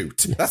to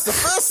shoot. That's the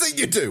first thing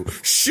you do.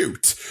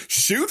 Shoot.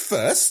 Shoot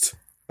first.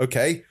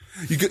 Okay.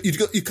 You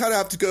kind of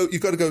have to go,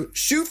 you've got to go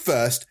shoot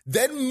first,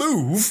 then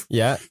move.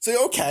 Yeah.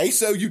 So, okay,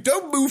 so you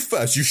don't move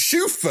first, you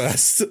shoot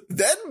first,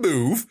 then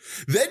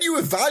move, then you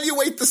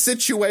evaluate the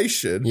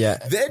situation. Yeah.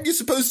 Then you're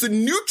supposed to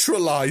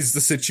neutralize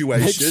the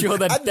situation. Make sure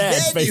they're and dead,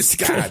 then basically. you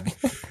scan.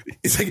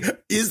 It's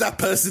like, is that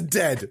person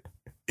dead?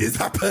 Is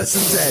that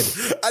person dead?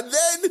 And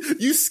then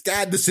you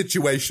scan the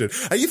situation.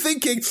 Are you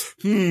thinking,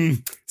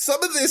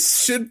 some of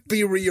this should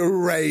be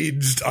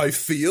rearranged, I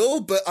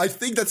feel, but I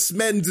think that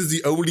Smens is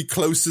the only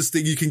closest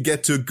thing you can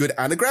get to a good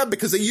anagram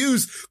because they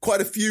use quite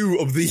a few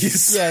of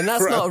these. Yeah, and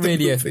that's not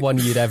really one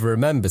you'd ever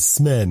remember.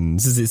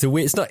 Smens, is it?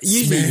 It's not,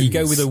 usually Smens. you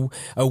go with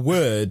a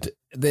word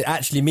that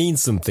actually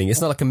means something.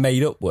 It's not like a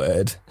made up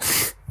word.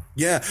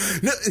 Yeah,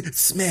 no,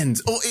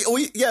 Smens.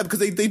 Yeah, because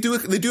they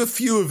do a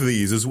few of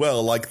these as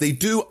well. Like they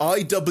do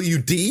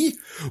IWD,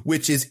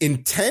 which is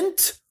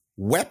intent,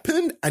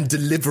 weapon, and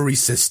delivery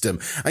system.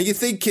 And you're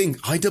thinking,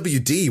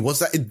 IWD, what's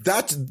that?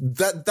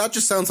 That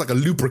just sounds like a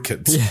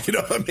lubricant. Yeah. You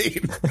know what I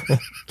mean?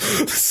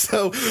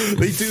 So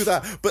they do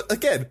that. But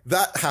again,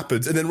 that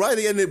happens. And then right at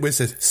the end, it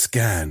says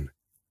scan.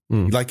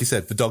 Like you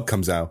said, the dog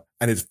comes out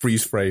and it's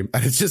freeze frame.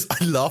 And it's just,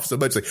 I laugh so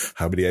much. Like,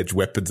 how many edge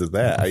weapons are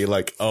there? And you're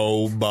like,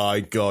 oh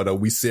my God, are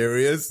we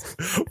serious?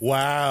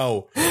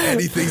 Wow.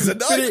 Anything's a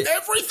knife.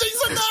 Everything's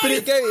a knife. But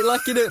it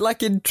goes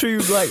like in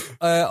true,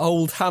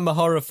 old Hammer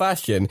horror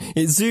fashion.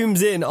 It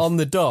zooms in on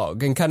the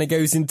dog and kind of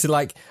goes into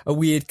like a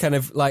weird kind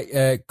of like,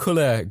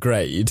 color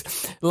grade.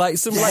 Like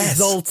some like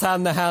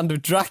Zoltan the Hound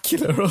of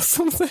Dracula or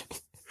something.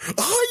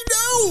 I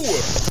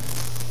know!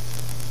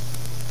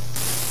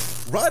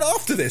 Right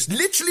after this,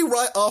 literally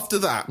right after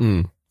that,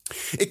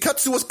 it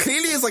cuts to what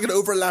clearly is like an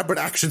over-elaborate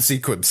action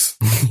sequence.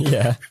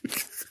 Yeah.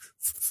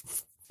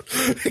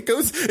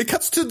 It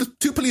cuts to the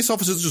two police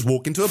officers just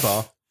walk into a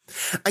bar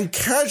and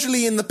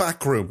casually in the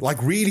back room,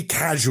 like really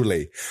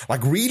casually,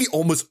 like really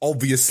almost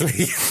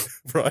obviously,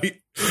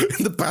 right?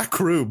 In the back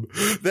room,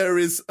 there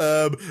is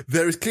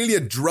clearly a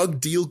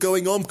drug deal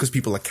going on because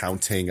people are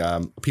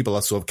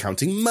sort of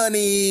counting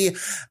money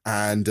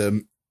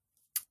and,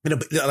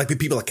 like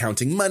people are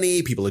counting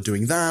money, people are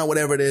doing that,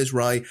 whatever it is,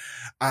 right?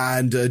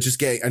 And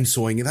and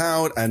sawing it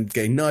out and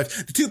getting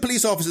knifed. The two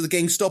police officers are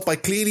getting stopped by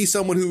clearly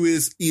someone who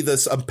is either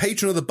a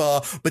patron of the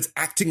bar, but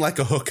acting like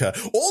a hooker.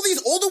 All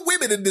the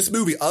women in this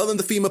movie, other than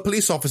the female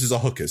police officers, are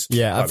hookers.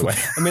 Yeah, by the way.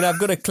 I mean, I've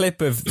got a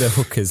clip of the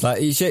hookers.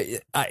 Like,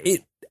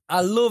 I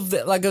love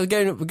that, like I was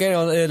going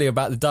on earlier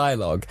about the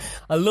dialogue.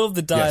 I love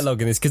the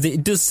dialogue in this because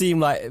it does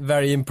seem like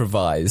very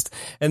improvised.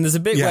 And there's a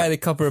bit where the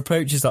copper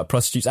approaches like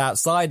prostitutes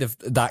outside of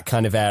that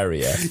kind of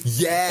area.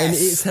 Yes. And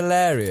it's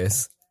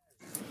hilarious.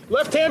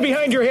 Left hand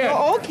behind your head.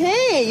 Oh,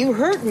 okay, you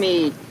hurt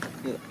me,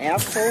 you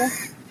asshole.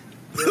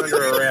 You're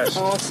under arrest.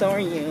 Oh, so are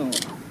you.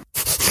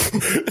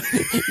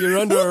 You're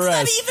under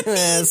arrest. What does that even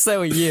mean?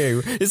 So are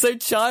you. It's so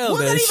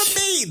childish. What does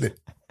that even mean?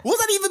 What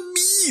does that even mean?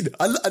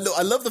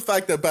 I love the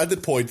fact that at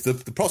that point, the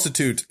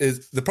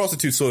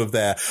prostitute's sort of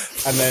there,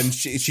 and then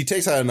she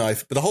takes out a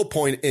knife, but the whole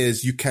point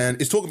is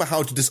it's talking about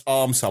how to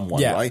disarm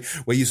someone, right?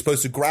 Where you're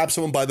supposed to grab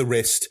someone by the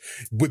wrist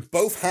with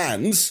both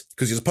hands,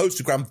 because you're supposed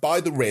to grab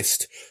by the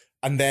wrist,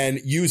 and then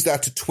use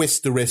that to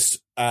twist the wrist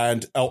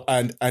and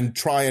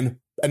try and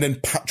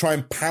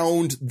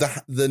pound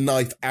the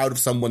knife out of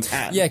someone's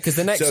hand. Yeah, because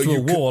they're next to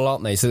a wall,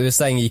 aren't they? So they're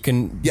saying you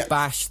can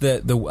bash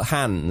the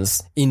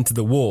hands into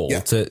the wall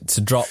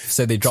to drop,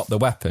 so they drop the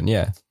weapon,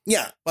 yeah.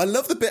 Yeah, I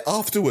love the bit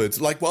afterwards.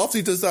 Like, after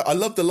he does that, I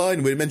love the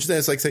line where he mentions there,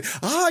 it's like saying,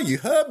 you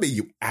heard me,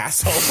 you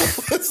asshole.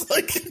 It's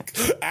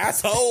like,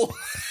 asshole.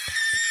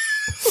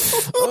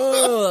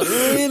 Oh, that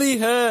really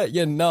hurt,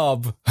 you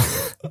knob.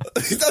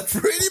 That's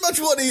pretty much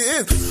what he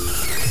is.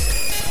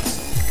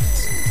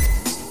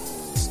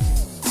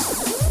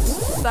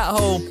 That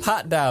whole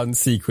pat down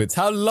sequence,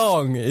 how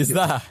long is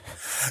that?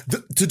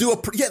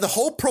 The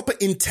whole proper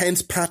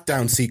intense pat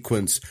down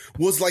sequence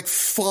was like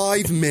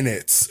 5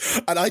 minutes,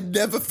 and I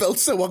never felt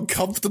so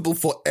uncomfortable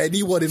for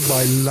anyone in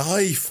my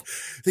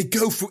life. They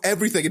go through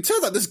everything. It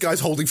turns out this guy's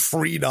holding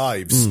 3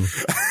 knives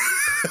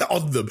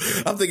on them.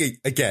 I'm thinking,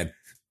 again,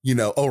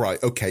 all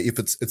right, okay, if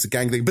it's a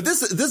gang thing. But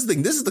this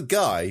is the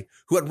guy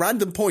who at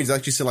random points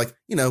actually said, like,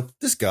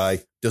 this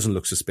guy doesn't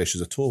look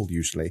suspicious at all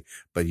usually.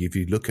 But if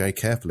you look very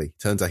carefully,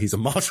 turns out he's a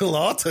martial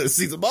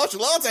artist. He's a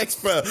martial arts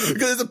expert.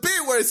 Because there's a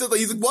bit where it says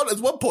that at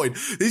one point,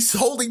 he's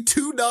holding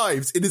 2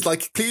 knives in his,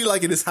 clearly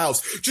like in his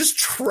house, just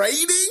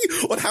training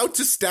on how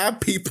to stab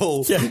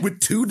people with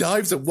 2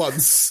 knives at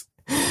once.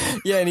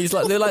 Yeah, and he's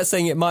like, they're like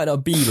saying it might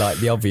not be like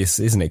the obvious,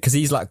 isn't it? Because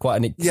he's like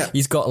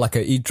he's got like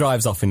he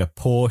drives off in a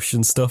Porsche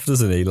and stuff,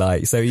 doesn't he?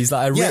 Like, so he's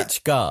like a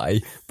rich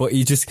guy, but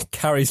he just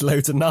carries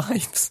loads of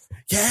knives.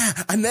 Yeah,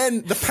 and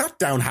then the pat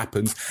down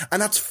happens,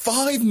 and that's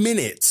 5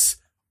 minutes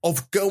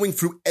of going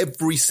through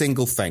every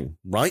single thing,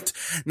 right?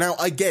 Now,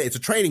 I get it's a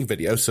training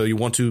video, so you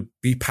want to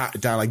be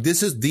patted down. Like,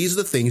 these are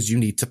the things you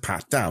need to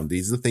pat down.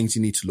 These are the things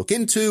you need to look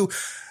into.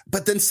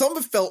 But then some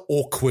of it felt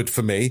awkward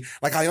for me.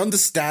 Like, I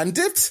understand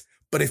it,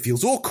 but it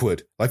feels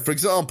awkward. Like, for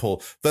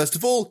example, first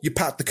of all, you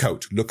pat the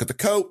coat. Look at the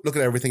coat, look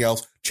at everything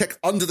else, check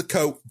under the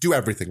coat, do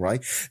everything,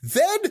 right?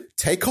 Then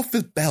take off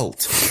the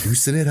belt,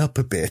 loosen it up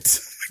a bit,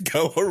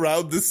 go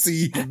around the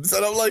seams.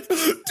 And I'm like,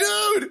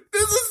 dude,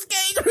 this is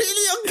getting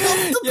really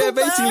uncomfortable. Yeah,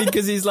 basically,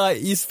 because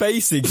he's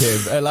facing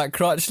him at like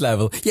crotch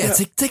level. Yeah,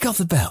 take off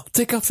the belt,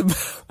 take off the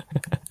belt.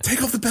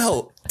 Take off the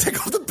belt. Take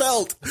off the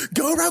belt.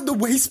 Go around the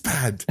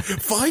waistband.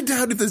 Find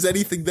out if there's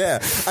anything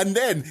there. And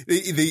then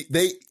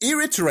they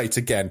reiterate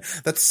again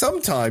that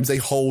sometimes they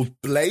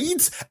hold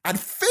blades and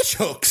fish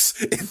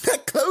hooks in their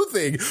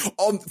clothing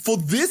for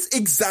this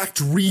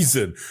exact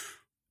reason.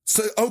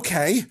 So,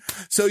 okay.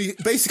 So you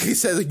basically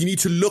says that you need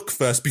to look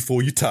first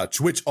before you touch,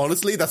 which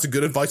honestly, that's a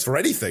good advice for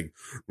anything.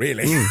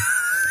 Really.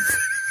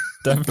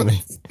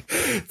 Definitely.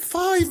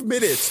 5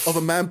 minutes of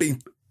a man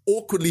being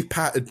awkwardly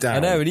patted down. I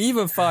know, and he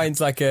even finds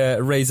like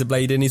a razor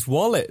blade in his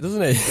wallet,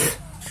 doesn't he?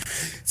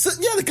 So,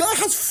 yeah, the guy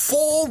has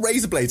 4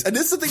 razor blades. And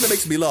this is the thing that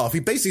makes me laugh. He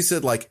basically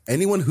said, like,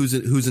 anyone who's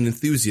an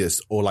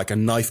enthusiast or like a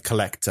knife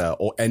collector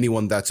or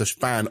anyone that's a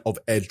fan of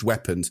edged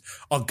weapons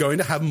are going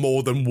to have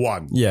more than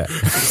one. Yeah.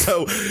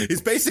 So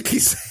he's basically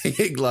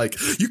saying, like,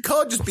 you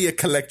can't just be a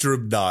collector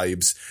of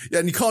knives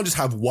and you can't just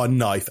have one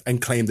knife and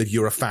claim that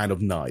you're a fan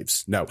of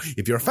knives. No,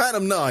 if you're a fan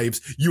of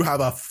knives, you have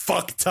a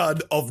fuck ton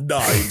of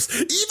knives,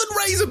 even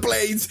razor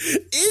blades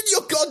in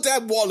your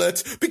goddamn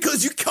wallet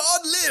because you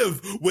can't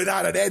live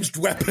without an edged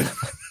weapon.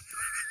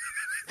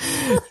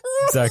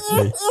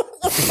 Exactly.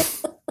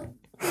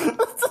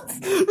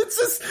 It's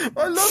just,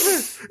 I love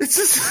it. It's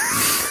just,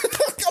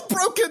 I'm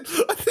broken.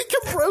 I think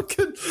I'm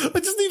broken. I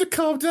just need to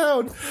calm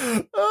down.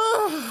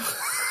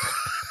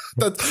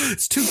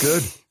 It's too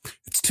good.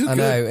 It's too good. I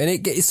know,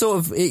 and it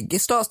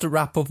starts to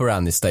wrap up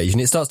around this stage, and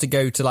it starts to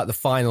go to like the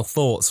final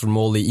thoughts from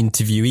all the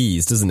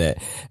interviewees, doesn't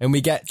it? And we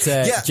get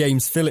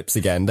James Phillips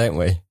again, don't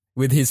we?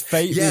 With his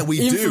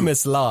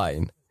infamous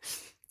line.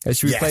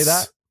 Should we play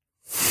that?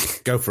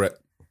 Go for it.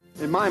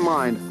 In my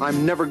mind,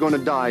 I'm never going to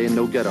die in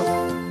no ghetto.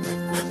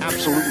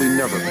 Absolutely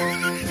never.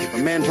 If a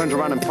man turns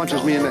around and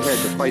punches me in the head,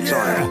 the fight's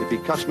on. If he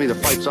cuts me, the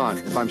fight's on.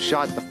 If I'm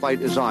shot, the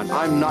fight is on.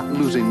 I'm not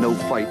losing no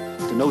fight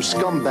to no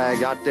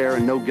scumbag out there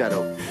in no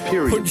ghetto.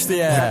 Period. Punch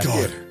the air.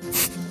 Oh,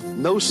 God.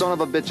 No son of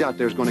a bitch out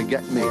there is going to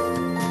get me.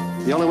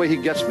 The only way he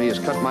gets me is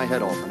cut my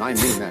head off, and I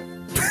mean that.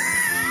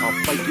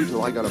 I'll fight you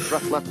till I got a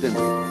breath left in me.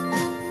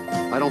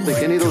 I don't think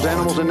any of those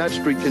animals in that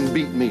street can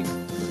beat me.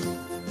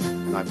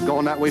 And I've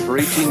gone that way for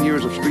 18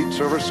 years of street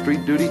service,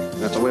 street duty,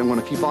 and that's the way I'm going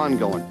to keep on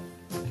going.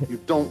 You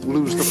don't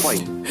lose the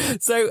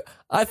fight. So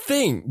I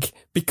think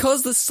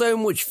because there's so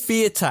much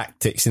fear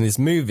tactics in this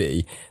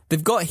movie,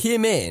 they've got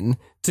him in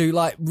to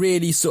like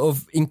really sort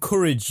of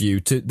encourage you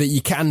that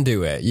you can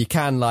do it. You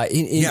can and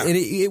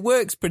it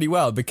works pretty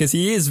well because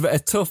he is a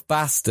tough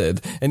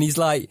bastard and he's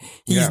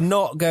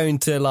not going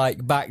to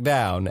like back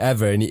down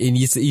ever. And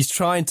he's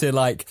trying to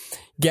like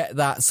get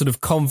that sort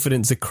of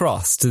confidence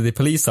across to the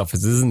police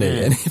officers, isn't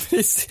he? And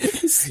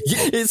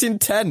it's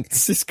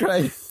intense. It's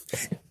great.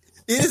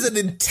 It is an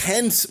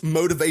intense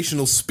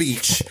motivational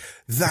speech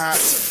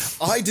that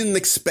I didn't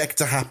expect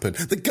to happen.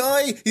 The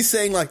guy is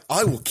saying like,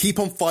 I will keep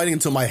on fighting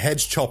until my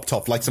head's chopped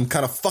off like some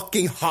kind of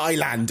fucking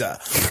Highlander.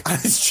 And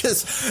it's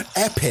just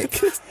epic.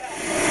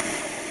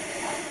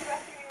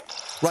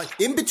 Right,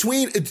 in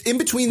between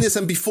this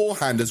and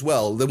beforehand as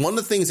well, one of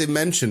the things they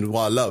mentioned,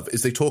 what I love,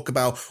 is they talk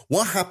about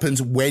what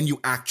happens when you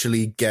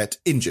actually get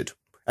injured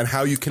and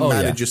how you can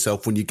manage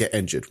yourself when you get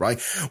injured,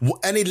 right?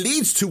 And it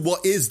leads to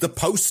what is the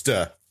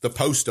poster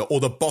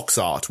or the box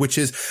art, which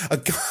is a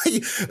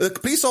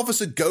police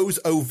officer goes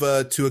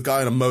over to a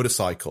guy on a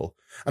motorcycle.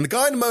 And the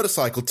guy on the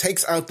motorcycle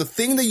takes out the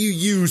thing that you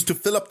use to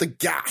fill up the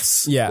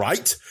gas,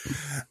 right?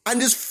 And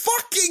just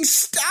fucking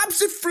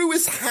stabs it through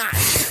his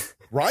hand.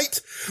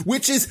 Right?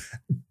 Which is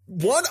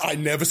one, I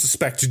never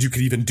suspected you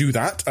could even do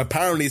that.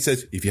 Apparently it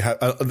says, if you have,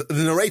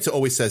 the narrator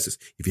always says this,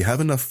 if you have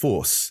enough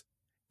force,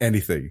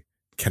 anything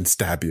can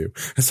stab you.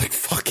 It's like,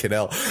 fucking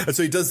hell. And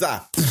so he does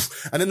that.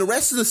 And then the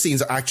rest of the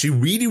scenes are actually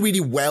really, really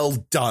well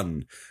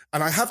done.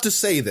 And I have to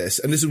say this,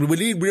 and this is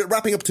we're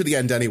wrapping up to the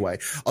end anyway.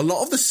 A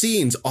lot of the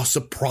scenes are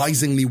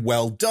surprisingly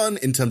well done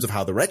in terms of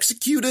how they're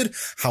executed,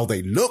 how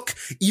they look,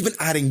 even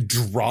adding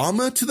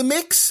drama to the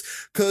mix.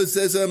 Cause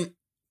there's,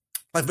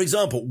 like, for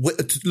example,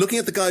 looking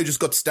at the guy who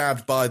just got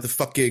stabbed by the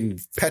fucking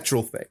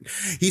petrol thing,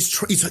 he's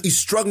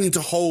struggling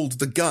to hold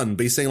the gun,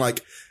 but he's saying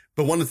like,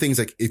 but one of the things,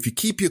 like, if you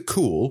keep your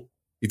cool,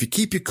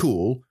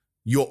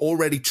 you're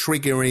already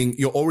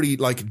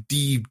like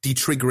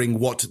de-triggering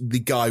what the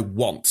guy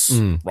wants,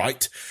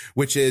 right?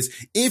 Which is,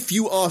 if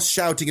you are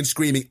shouting and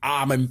screaming,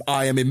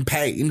 I am in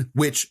pain,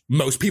 which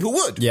most people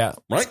would,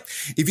 right?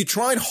 If you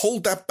try and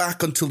hold that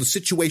back until the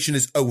situation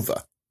is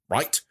over,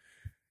 right?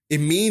 It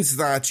means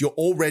that you're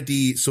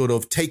already sort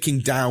of taking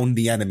down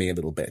the enemy a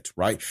little bit,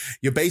 right?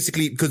 You're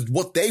basically, because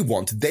what they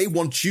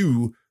want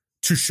you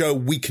to show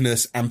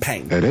weakness and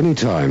pain. At any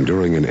time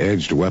during an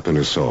edged weapon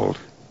assault,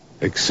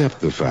 accept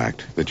the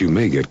fact that you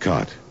may get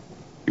cut.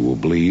 You will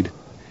bleed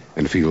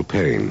and feel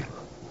pain.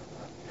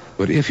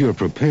 But if you're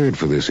prepared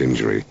for this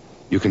injury,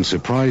 you can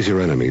surprise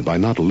your enemy by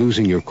not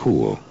losing your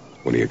cool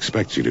when he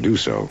expects you to do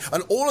so.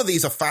 And all of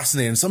these are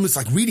fascinating. Some of it's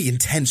like really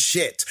intense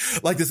shit.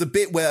 Like there's a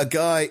bit where a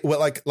guy,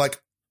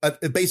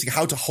 basically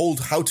how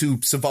to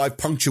survive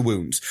puncture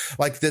wounds.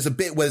 Like there's a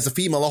bit where there's a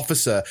female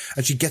officer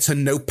and she gets her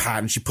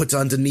notepad and she puts it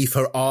underneath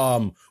her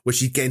arm where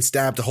she's getting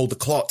stabbed to hold the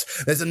clot.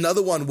 There's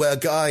another one where a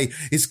guy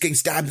is getting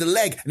stabbed in the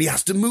leg and he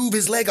has to move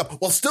his leg up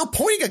while still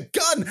pointing a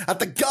gun at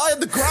the guy on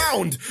the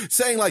ground,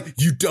 saying like,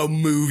 you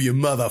don't move, you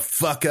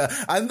motherfucker.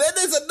 And then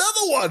there's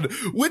another one,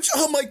 which,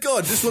 oh my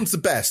God, this one's the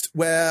best,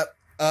 where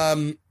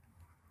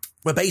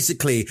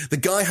basically the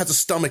guy has a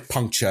stomach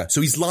puncture.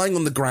 So he's lying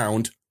on the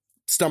ground,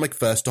 stomach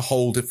first, to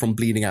hold it from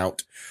bleeding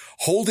out,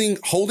 holding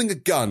a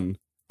gun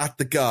at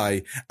the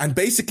guy, and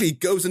basically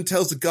goes and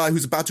tells the guy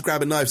who's about to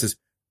grab a knife, says,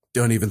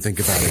 don't even think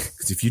about it,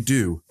 because if you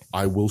do,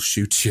 I will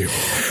shoot you.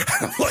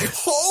 And I'm like,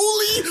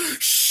 holy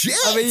shit!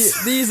 I mean,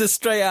 these are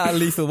straight out of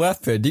Lethal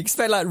Weapon. You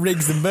expect like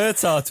Riggs and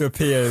Murtaugh to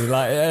appear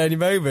like at any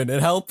moment and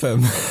help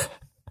him.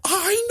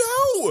 I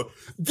know!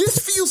 This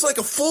feels like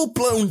a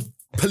full-blown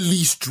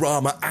police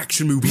drama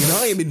action movie, and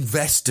I am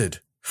invested.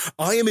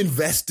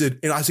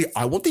 And I say,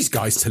 I want these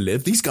guys to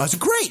live. These guys are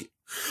great.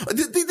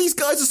 These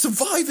guys are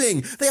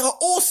surviving. They are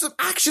awesome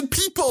action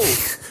people.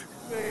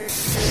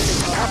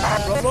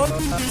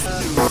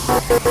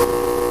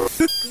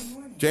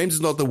 James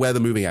is not where the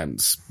movie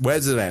ends. Where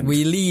does it end?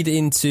 We lead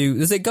into,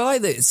 there's a guy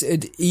that's,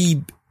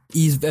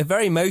 he's a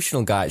very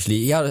emotional guy,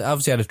 actually. He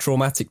obviously had a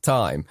traumatic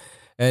time.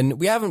 And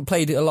we haven't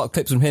played a lot of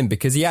clips from him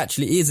because he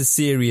actually is a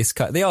serious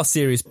they are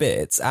serious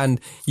bits,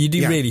 and you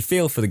do really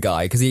feel for the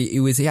guy because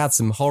he had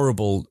some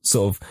horrible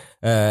sort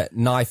of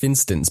knife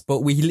instance. But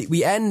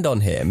we end on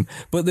him.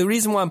 But the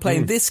reason why I'm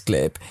playing this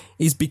clip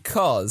is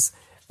because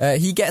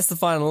he gets the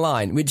final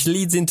line, which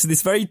leads into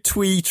this very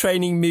twee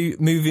training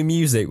movie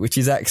music, which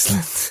is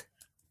excellent.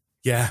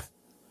 Yeah,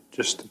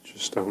 just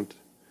don't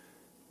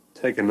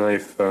take a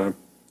knife for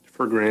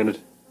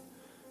granted.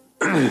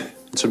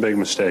 It's a big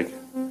mistake.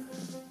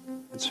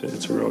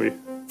 It's a really,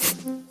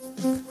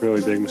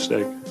 really big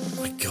mistake. Oh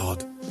my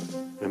God.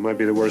 It might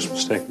be the worst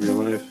mistake of your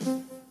life.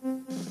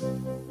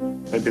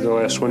 Might be the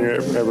last one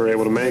you're ever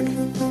able to make.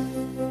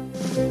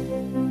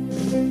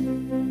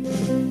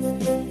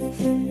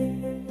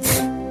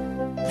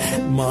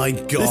 My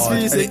God,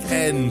 it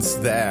ends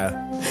there.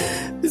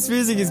 This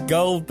music is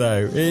gold,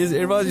 though. It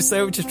reminds me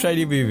so much of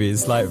training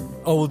movies, like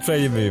old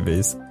training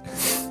movies.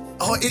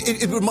 Oh,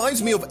 it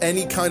reminds me of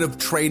any kind of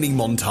training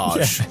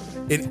montage.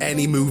 In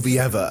any movie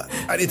ever.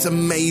 And it's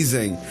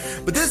amazing.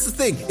 But there's the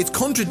thing. It's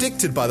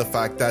contradicted by the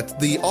fact that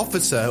the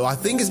officer, who I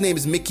think his name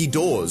is Mickey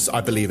Dawes,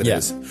 I believe it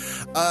is,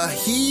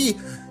 he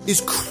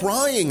is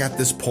crying at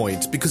this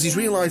point because he's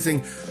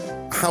realizing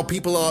how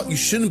people are,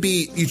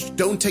 you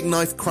don't take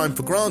knife crime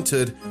for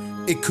granted.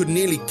 It could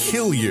nearly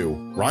kill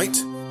you, right?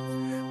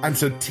 And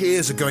so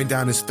tears are going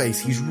down his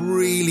face. He's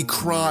really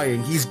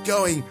crying. He's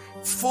going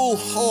full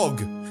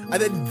hog.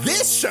 And then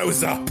this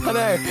shows up. I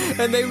know.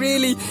 And they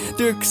really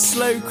do a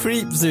slow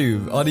creep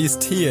zoom on his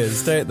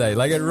tears, don't they?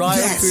 Like right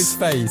onto his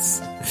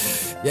face.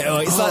 Yeah,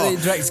 well, it's like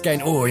the director's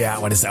going, oh yeah, I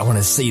want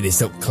to see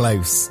this up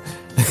close.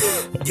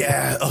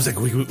 Yeah, I was like,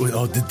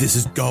 this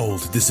is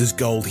gold. This is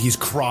gold. He's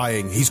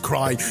crying.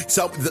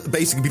 So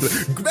basically people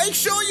make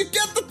sure you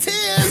get the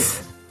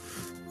tears.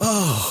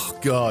 Oh,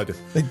 God.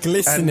 They're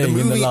glistening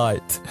in the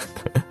light.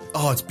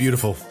 Oh, it's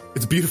beautiful.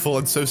 It's beautiful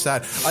and so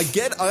sad.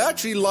 I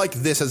actually like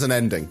this as an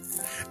ending.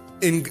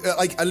 In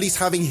like at least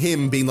having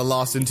him being the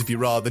last interview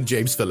rather than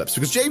James Phillips,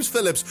 because James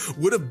Phillips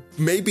would have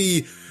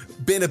maybe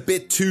been a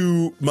bit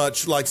too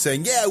much like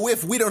saying, yeah,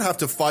 we don't have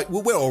to fight,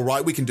 we're all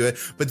right, we can do it,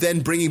 but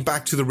then bringing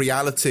back to the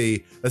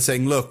reality and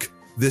saying, look,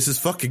 this is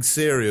fucking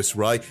serious,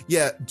 right?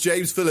 Yeah,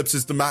 James Phillips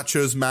is the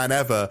machoest man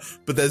ever,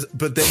 but then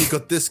you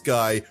got this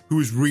guy who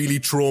is really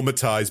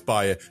traumatized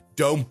by it.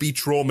 Don't be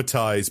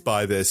traumatized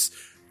by this.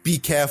 Be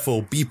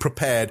careful, be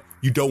prepared.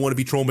 You don't want to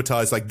be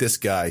traumatized like this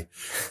guy.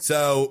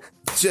 So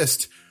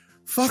just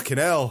fucking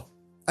hell.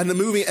 And the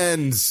movie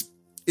ends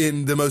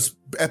in the most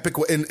epic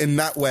way, in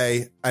that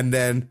way, and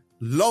then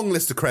long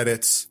list of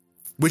credits,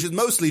 which is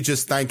mostly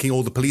just thanking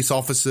all the police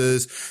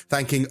officers,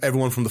 thanking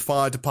everyone from the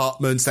fire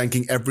departments,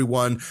 thanking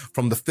everyone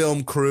from the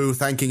film crew,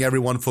 thanking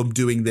everyone for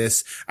doing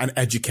this and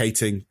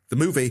educating the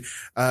movie,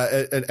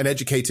 and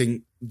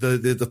educating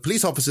the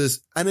police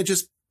officers, and it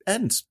just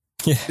ends.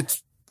 Yeah.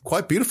 It's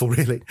quite beautiful,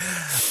 really.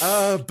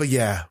 But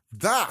yeah,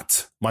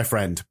 that, my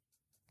friend,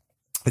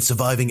 It's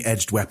Surviving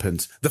Edged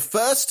Weapons, the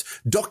first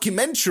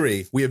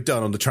documentary we have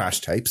done on the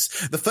Trash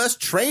Tapes, the first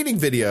training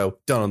video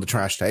done on the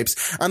Trash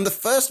Tapes, and the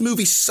first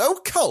movie so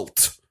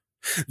cult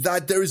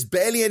that there is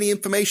barely any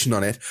information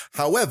on it.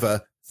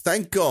 However,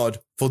 thank God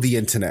for the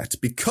internet,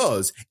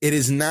 because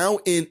it's now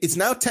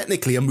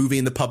technically a movie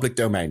in the public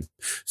domain.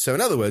 So in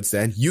other words,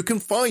 then, you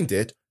can find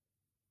it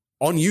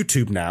on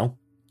YouTube now,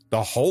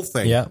 the whole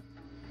thing. Yeah.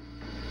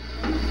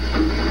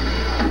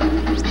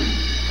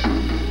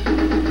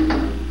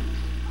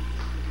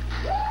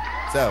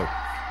 So,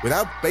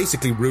 without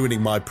basically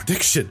ruining my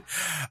prediction,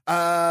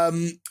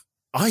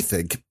 I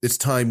think it's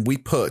time we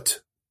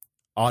put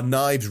our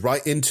knives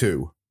right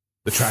into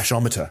the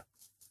Trashometer.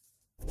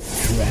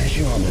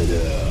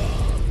 Trashometer.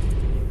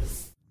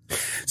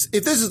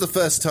 If this is the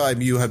first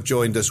time you have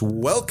joined us,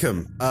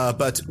 welcome.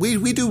 But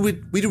we do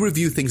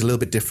review things a little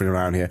bit different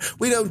around here.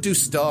 We don't do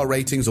star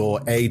ratings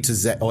or A to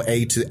Z or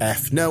A to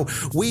F. No,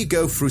 we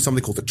go through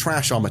something called the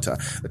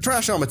Trashometer. The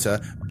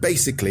Trashometer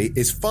basically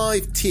is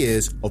 5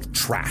 tiers of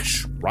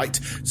trash, right?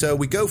 So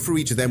we go through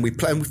each of them, we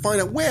play, and we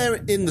find out where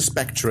in the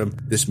spectrum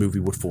this movie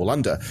would fall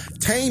under.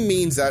 Tame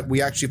means that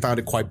we actually found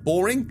it quite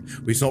boring.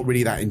 It's not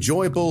really that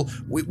enjoyable.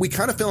 We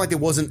kind of feel like there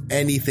wasn't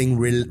anything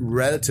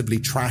relatively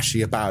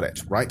trashy about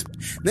it, right?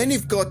 Then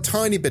you've got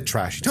tiny bit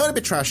trashy. Tiny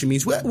bit trashy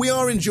means we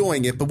are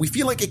enjoying it, but we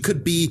feel like it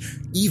could be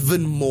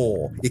even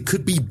more. It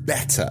could be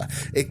better.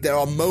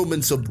 There's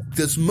moments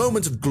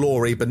of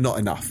glory, but not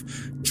enough.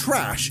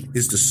 Trash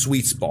is the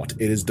sweet spot.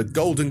 It is the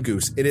golden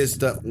goose. It is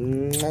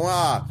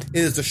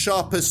the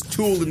sharpest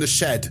tool in the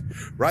shed,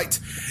 right?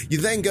 You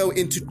then go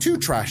into too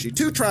trashy.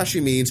 Too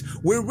trashy means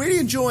we're really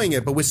enjoying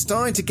it, but we're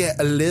starting to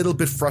get a little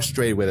bit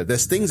frustrated with it.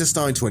 There's things that are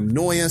starting to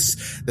annoy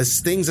us.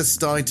 There's things that are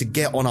starting to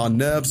get on our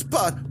nerves,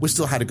 but we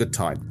still had a good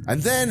time.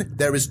 And then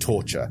there is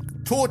torture.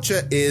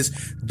 Torture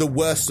is the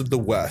worst of the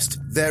worst.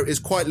 There is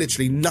quite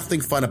literally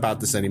nothing fun about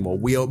this anymore.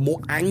 We are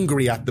more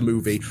angry at the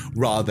movie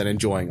rather than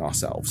enjoying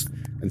ourselves.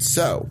 And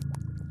so,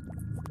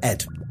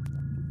 Ed,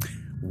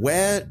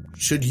 where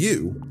do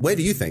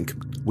you think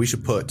we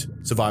should put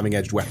Surviving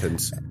Edged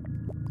Weapons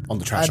on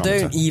the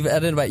Trashometer? I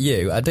don't know about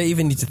you. I don't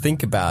even need to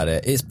think about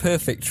it. It's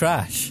perfect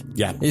trash.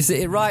 Yeah. It's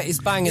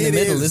bang in the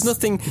middle.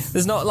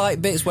 There's not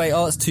like bits where,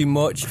 it's too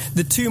much.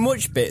 The too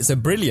much bits are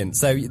brilliant.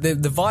 So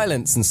the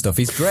violence and stuff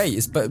is great.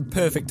 It's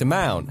perfect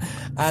amount.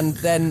 And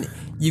then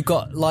you've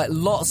got like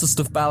lots of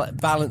stuff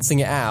balancing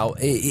it out.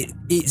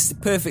 It's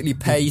perfectly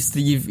paced.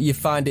 You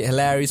find it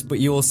hilarious, but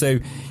you're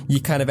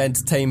kind of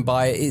entertained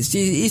by it.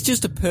 It's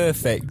just a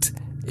perfect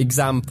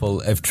example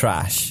of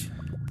trash.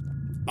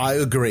 I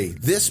agree.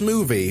 This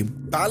movie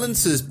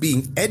balances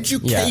being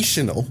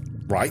educational,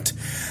 right,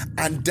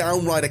 and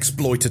downright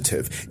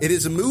exploitative. It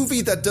is a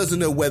movie that doesn't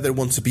know whether it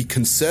wants to be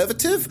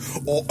conservative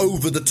or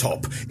over the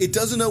top. It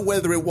doesn't know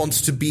whether it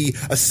wants to be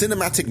a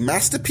cinematic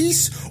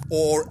masterpiece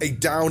or a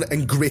down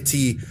and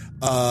gritty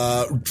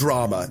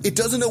drama. It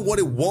doesn't know what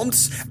it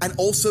wants, and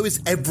also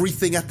is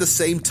everything at the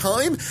same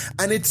time.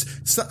 And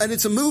it's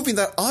a movie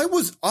that I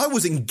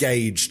was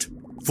engaged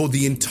for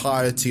the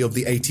entirety of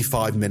the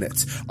 85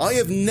 minutes. I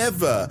have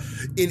never,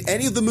 in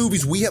any of the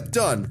movies we have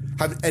done,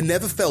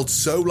 never felt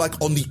so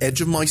like on the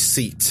edge of my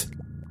seat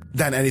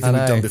than anything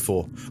we've done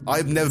before.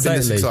 I've never been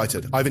this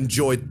excited. I've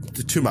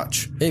enjoyed too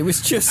much. It was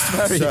just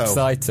very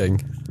exciting.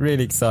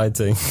 Really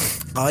exciting.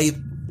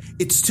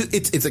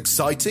 It's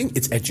exciting,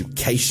 it's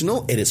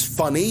educational, it is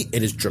funny,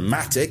 it is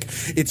dramatic,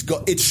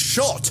 it's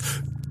shot.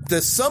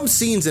 There's some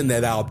scenes in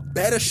there that are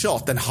better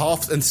shot than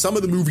some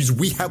of the movies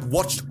we have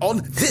watched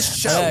on this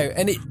show. I know,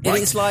 and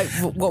it's like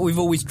what we've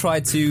always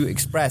tried to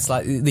express,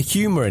 like the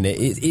humour in it.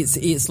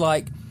 It's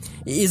like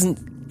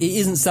it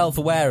isn't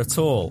self-aware at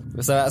all.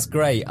 So that's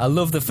great. I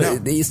love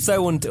it's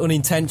so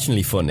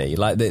unintentionally funny,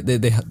 like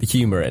the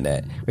humour in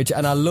it.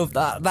 And I love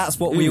that. That's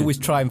what we always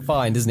try and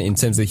find, isn't it, in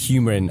terms of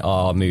humour in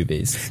our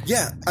movies?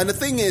 Yeah, and the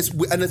thing is,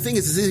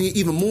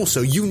 even more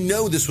so.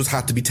 This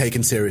had to be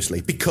taken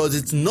seriously because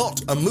it's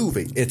not a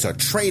movie; it's a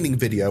training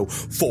video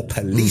for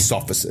police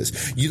officers.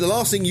 The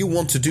last thing you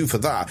want to do for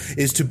that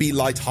is to be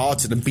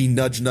lighthearted and be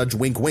nudge, nudge,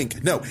 wink,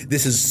 wink. No,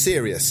 this is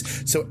serious.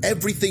 So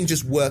everything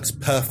just works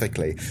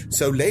perfectly.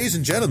 So, ladies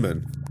and gentlemen,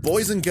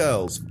 boys and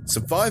girls,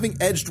 Surviving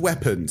Edged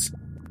Weapons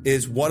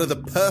is one of the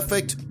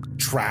perfect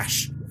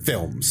trash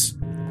films.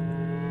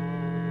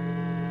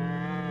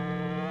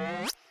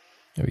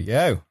 There we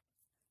go.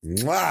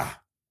 Mwah!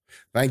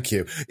 Thank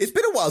you. It's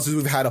been a while since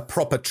we've had a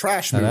proper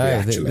trash movie,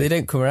 actually. They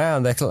don't come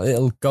around. They're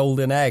little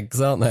golden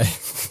eggs, aren't they?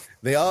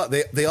 They are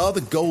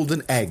the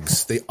golden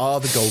eggs. They are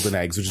the golden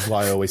eggs, which is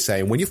why I always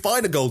say, when you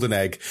find a golden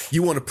egg,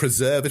 you want to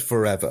preserve it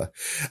forever.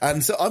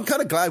 And so I'm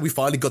kind of glad we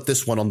finally got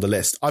this one on the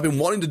list. I've been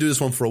wanting to do this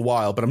one for a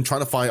while, but I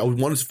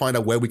wanted to find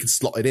out where we could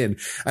slot it in.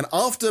 And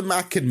after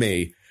Mac and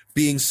Me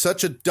being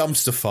such a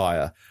dumpster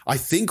fire, I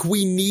think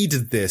we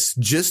needed this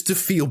just to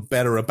feel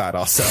better about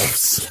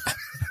ourselves.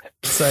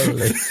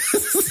 totally.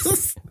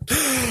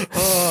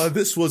 Oh,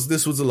 this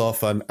was a lot of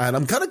fun, and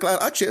I'm kind of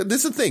glad. Actually,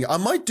 this is the thing. I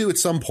might do at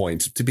some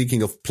point.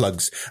 Speaking of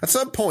plugs, at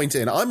some point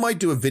I might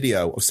do a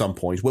video of some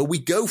point where we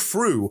go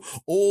through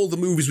all the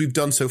movies we've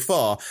done so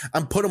far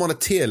and put them on a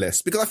tier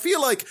list, because I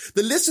feel like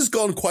the list has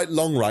gone quite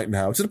long right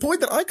now, to the point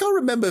that I can't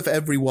remember if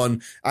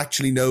everyone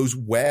actually knows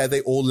where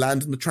they all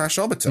land in the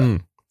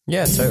Trashometer.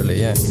 Yeah, totally.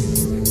 Yeah.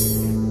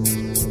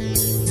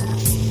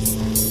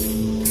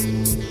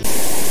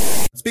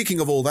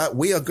 Speaking of all that,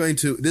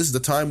 this is the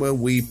time where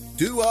we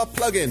do our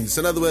plugins.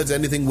 In other words,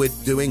 anything we're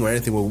doing or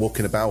anything we're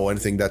walking about or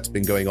anything that's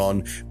been going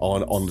on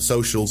the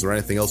socials or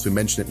anything else, we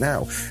mention it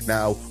now.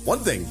 Now, one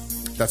thing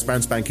that's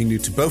brand spanking new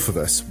to both of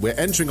us, we're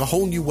entering a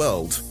whole new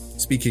world.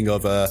 Speaking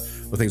of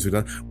things we've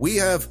done, we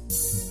have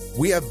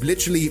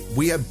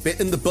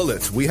bitten the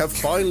bullet. We have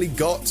finally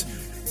got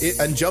it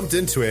and jumped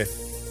into it.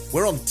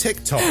 We're on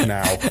TikTok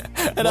now.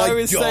 And I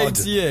was saying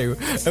to you,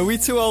 are we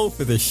too old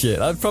for this shit?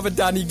 I'd probably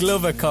Danny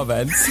Glover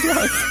comments.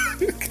 But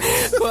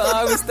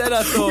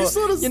I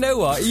thought, you know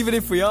what? Even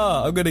if we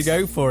are, I'm going to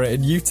go for it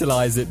and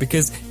utilise it,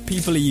 because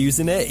people are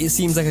using it. It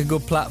seems like a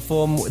good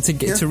platform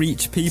to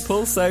reach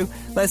people. So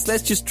let's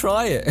just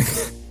try it.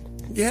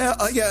 Yeah.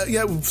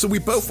 So we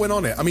both went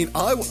on it. I mean,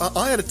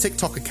 I had a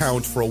TikTok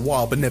account for a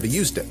while, but never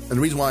used it. And the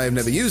reason why I've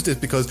never used it is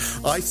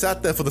because I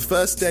sat there for the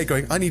first day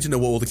going, I need to know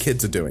what all the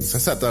kids are doing. So I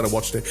sat down and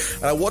watched it.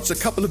 And I watched a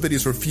couple of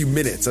videos for a few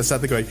minutes. I sat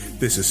there going,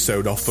 this is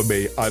so not for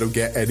me. I don't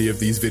get any of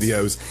these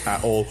videos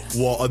at all.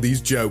 What are these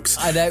jokes?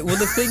 I know. Well,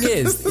 the thing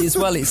is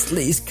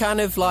it's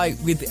kind of like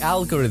with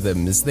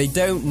algorithms. They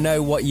don't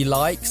know what you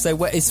like.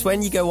 So it's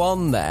when you go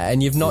on there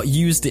and you've not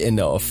used it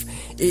enough,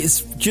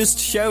 it's just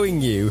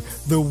showing you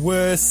the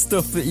worst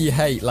stuff that you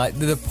hate, like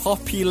the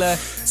popular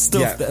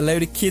stuff that a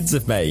load of kids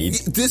have made.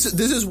 This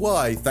is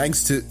why,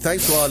 thanks to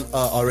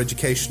our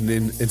education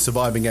in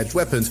surviving edged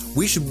weapons,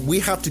 we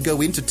have to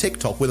go into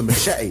TikTok with a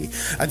machete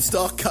and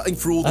start cutting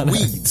through all the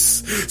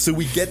weeds so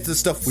we get the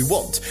stuff we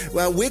want.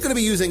 Well, we're going to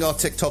be using our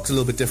TikToks a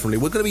little bit differently.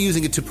 We're going to be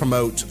using it to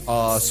promote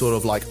our sort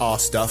of like our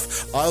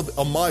stuff.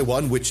 On my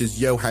one, which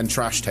is Johan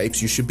Trash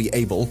Tapes, you should be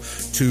able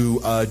to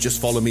just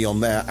follow me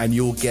on there, and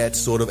you'll get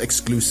sort of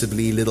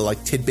exclusively little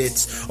like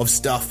tidbits of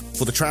stuff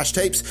for the trash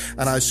tapes.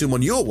 And I assume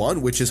on your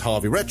one, which is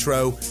Harvey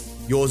Retro,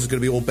 yours is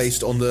going to be all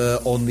based on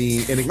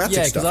the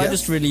enigmatic stuff. Because I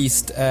just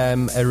released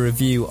a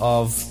review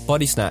of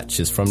Body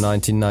Snatchers from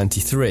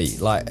 1993.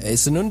 Like,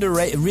 it's an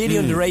really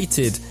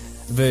underrated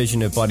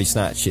version of Body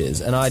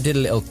Snatchers, and I did a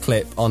little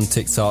clip on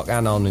TikTok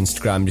and on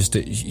Instagram just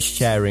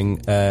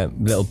sharing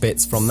little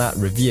bits from that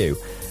review.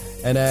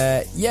 And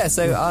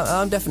so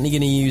I'm definitely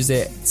going to use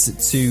it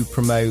to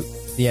promote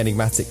the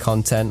enigmatic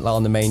content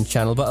on the main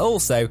channel, but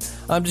also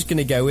I'm just going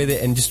to go with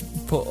it and just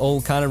put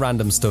all kind of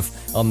random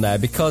stuff on there,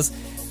 because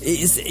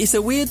it's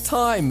a weird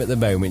time at the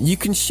moment. You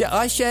can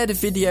I shared a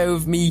video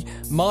of me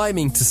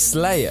miming to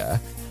Slayer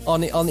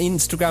on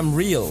Instagram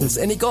Reels,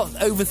 and it got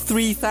over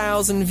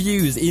 3,000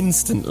 views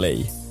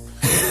instantly.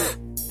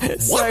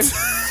 What?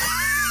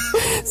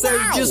 So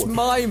wow. Just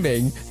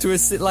miming to a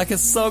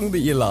song that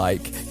you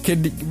like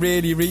can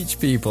really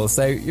reach people.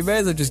 So you may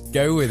as well just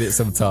go with it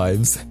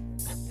sometimes.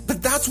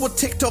 But that's what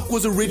TikTok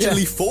was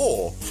originally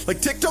for. Like,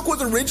 TikTok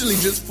was originally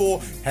just for,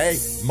 hey,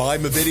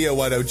 mime a video,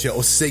 why don't you?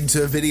 Or sing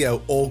to a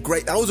video. Or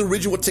great. That was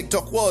originally what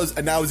TikTok was,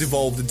 and now it's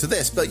evolved into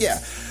this. But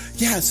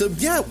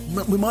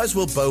we might as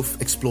well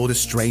both explore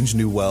this strange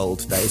new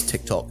world that is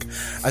TikTok.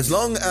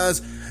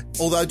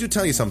 Although I do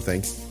tell you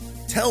something,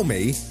 tell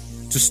me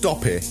to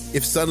stop it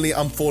if suddenly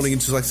I'm falling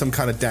into like some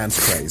kind of dance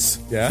craze.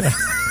 Yeah?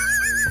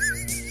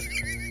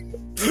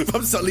 If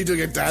I'm suddenly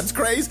doing a dance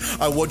craze,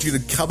 I want you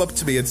to come up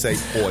to me and say,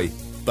 "Oi,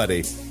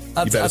 buddy,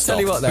 I'll tell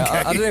you what though, okay?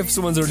 I don't know if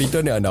someone's already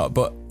done it or not,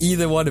 but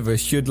either one of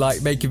us should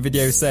like make a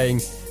video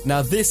saying,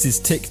 now this is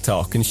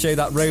TikTok, and show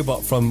that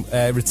robot from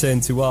Return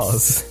to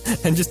Oz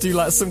and just do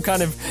like some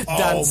kind of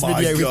dance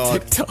video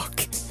with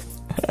TikTok.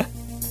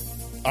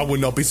 I would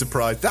not be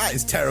surprised. That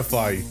is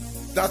terrifying.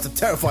 That's a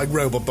terrifying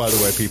robot, by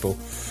the way, people.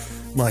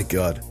 My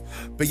God.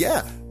 But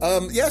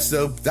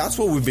so that's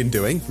what we've been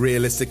doing,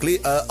 realistically.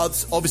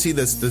 Obviously,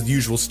 there's the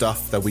usual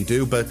stuff that we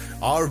do, but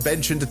our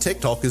venture into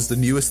TikTok is the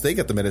newest thing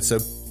at the minute. So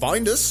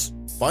find us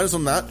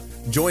on that,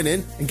 join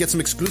in, and get some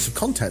exclusive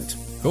content.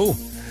 Cool.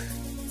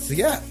 So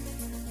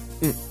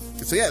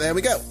there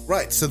we go.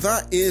 Right, so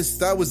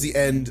that was the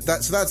end.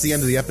 That's the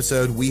end of the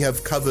episode. We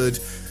have covered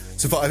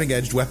surviving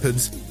edged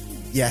weapons.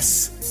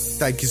 Yes,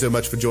 thank you so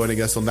much for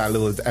joining us on that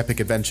little epic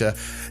adventure.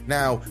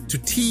 Now, to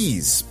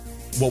tease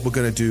what we're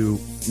going to do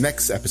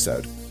next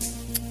episode,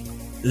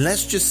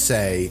 let's just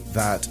say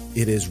that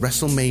it is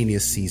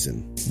WrestleMania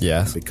season.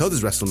 Yeah. Because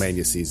it's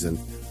WrestleMania season,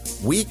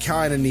 we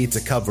kind of need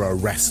to cover a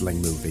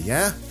wrestling movie,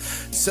 yeah?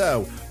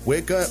 So,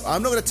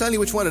 I'm not going to tell you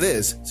which one it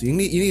is, so you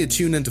need to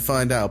tune in to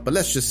find out, but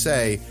let's just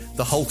say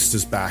the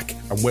Hulkster's back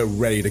and we're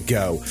ready to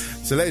go.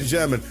 So, ladies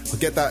and gentlemen,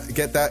 get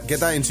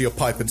that into your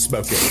pipe and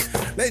smoke it.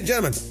 Ladies and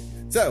gentlemen,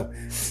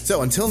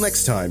 so until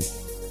next time,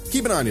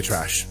 keep an eye on your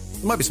trash.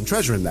 There might be some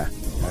treasure in there.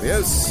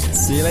 Adios.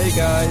 See you later,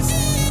 guys.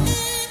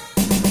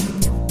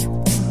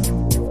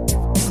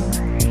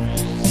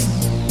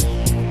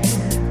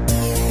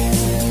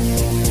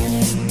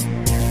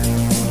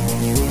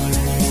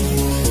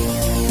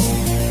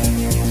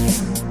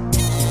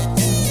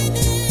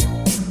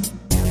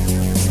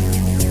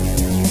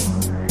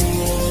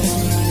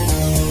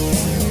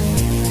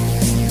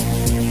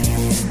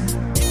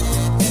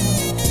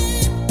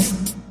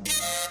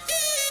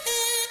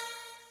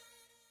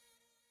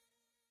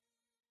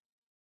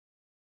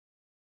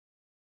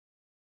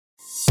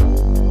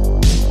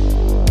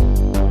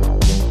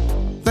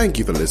 thank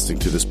you for listening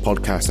to this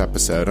podcast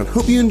episode and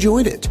hope you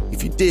enjoyed it.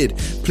 If you did,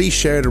 please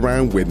share it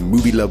around with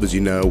movie lovers you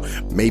know,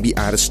 maybe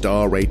add a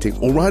star rating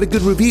or write a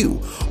good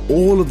review.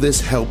 All of this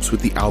helps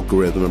with the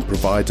algorithm and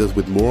provides us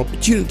with more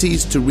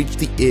opportunities to reach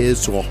the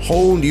ears to a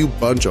whole new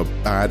bunch of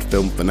bad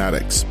film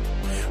fanatics.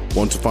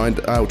 Want to find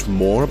out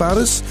more about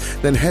us?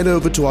 Then head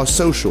over to our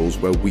socials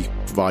where we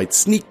provide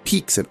sneak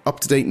peeks and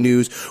up-to-date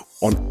news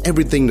on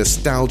everything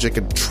nostalgic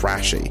and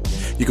trashy.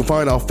 You can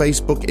find our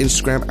Facebook,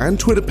 Instagram, and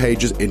Twitter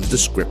pages in the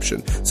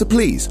description, so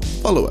please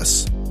follow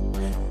us.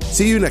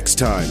 See you next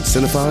time,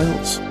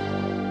 cinephiles.